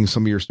buying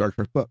some of your Star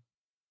Trek books?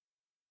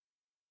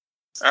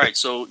 All right,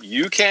 so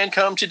you can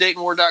come to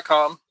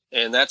DaytonWard.com,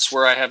 and that's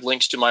where I have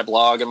links to my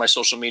blog and my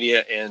social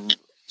media, and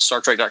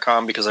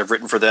StarTrek.com because I've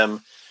written for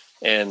them,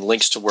 and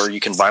links to where you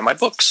can buy my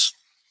books.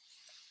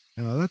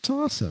 Oh, that's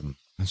awesome.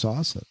 That's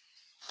awesome.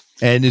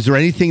 And is there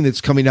anything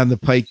that's coming down the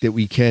pike that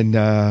we can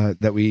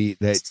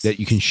that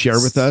you can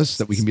share with us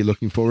that we can be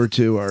looking forward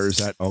to, or is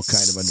that all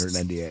kind of under an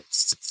NDA?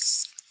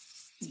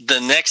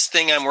 The next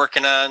thing I'm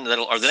working on, the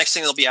next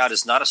thing that'll be out,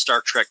 is not a Star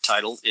Trek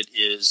title. It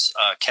is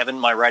Kevin,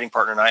 my writing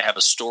partner, and I have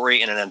a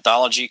story in an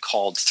anthology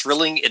called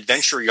Thrilling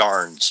Adventure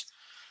Yarns,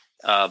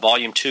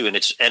 Volume 2, and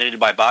it's edited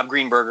by Bob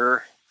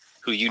Greenberger,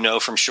 who you know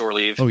from Shore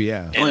Leave. Oh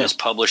yeah, and is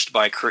published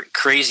by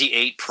Crazy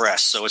 8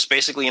 Press. So it's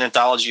basically an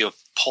anthology of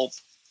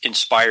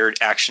pulp-inspired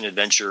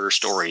action-adventure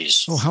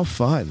stories. Oh, how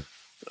fun.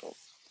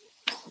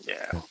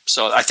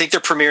 So I think they're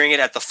premiering it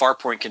at the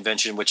Farpoint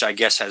convention, which I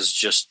guess has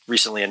just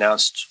recently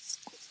announced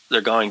they're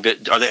going.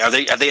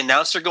 Have they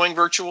announced they're going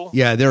virtual?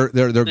 Yeah, they're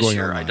going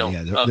year? online. I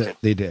don't. Yeah,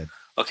 they did.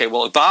 Okay,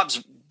 well,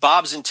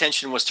 Bob's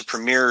intention was to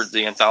premiere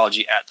the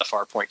anthology at the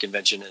Farpoint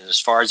convention, and as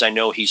far as I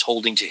know, he's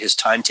holding to his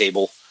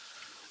timetable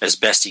as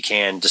best he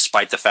can,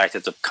 despite the fact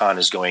that the con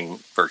is going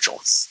virtual.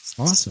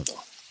 Awesome.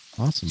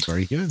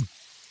 Very good.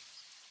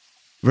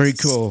 Very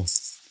cool.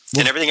 Well,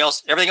 and everything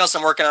else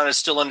I'm working on is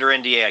still under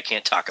NDA. I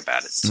can't talk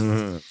about it.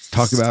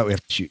 Talk about it, we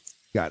have to shoot.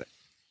 Got it.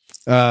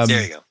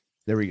 There you go.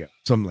 There we go.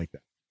 Something like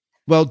that.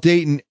 Well,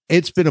 Dayton,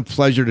 it's been a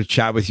pleasure to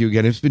chat with you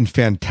again. It's been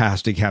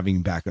fantastic having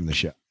you back on the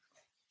show.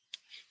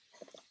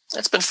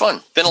 It's been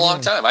fun. Been a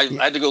long time. I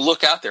had to go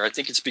look out there. I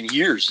think it's been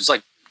years. It's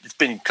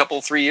been a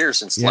couple, 3 years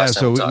since the last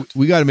time we talked.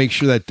 We got to make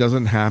sure that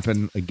doesn't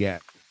happen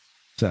again.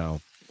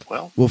 So,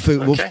 we'll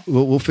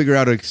figure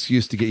out an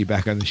excuse to get you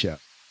back on the show.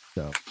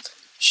 So,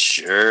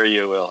 sure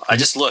you will. I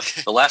just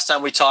looked. The last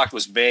time we talked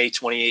was May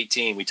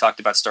 2018. We talked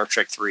about Star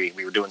Trek 3.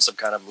 We were doing some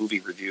kind of movie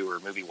review or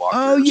movie walkthrough.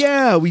 Oh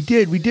yeah, we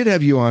did. We did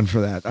have you on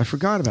for that. I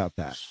forgot about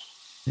that.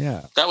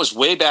 Yeah, that was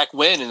way back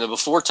when, in the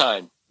before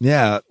time.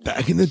 Yeah,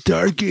 back in the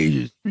dark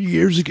ages, 3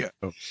 years ago.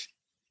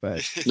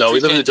 But no, we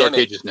live in the dark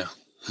ages now.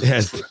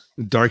 Yeah,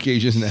 dark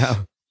ages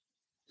now.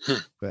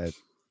 But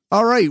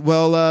all right,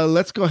 well,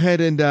 let's go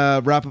ahead and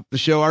wrap up the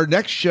show. Our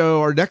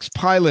next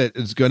pilot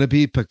is going to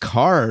be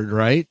Picard,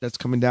 right? That's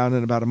coming down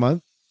in about a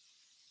month.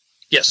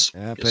 Yes.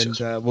 Yep, yes.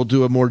 We'll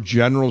do a more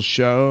general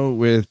show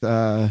with.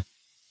 I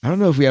don't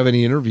know if we have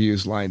any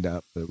interviews lined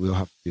up, but we'll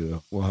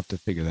have to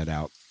figure that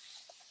out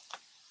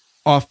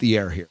off the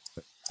air here.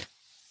 But,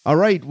 all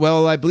right.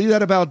 Well, I believe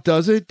that about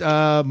does it.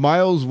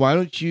 Miles, why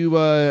don't you?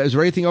 Is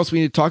there anything else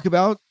we need to talk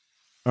about?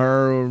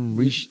 Or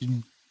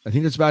I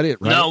think that's about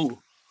it, right? No,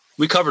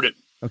 we covered it.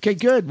 Okay,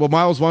 good. Well,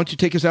 Miles, why don't you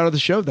take us out of the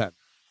show then?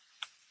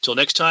 Till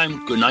next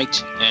time, good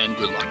night and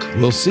good luck.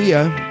 We'll see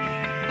ya.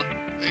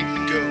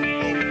 Thank you.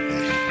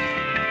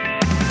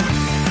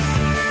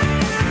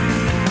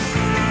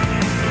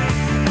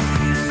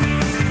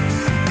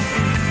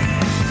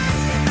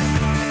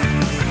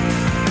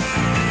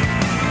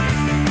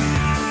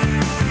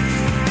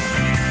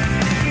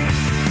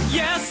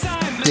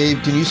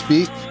 Dave, can you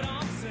speak?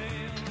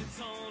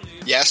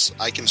 Yes,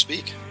 I can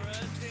speak.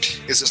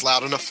 Is this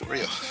loud enough for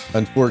you?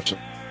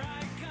 Unfortunately.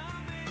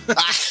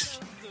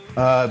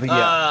 But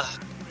yeah.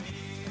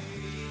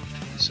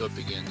 So it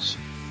begins.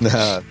 Okay.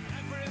 Okay.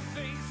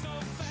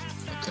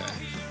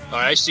 All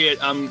right, I see it.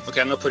 I'm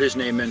gonna put his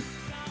name in.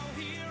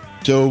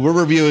 So we're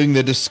reviewing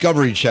the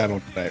Discovery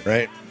Channel tonight,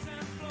 right?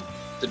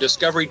 The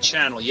Discovery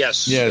Channel,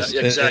 yes. Yes,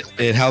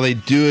 Exactly. and how they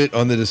do it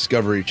on the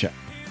Discovery Channel.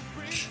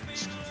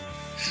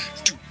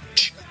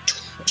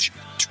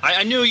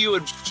 I knew you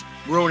would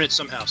ruin it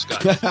somehow,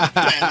 Scott.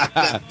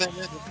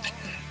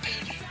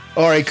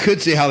 Or I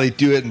could say how they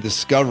do it in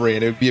Discovery,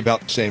 and it would be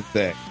about the same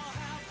thing.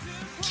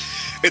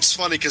 It's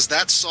funny because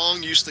that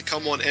song used to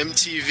come on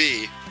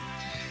MTV,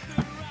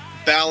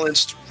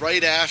 balanced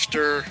right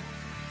after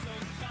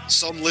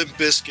some Limp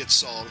Bizkit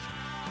song.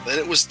 Then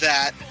it was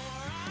that,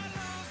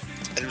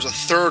 and there was a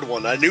third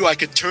one. I knew I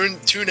could tune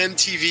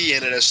MTV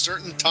in at a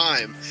certain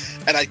time,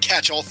 and I'd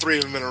catch all three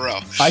of them in a row.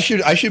 I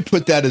should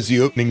put that as the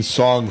opening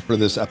song for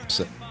this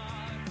episode.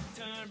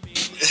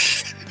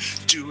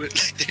 Do it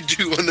like they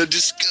do on the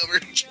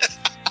Discovery.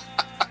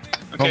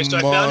 Okay, so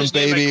I found his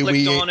name, I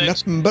clicked on it.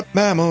 Nothing but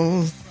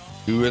mammals.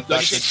 Do it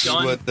like they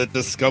do at the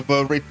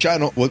Discovery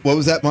Channel. What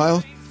was that,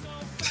 Miles?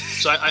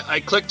 So I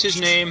clicked his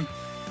name.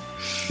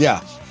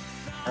 Yeah.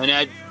 And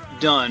I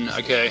done.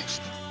 Okay.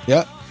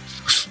 Yeah.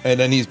 And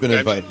then he's been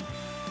invited.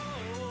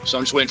 So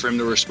I'm just waiting for him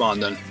to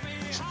respond then.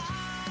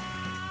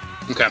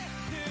 Okay.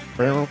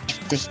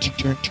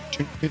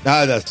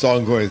 That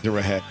song going through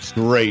my head.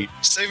 Great.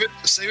 Save it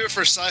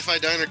for Sci-Fi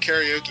Diner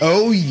karaoke.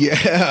 Oh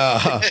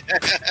yeah.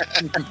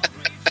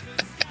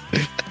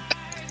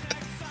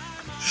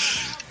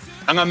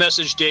 I'm gonna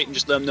message Dayton,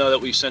 just let him know that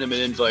we sent him an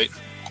invite.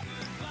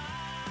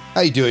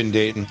 How you doing,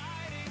 Dayton?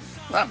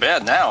 Not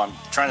bad. Now I'm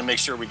trying to make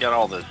sure we got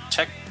all the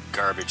tech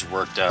garbage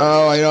worked out.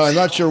 Oh, I know. I'm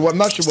not sure what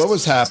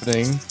was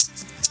happening.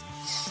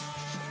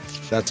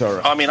 That's all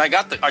right. I mean, I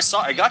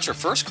got your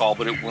first call,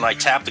 but when I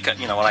tapped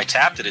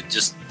it, it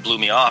just blew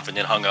me off and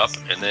then hung up.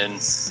 And then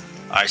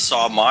I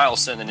saw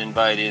Miles send an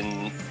invite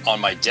in on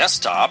my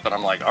desktop, and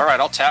I'm like, all right,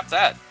 I'll tap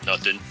that.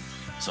 Nothing.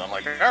 So I'm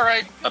like, all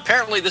right.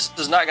 Apparently, this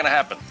is not going to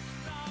happen.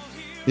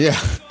 Yeah.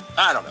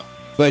 I don't know.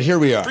 But here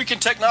we are. Freaking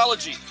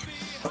technology.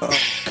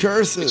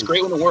 Curses. It's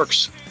great when it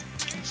works.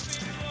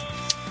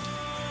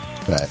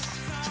 Right.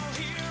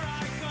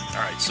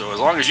 All right. So as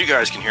long as you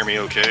guys can hear me,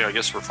 okay, I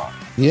guess we're fine.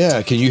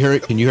 Yeah. Can you hear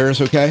it? Can you hear us?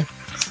 Okay.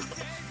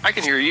 I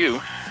can hear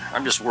you.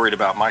 I'm just worried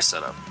about my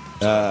setup.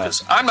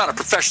 Because I'm not a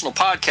professional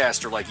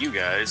podcaster like you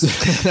guys.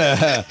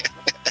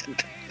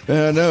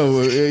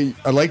 No,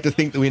 I like to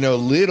think that we know a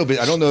little bit.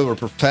 I don't know if we're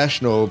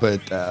professional, but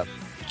I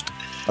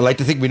like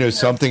to think we know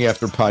something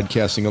after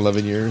podcasting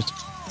 11 years.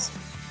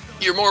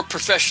 You're more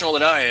professional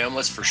than I am,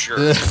 that's for sure.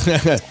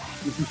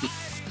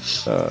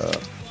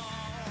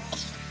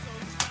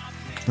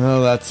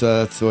 Well, that's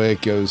the way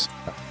it goes.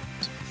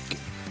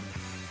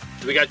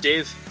 Do we got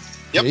Dave?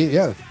 Yep.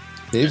 Yeah,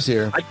 Dave's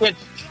here.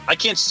 I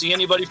can't see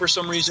anybody for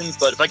some reason,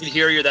 but if I can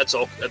hear you, that's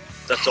all that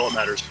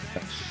matters.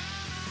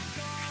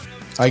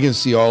 I can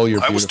see all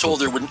your. I was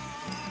told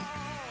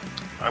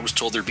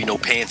there'd be no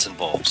pants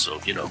involved, so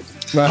you know.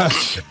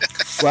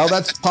 Well,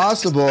 that's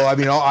possible. I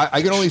mean,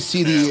 I can only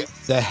see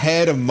the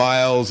head of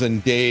Miles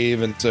and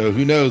Dave, and so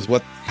who knows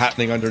what's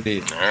happening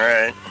underneath. All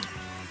right.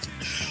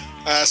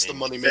 That's the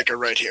moneymaker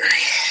right here.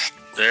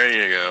 There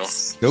you go.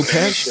 No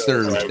pants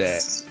Thursday.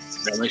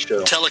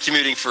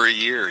 Telecommuting for a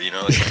year, you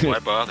know, why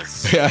bother?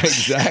 Yeah,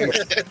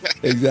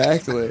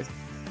 exactly.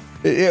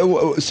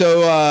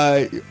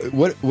 So,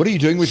 what are you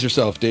doing with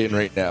yourself, Dayton,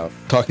 right now?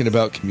 Talking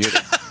about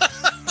commuting.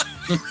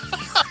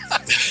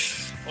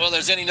 Well,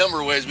 there's any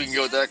number of ways we can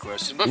go with that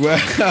question. But well,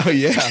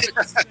 yeah.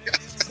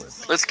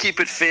 Let's keep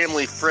it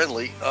family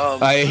friendly.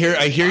 I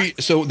hear you.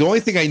 So the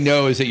only thing I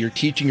know is that you're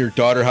teaching your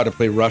daughter how to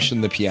play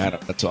Russian the piano.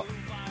 That's all.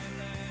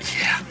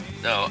 Yeah.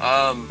 No.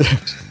 I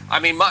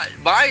mean,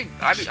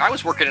 I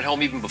was working at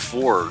home even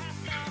before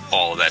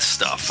all of that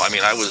stuff. I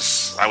mean, I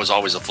was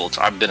always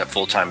I've been a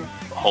full-time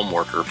home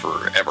worker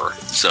forever.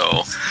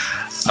 So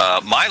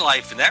my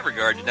life in that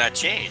regard did not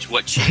change.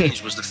 What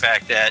changed was the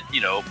fact that, you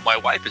know, my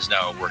wife is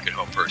now a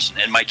work-at-home person,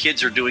 and my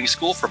kids are doing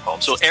school from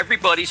home. So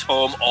everybody's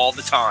home all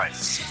the time.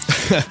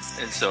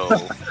 And so,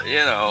 you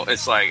know,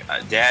 it's like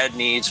Dad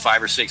needs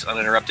 5 or 6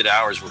 uninterrupted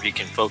hours where he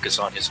can focus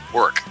on his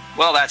work.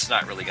 Well, that's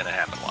not really going to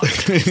happen a lot.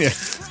 Yeah.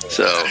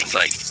 So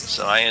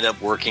I end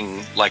up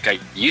working like I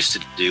used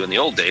to do in the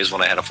old days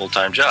when I had a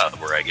full-time job,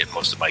 where I get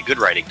most of my good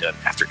writing done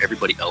after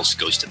everybody else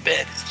goes to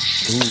bed.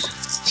 Ooh.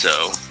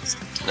 So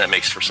that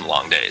makes for some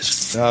long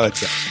days. Oh,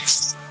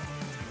 it's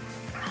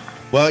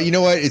well, you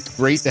know what? It's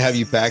great to have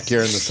you back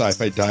here in the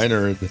Sci-Fi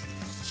Diner and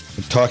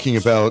talking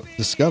about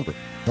Discovery.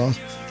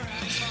 Awesome.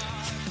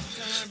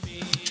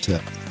 Yeah.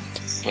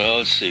 Well,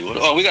 let's see.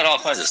 We got all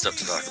kinds of stuff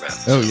to talk about.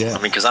 Oh yeah. I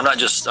mean, because I'm not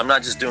just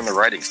doing the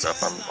writing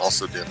stuff. I'm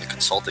also doing the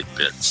consulting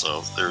bit.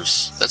 So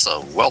that's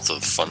a wealth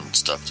of fun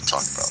stuff to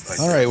talk about.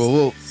 All right.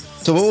 Well,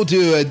 so what we'll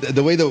do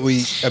the way that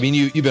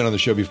you've been on the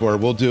show before.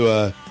 We'll do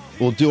our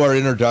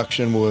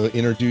introduction. We'll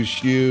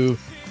introduce you.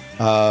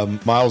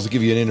 Miles will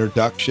give you an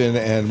introduction,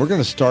 and we're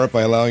going to start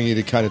by allowing you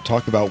to kind of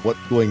talk about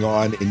what's going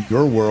on in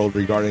your world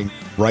regarding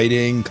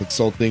writing,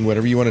 consulting,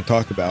 whatever you want to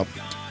talk about.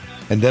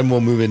 and then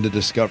we'll move into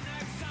Discovery.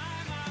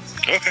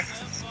 Okay.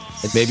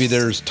 And maybe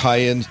there's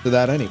tie-ins to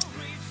that anyway.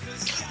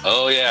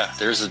 Oh yeah,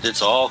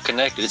 it's all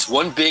connected. It's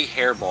one big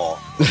hairball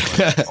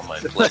on my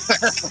plate.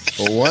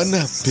 One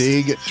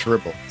big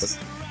triple.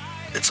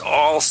 It's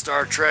all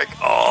Star Trek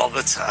all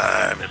the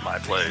time at my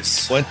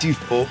place.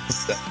 24%.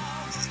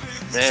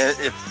 Man,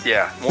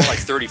 more like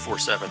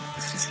 34/7.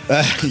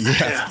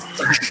 Yeah.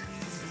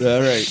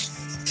 All right.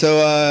 So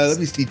let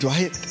me see.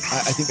 I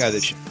think I have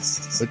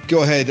this. But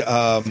go ahead.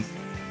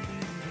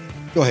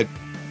 Go ahead.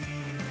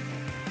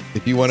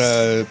 If you want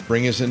to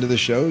bring us into the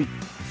show,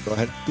 go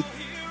ahead.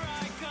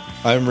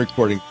 I'm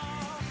recording.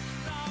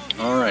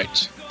 All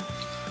right.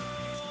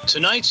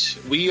 Tonight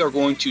we are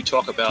going to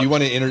talk about. Do you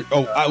want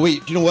to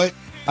wait. You know what?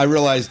 I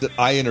realized that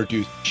I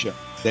introduced the show.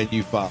 Then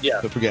you follow. Yeah.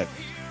 So forget.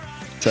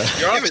 So,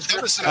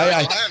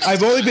 I've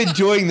I've only been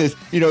doing this.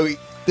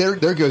 There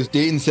goes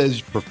Dayton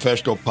says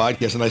professional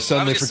podcast, and I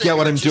suddenly forget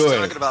what I'm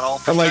doing.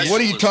 I'm like,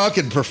 what are you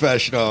talking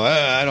professional?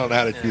 I don't know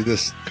how to do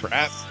this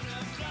crap.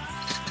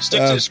 Stick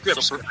to the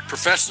script.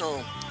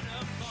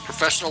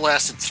 Professional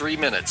lasted 3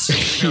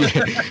 minutes.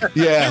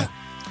 Yeah.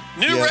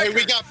 New Hey, record.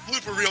 we got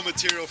blooper reel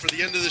material for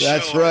the end of the show.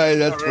 That's right.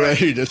 That's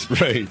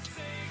right.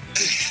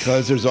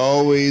 Because there's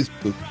always.